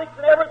 Catholics,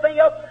 and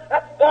everything else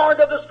that's born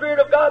of the Spirit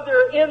of God.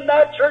 They're in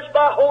that church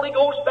by Holy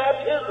Ghost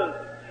baptism.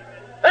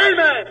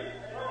 Amen.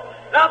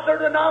 Not their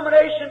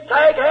denomination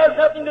tag has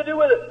nothing to do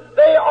with it.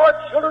 They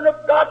are children of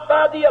God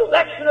by the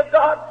election of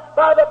God,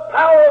 by the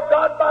power of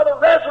God, by the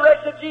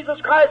resurrection of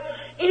Jesus Christ.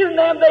 In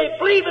them they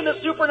believe in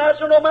the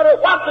supernatural no matter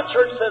what the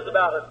church says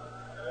about it.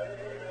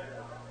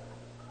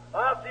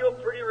 I feel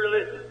pretty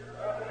religious.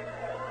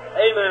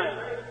 Amen.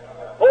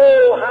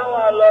 Oh, how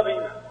I love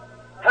Him.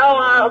 How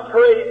I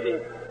praise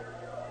Him.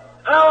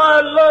 How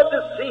I love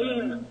to see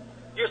Him.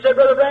 You say,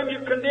 Brother Bram,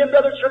 you've condemned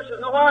other churches.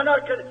 No, I'm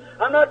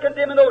not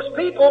condemning those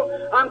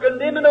people. I'm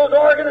condemning those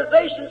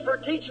organizations for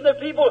teaching the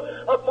people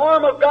a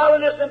form of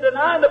godliness and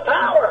denying the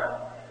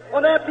power.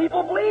 When that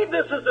people believe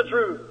this is the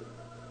truth.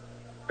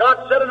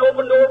 God set an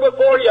open door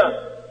before you.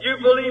 You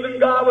believe in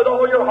God with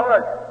all your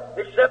heart.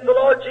 Accept the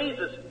Lord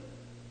Jesus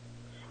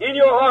in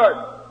your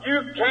heart.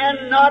 You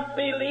cannot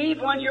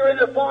believe when you're in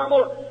a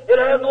formal, it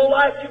has no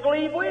life to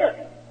believe with.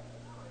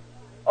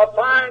 A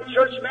fine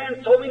church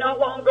man told me not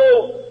long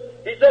ago,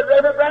 he said,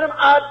 Reverend Branham,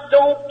 I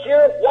don't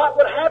care what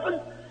would happen.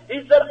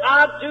 He said,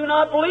 I do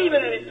not believe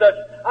in any such.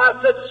 I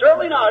said,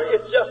 certainly not.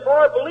 It's just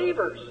for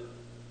believers.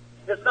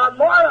 It's not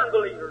for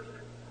unbelievers.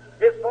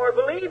 It's for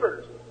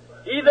believers.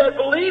 He that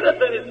believeth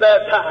and is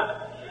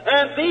baptized.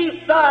 And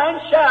these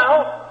signs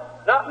shall,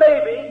 not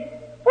maybe,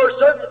 for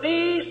certain,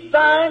 these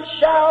signs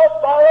shall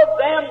follow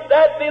them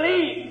that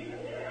believe.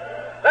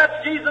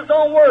 That's Jesus'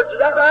 own words. Is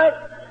that right?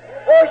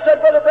 Or he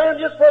said, Brother Branham,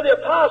 just for the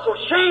apostles,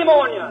 shame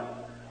on you.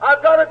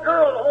 I've got a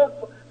girl at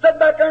home, sitting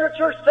back there in the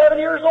church, 7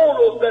 years old,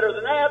 knows better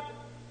than that.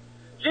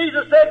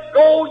 Jesus said,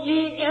 go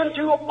ye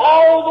into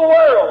all the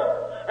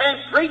world and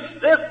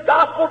preach this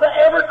gospel to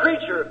every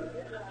creature.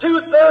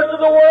 2/3 of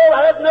the world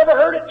has never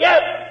heard it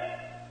yet.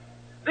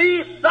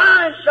 These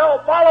signs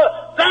shall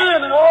follow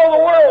them and all the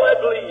world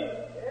that believe.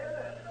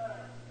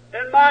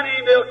 In my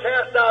name they'll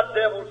cast out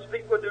devils,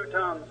 speak with new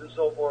tongues, and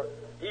so forth.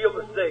 Heal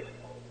the sick.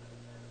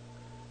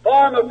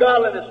 Form of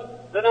godliness,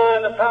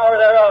 denying the power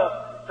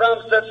thereof.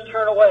 From such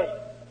turn away.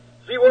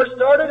 See where it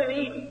started in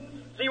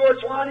Eden. See where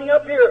it's winding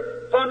up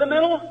here.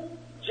 Fundamental.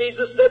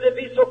 Jesus said they'd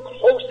be so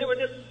close they would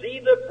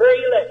deceive the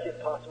very elect,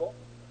 if possible.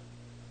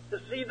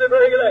 Deceive the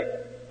very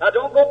elect. Now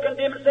don't go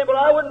condemn and say, well,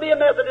 I wouldn't be a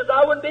Methodist,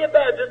 I wouldn't be a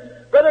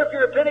Baptist. Brother, if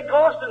you're a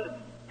Pentecostal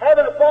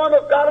having a form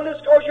of godliness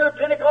because you're a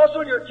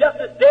Pentecostal, you're just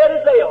as dead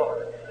as they are.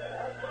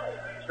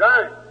 That's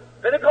right.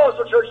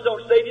 Pentecostal churches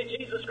don't save you.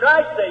 Jesus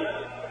Christ saves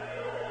you.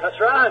 That's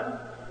right.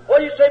 What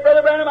do you say,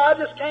 Brother Branham? I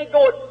just can't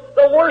go.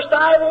 The worst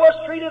I ever was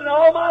treated in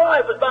all my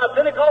life was by a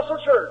Pentecostal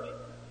church.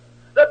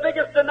 The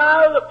biggest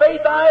denial of the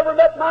faith I ever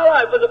met in my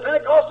life was a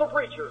Pentecostal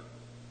preacher.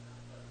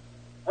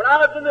 When I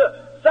was in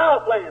the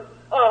Southland,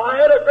 I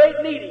had a great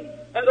meeting,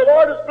 and the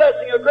Lord was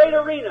blessing a great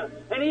arena,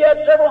 and He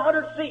had several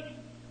hundred seats.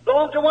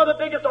 Belonged to one of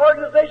the biggest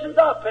organizations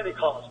of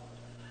Pentecost.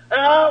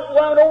 And I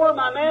went over,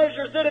 my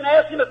managers did, and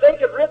asked him if they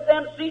could rent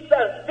them seats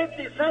at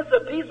 50 cents a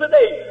piece a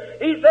day.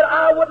 He said,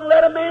 I wouldn't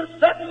let a man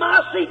sit in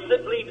my seats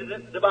that believed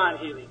in divine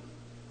healing.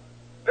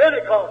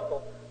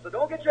 Pentecostal. So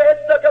don't get your head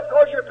stuck up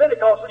because you're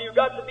Pentecostal. You've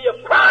got to be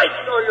of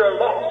Christ or you're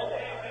lost.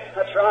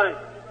 That's right.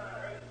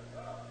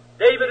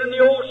 David in the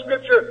old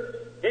scripture,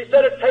 he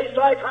said it tastes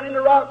like honey in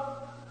the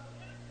rock.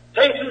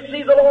 Taste and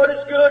see the Lord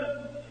is good.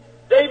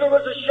 David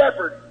was a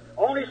shepherd.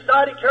 On his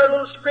side he carried a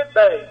little scrip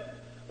bag.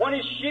 When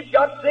his sheep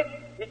got sick,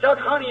 he took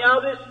honey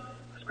out of this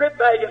scrip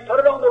bag and put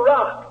it on the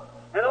rock.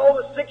 And all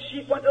the sick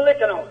sheep went to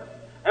licking on it.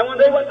 And when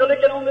they went to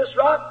licking on this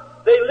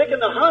rock, they licking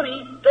the honey,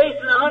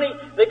 tasting the honey,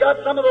 they got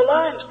some of the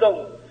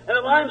limestone. And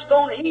the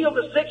limestone healed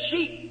the sick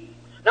sheep.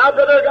 Now,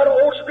 brother, I got an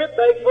old scrip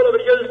bag full of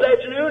it here this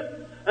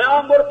afternoon. And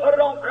I'm going to put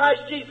it on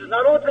Christ Jesus,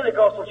 not on a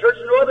Pentecostal church,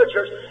 nor other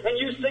church. And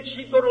you sick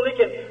sheep go to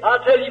licking. I'll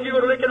tell you, if you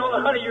go to licking on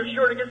the honey, you're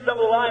sure to get some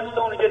of the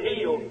limestone and get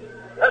healed.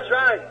 That's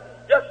right.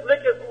 Just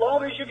lick as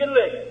long as you can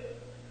lick.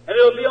 And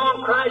it'll be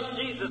on Christ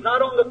Jesus,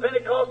 not on the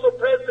Pentecostal,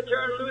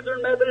 Presbyterian,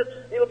 Lutheran,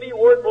 Methodist. It'll be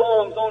where it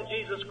belongs, on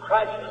Jesus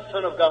Christ, the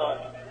Son of God.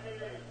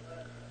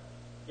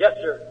 Yes,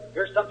 sir.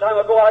 Here some time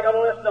ago I got a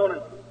lesson on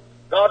it.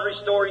 God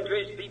restoring to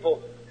His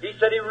people. He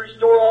said He would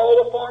restore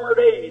all the former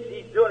days.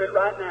 He's doing it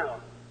right now.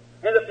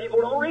 And the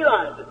people don't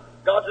realize it.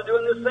 God's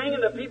doing this thing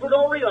and the people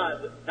don't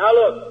realize it. Now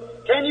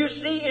look, can you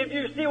see, if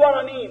you see what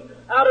I mean,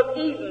 out of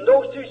Eden,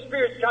 those two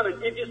spirits coming,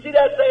 if you see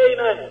that, say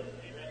amen.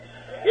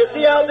 You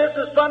see how this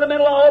is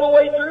fundamental all the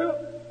way through?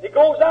 It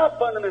goes out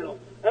fundamental.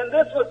 And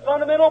this was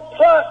fundamental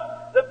plus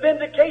the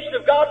vindication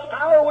of God's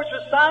power, which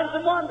was signs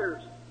and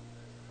wonders.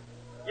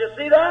 You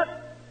see that?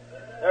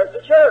 There's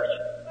the church.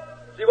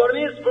 See what I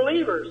mean? It's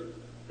believers.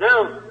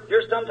 Now,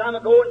 here's some time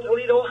ago in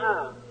Toledo,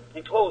 Ohio,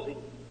 in closing,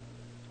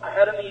 I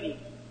had a meeting.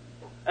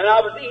 And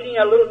I was eating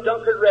at a little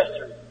Dunkard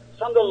restaurant.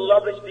 Some of the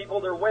loveliest people,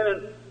 their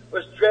women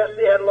was dressed,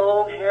 they had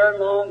long hair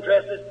and long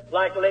dresses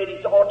like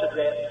ladies ought to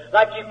dress,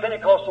 like you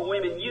Pentecostal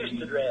women used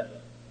to dress.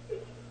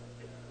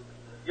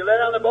 You let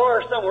down the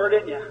bar somewhere,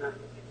 didn't you?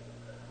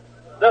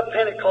 The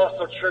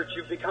Pentecostal church,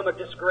 you've become a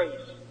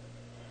disgrace.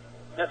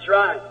 That's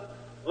right.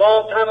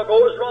 Long time ago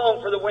it was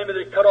wrong for the women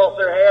to cut off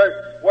their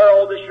hair, wear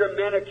all this your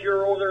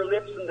manicure over their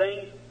lips and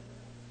things.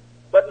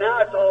 But now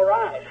it's all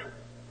right.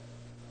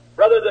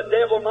 Brother, the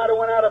devil might have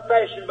went out of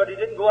fashion, but he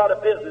didn't go out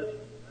of business.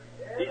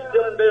 He's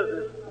still in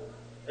business.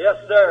 Yes,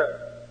 sir.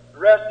 The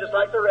rest just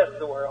like the rest of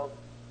the world.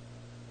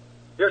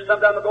 Here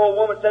some time ago a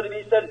woman said to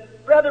me,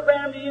 Brother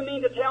Branham, do you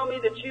mean to tell me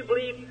that you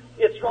believe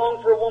it's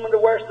wrong for a woman to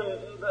wear some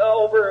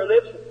over her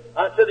lips?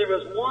 I said there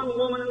was one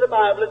woman in the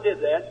Bible that did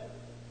that.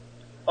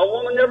 A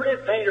woman never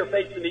did paint her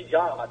face to meet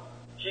God.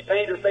 She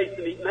painted her face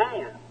to meet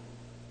man.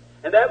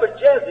 And that was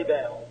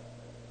Jezebel.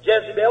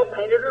 Jezebel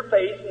painted her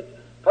face and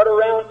put a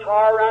round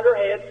tar around her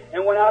head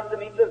and went out to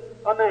meet a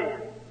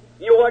man.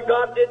 You know what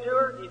God did to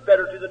her? He fed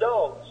her to the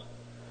dogs.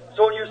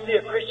 So when you see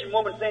a Christian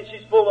woman saying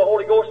she's full of the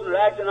Holy Ghost and they're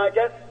acting like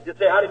that, you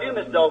say, how do you do,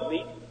 Miss Dog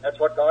Meat? That's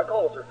what God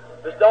calls her.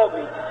 Miss Dog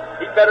Meat.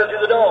 He fed her to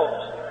the dogs.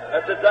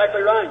 That's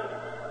exactly right.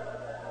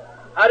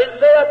 I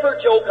didn't say that for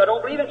a joke. I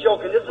don't believe in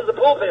joking. This is the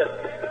pulpit.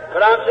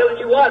 But I'm telling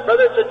you what,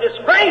 brother, it's a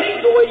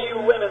disgrace the way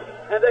you women.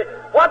 And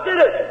what did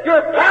it?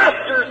 Your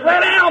pastors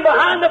let down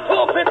behind the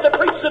pulpit to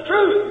preach the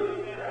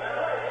truth.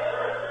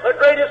 The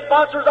greatest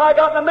sponsors I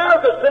got in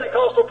America is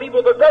Pentecostal people.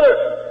 But brother,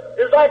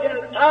 it's like in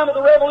the time of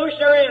the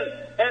revolutionary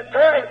and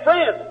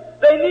friends.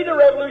 They need a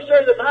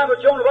revolutionary at the time of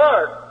Joan of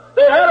Arc.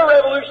 They had a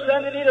revolution,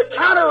 then they need a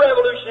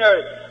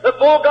counter-revolutionary. The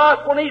full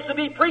gospel needs to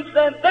be preached,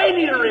 then they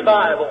need a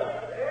revival.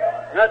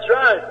 That's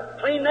right.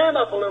 Clean them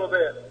up a little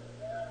bit.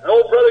 An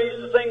old brother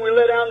used to sing, we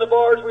let down the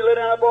bars, we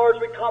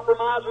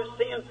compromise with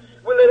sin,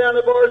 we let down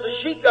the bars, the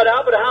sheep got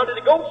out, but how did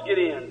the goats get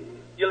in?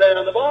 You let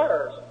down the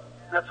bars.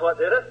 That's what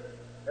did it.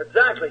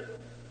 Exactly.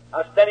 I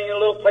was standing in a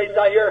little place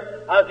out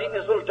here, I was eating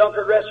this little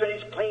Dunkard restaurant,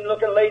 these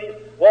clean-looking ladies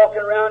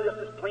walking around, just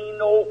this clean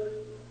old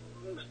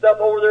stuff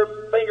over their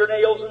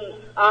fingernails and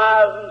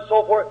eyes and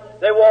so forth.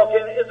 They walk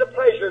in. It's a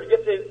pleasure to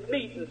get to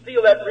meet and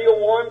feel that real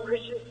warm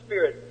Christian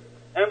spirit.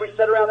 And we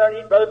sat around there and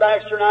eat. Brother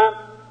Baxter and I,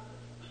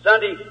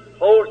 Sunday,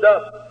 closed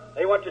up.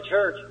 They went to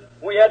church.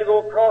 We had to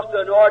go across to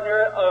an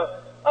ordinary,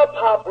 a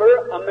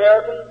popular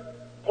American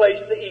place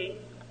to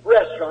eat,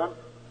 restaurant.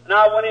 And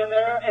I went in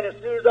there, and as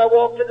soon as I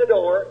walked to the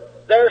door,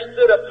 there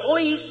stood a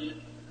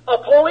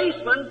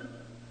policeman,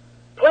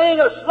 playing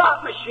a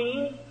slot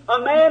machine, a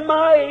man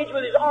my age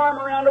with his arm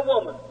around a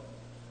woman.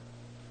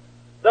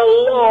 The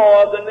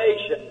law of the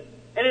nation.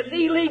 And it's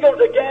illegal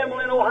to gamble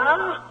in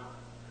Ohio.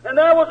 And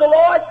there was the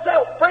law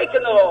itself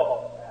breaking the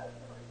law.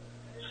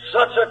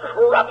 Such a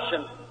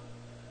corruption.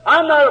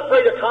 I'm not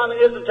afraid of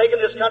communism taking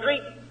this country.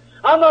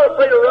 I'm not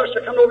afraid of Russia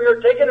coming over here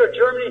and taking it, or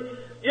Germany.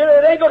 You know,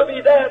 it ain't going to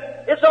be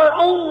that. It's our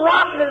own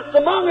rottenness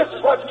among us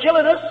is what's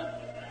killing us.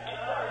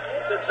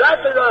 That's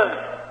exactly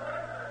right.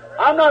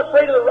 I'm not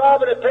afraid of the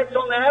robin that pecks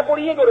on the apple.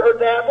 He ain't going to hurt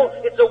the apple.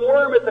 It's a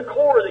worm at the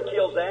core that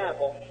kills the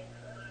apple.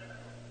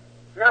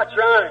 That's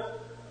right.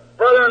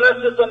 Brother,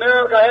 unless this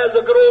America has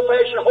a good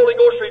old-fashioned Holy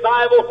Ghost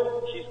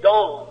revival, she's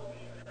gone.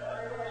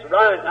 That's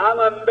right. I'm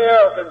an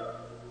American.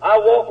 I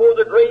walk over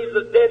the graves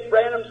of dead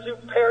Branhams through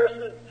Paris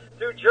and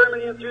through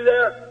Germany and through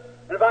there.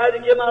 And if I had to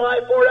give my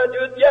life for it, I'd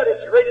do it yet.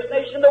 It's the greatest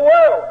nation in the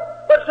world.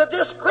 But it's a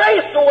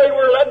disgrace the way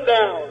we're let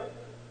down.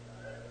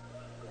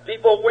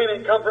 People,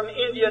 women come from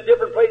India and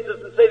different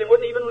places and say they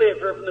wouldn't even live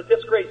here from the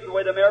disgrace of the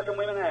way the American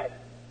women act.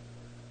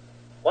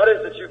 What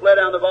is it you've let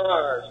down the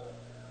bars?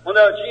 When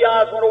the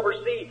GIs went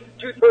overseas,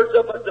 2/3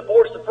 of us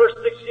divorced the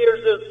first 6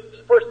 years, the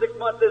first 6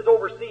 months is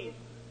overseas.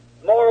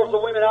 Morals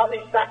of women out in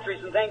these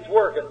factories and things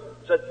working.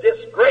 It's a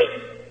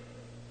disgrace.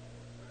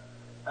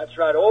 That's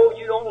right. Oh,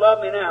 you don't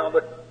love me now,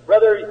 but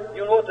brother,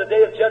 you know at the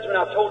day of judgment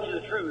I've told you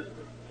the truth.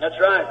 That's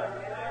right.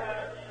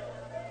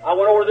 I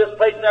went over to this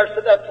place and there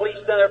stood that police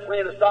down there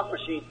playing a slot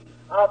machine.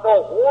 I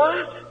thought,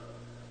 what?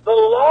 The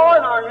law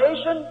in our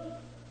nation?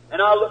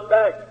 And I looked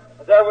back.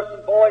 There was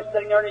some boys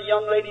sitting there and a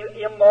young lady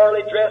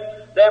immorally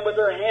dressed, them with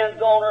their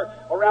hands on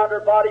her, around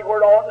her body where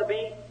it ought to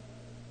be.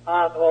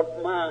 I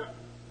thought, my.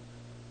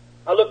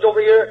 I looked over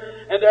here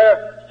and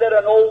there sat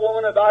an old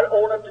woman about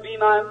old enough to be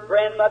my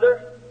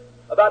grandmother,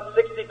 about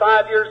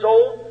 65 years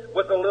old,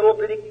 with a little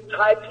bitty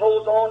tight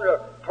clothes on, her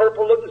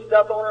purple-looking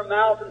stuff on her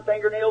mouth and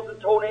fingernails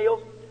and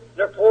toenails.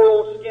 Her poor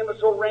old skin was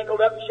so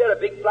wrinkled up, and she had a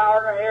big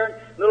flower in her hair,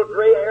 and little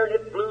gray hair, and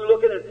it's blue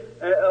looking,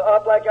 and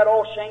up like that,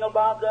 all shingle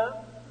bobbed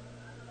up.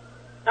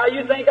 Now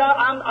you think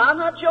I'm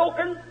not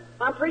joking.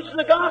 I'm preaching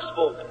the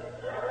gospel.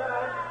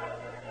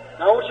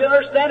 Now I want you to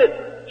understand it.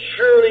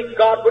 Surely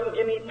God wouldn't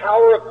give me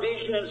power of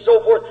vision and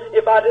so forth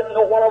if I didn't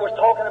know what I was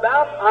talking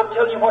about. I'm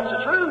telling you what's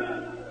the truth.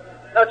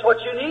 That's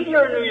what you need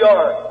here in New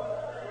York.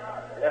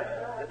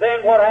 And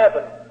then what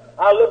happened?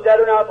 I looked at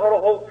her and I thought,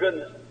 oh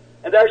goodness.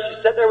 And there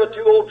she sat there with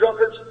two old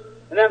drunkards,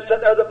 and them sitting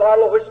there with a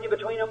bottle of whiskey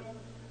between them.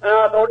 And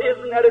I thought,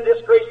 isn't that a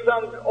disgrace?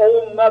 Some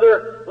old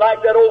mother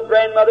like that old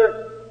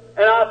grandmother.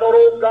 And I thought,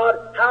 oh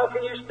God, how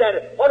can you stand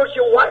it? Why don't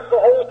you wipe the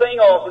whole thing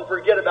off and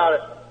forget about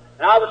it?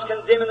 And I was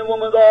condemning the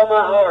woman with all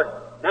my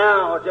heart.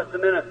 Now, just a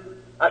minute.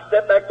 I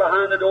stepped back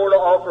behind the door to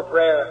offer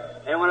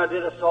prayer. And when I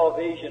did, I saw a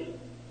vision.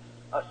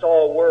 I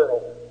saw a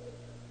world.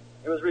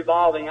 It was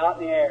revolving out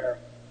in the air.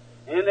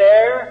 And in the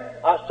air,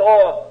 I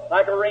saw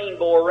like a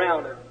rainbow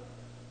around it.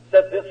 It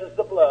said, this is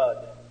the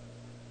blood.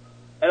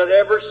 And that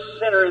every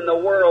sinner in the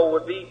world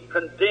would be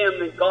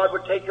condemned, and God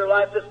would take your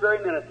life this very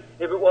minute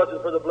if it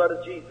wasn't for the blood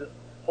of Jesus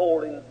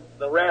holding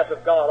the wrath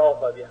of God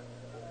off of you.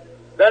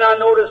 Then I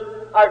noticed,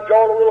 I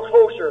drawed a little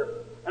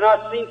closer, and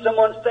I seen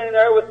someone standing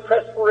there with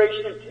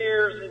perspiration and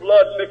tears and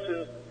blood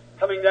mixing,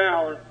 coming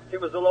down.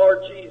 It was the Lord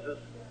Jesus.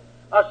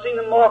 I seen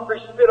the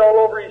mockery spit all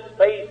over his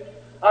face.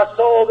 I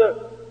saw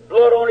the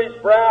blood on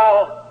his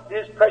brow, and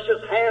his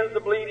precious hands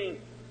bleeding.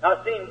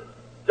 I seen him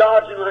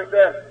dodging like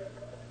that.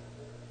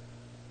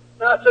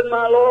 And I said,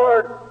 my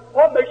Lord,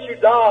 what makes you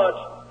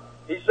dodge?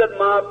 He said,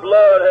 my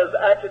blood has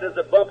acted as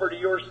a bumper to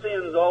your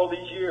sins all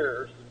these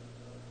years.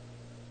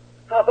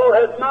 I thought,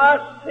 has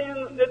my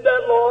sins did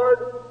that, Lord?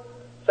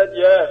 He said,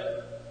 yes.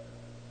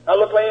 I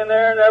looked laying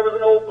there, and there was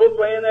an old book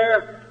laying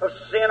there of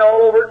sin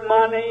all over it, and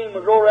my name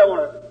was over there on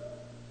it.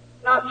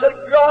 And I said,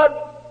 God,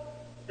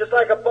 just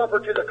like a bumper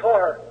to the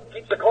car,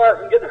 keeps the car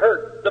from getting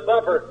hurt, the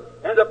bumper.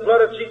 And the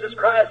blood of Jesus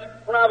Christ,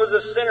 when I was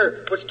a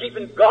sinner, was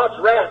keeping God's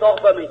wrath off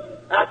of me.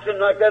 Acting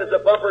like that as a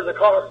bumper of the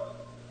car.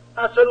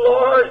 I said,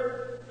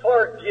 Lord,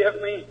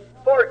 forgive me.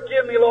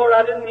 Forgive me, Lord.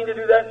 I didn't mean to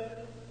do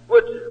that.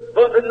 With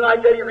bumping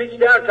like that, he reached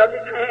down, tucked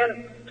his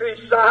hand to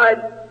his side,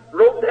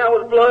 wrote down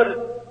with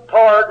blood,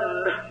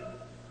 pardon,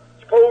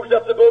 closed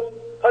up the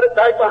book, put it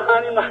back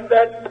behind him like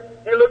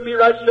that. He looked me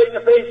right straight in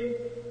the face.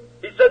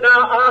 He said,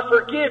 now I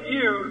forgive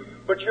you,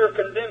 but you're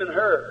condemning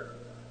her.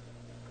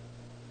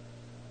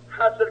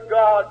 I said,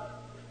 God,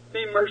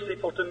 be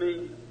merciful to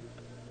me.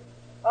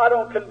 I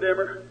don't condemn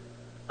her.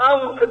 I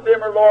won't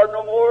condemn her, Lord,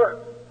 no more.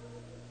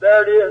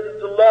 There it is.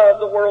 It's the love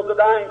the world's a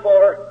dying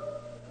for.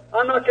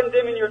 I'm not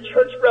condemning your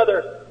church,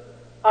 brother.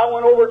 I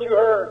went over to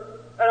her,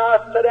 and I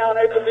sat down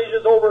after the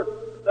vision's over.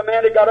 The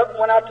man had got up and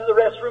went out to the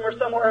restroom or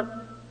somewhere.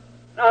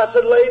 And I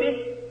said,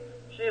 lady.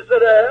 She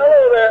said,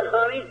 hello there,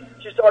 honey.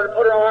 She started to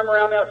put her arm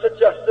around me. I said,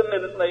 just a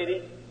minute,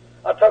 lady.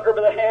 I took her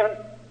by the hand.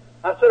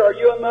 I said, are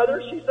you a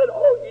mother? She said,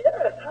 oh,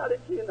 yes. How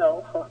did you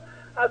know?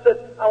 I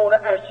said, I want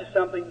to ask you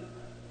something.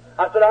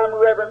 I said, I'm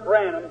Reverend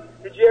Branham.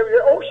 Did you ever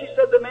hear? Oh, she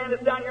said, the man is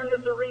down here in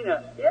this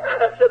arena. Yeah,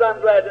 I said,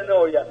 I'm glad to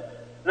know you.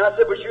 And I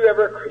said, was you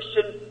ever a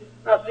Christian?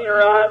 And I seen her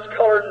eyes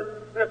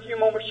colored. In a few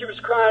moments she was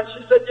crying.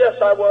 She said, yes,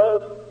 I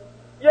was.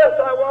 Yes,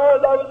 I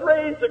was. I was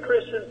raised a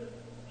Christian.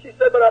 She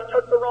said, but I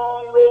took the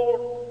wrong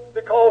road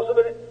because of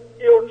an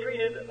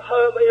ill-treated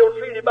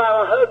by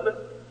my husband.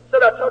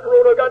 Said, I took a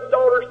road. I got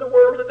daughters in the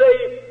world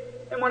today.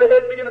 And when I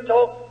had begun to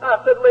talk,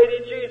 I said, lady,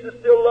 Jesus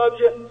still loves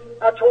you.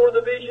 I told her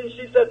the vision.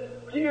 She said,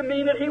 do you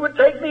mean that he would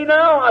take me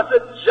now? I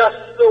said,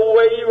 just the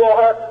way you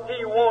are.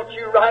 He wants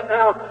you right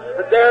now.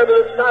 And there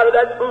by the side of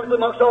that booth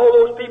amongst all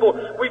those people,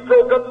 we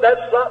broke up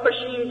that slot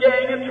machine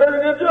gang and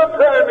turned it into a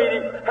prayer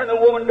meeting. And the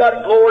woman got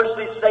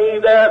gloriously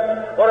saved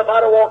there. What if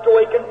I'd have walked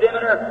away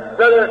condemning her?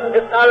 Brother,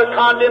 it's not a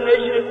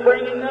condemnation. It's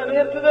bringing them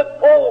into the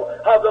fold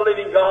of the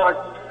living God.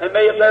 And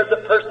may if there's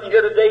a person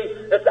here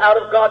today that's out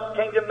of God's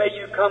kingdom, may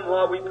you come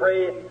while we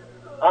pray.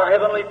 Our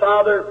Heavenly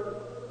Father,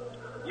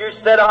 you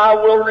said, I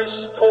will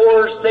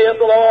restore, saith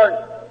the Lord.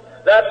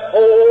 That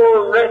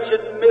poor,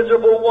 wretched,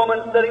 miserable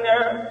woman sitting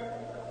there,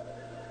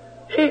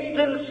 heaped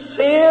in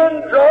sin,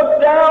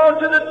 drugged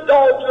down to the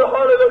dogs that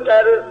hardly looked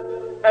at her.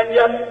 And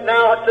yet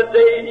now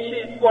today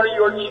she's one of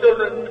your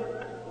children,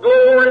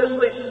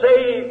 gloriously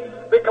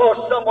saved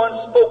because someone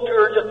spoke to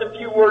her just a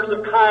few words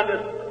of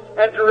kindness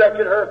and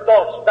directed her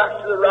thoughts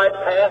back to the right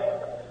path.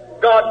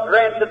 God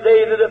grant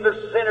today that if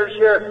there's sinners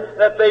here,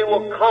 that they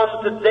will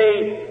come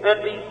today and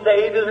be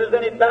saved. If there's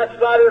any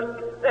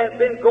backsliders that have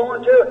been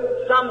going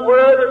to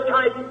somewhere that's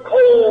kind of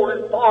cold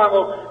and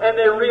formal, and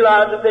they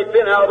realize that they've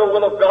been out of the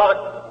will of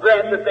God,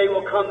 grant that they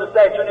will come this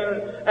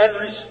afternoon and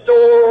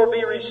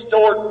be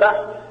restored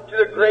back to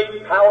the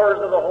great powers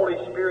of the Holy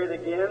Spirit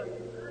again.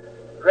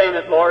 Grant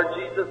it, Lord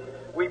Jesus.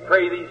 We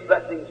pray these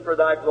blessings for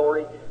Thy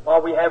glory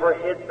while we have our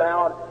heads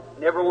bowed.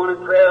 Everyone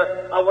in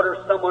prayer, I wonder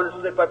if someone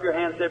would slip up your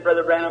hand and say,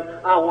 Brother Branham,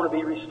 I want to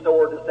be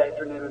restored this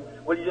afternoon.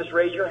 Will you just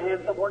raise your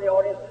hand somewhere in the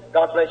audience?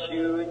 God bless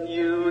you and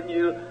you and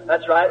you.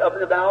 That's right, up in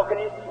the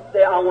balconies.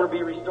 Say, I want to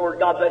be restored.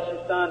 God bless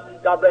you, son.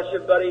 God bless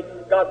you, buddy.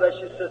 God bless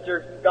you,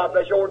 sister. God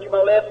bless you. Over to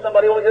my left,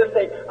 somebody over here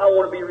say, I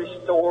want to be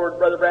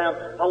restored, Brother Brown.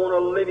 I want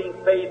a living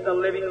faith, a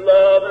living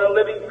love, and a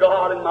living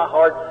God in my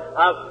heart.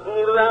 I've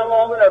fooled around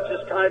long enough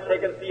just kind of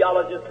taking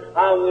theologies.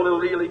 I want a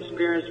real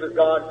experience with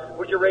God.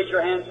 Would you raise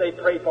your hand and say,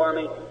 pray for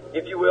me?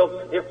 If you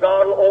will, if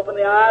God will open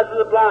the eyes of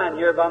the blind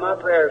here by my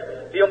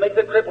prayers, if He'll make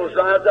the cripples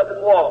rise up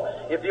and walk,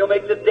 if He'll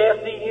make the deaf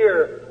to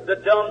hear,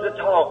 the dumb to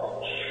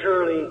talk,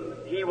 surely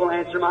He will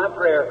answer my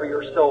prayer for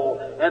your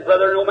soul. And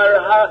brother, no matter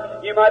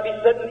how you might be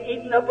sitting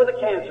eating up with a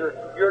cancer,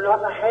 you're not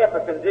in a half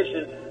a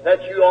condition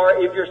that you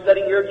are if you're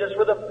sitting here just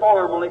with a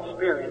formal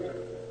experience.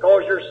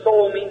 Because your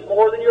soul means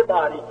more than your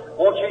body.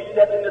 Won't you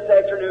step in this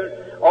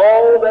afternoon?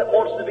 All that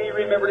wants to be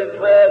remembered in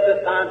prayer at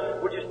this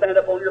time, would you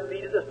stand up on your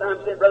feet at this time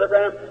and say, Brother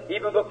Branham,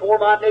 even before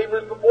my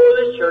neighbors, before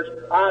this church,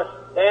 I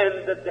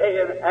stand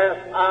today and ask,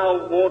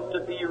 I want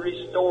to be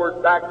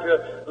restored back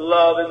to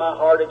love in my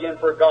heart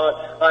again for God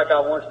like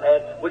I once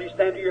had. Would you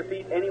stand to your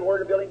feet anywhere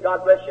in the building?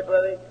 God bless you,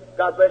 brother.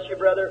 God bless you,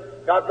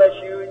 brother. God bless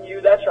you and you.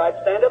 That's right.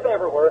 Stand up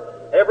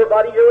everywhere.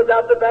 Everybody here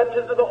without the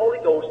baptism of the Holy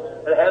Ghost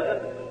that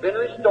hasn't been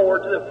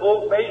restored to the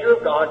full measure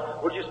of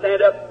God, would you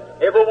stand up?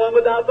 Everyone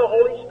without the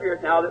Holy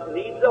Spirit now that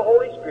needs the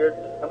Holy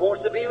Spirit and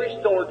wants to be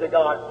restored to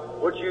God,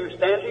 would you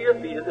stand to your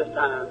feet at this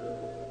time?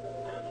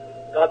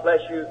 God bless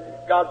you.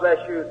 God bless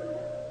you.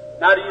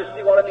 Now do you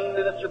see what I mean,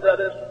 minister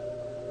brothers?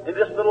 In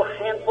this little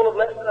handful of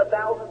less than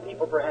 1,000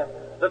 people perhaps,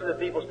 look at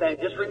the people standing.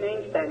 Just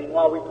remain standing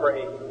while we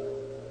pray.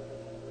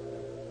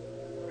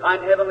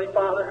 Kind Heavenly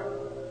Father,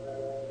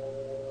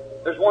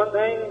 there's one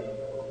thing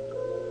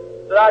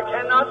that I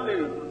cannot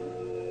do.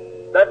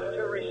 That's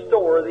to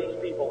restore these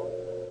people.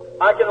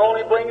 I can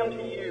only bring them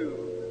to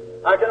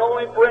you. I can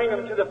only bring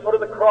them to the foot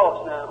of the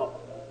cross now.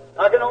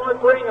 I can only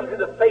bring them to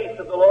the face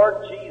of the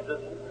Lord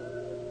Jesus.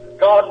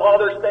 God, while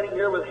they're standing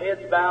here with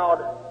heads bowed,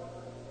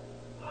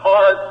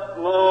 hearts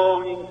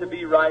longing to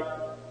be right,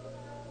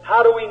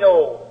 how do we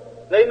know?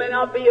 They may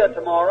not be a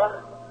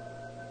tomorrow.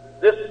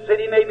 This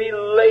city may be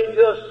laid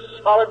to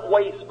a solid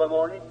waste by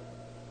morning.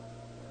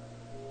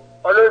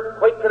 An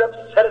earthquake could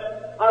upset it.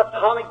 An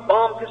atomic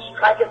bomb could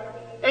strike it.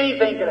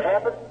 Anything could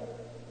happen.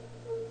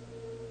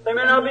 There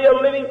may not be a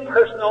living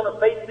person on the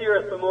face of the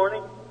earth in the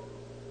morning.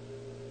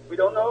 We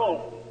don't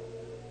know.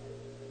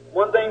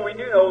 One thing we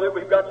do know, that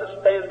we've got to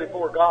stand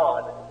before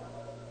God.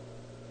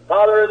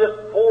 Father,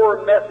 this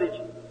poor message,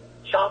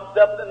 chopped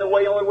up in the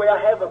only way I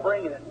have of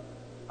bringing it,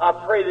 I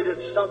pray that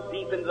it's sunk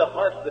deep into the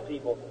hearts of the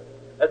people,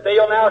 that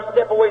they'll now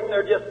step away from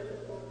their just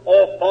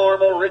all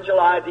formal ritual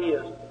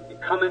ideas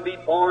and come and be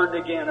born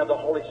again of the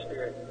Holy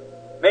Spirit.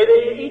 May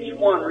they each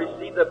one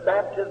receive the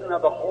baptism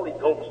of the Holy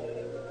Ghost.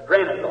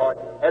 Grant it, Lord,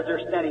 as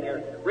they're standing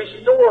here.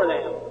 Restore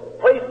them.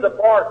 Place the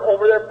bark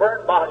over their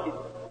burnt bodies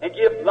and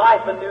give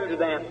life anew to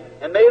them.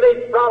 And may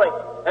they frolic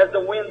as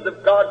the winds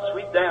of God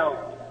sweep down.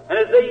 And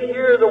as they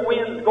hear the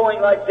winds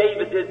going like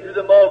David did through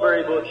the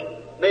mulberry bush,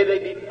 may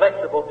they be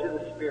flexible to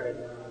the Spirit.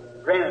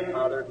 Grant it,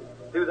 Father,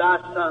 through Thy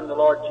Son, the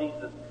Lord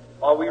Jesus.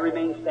 While we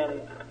remain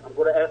standing, I'm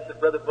going to ask that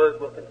Brother Bird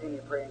will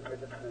continue praying here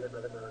just a minute,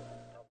 Brother Bird.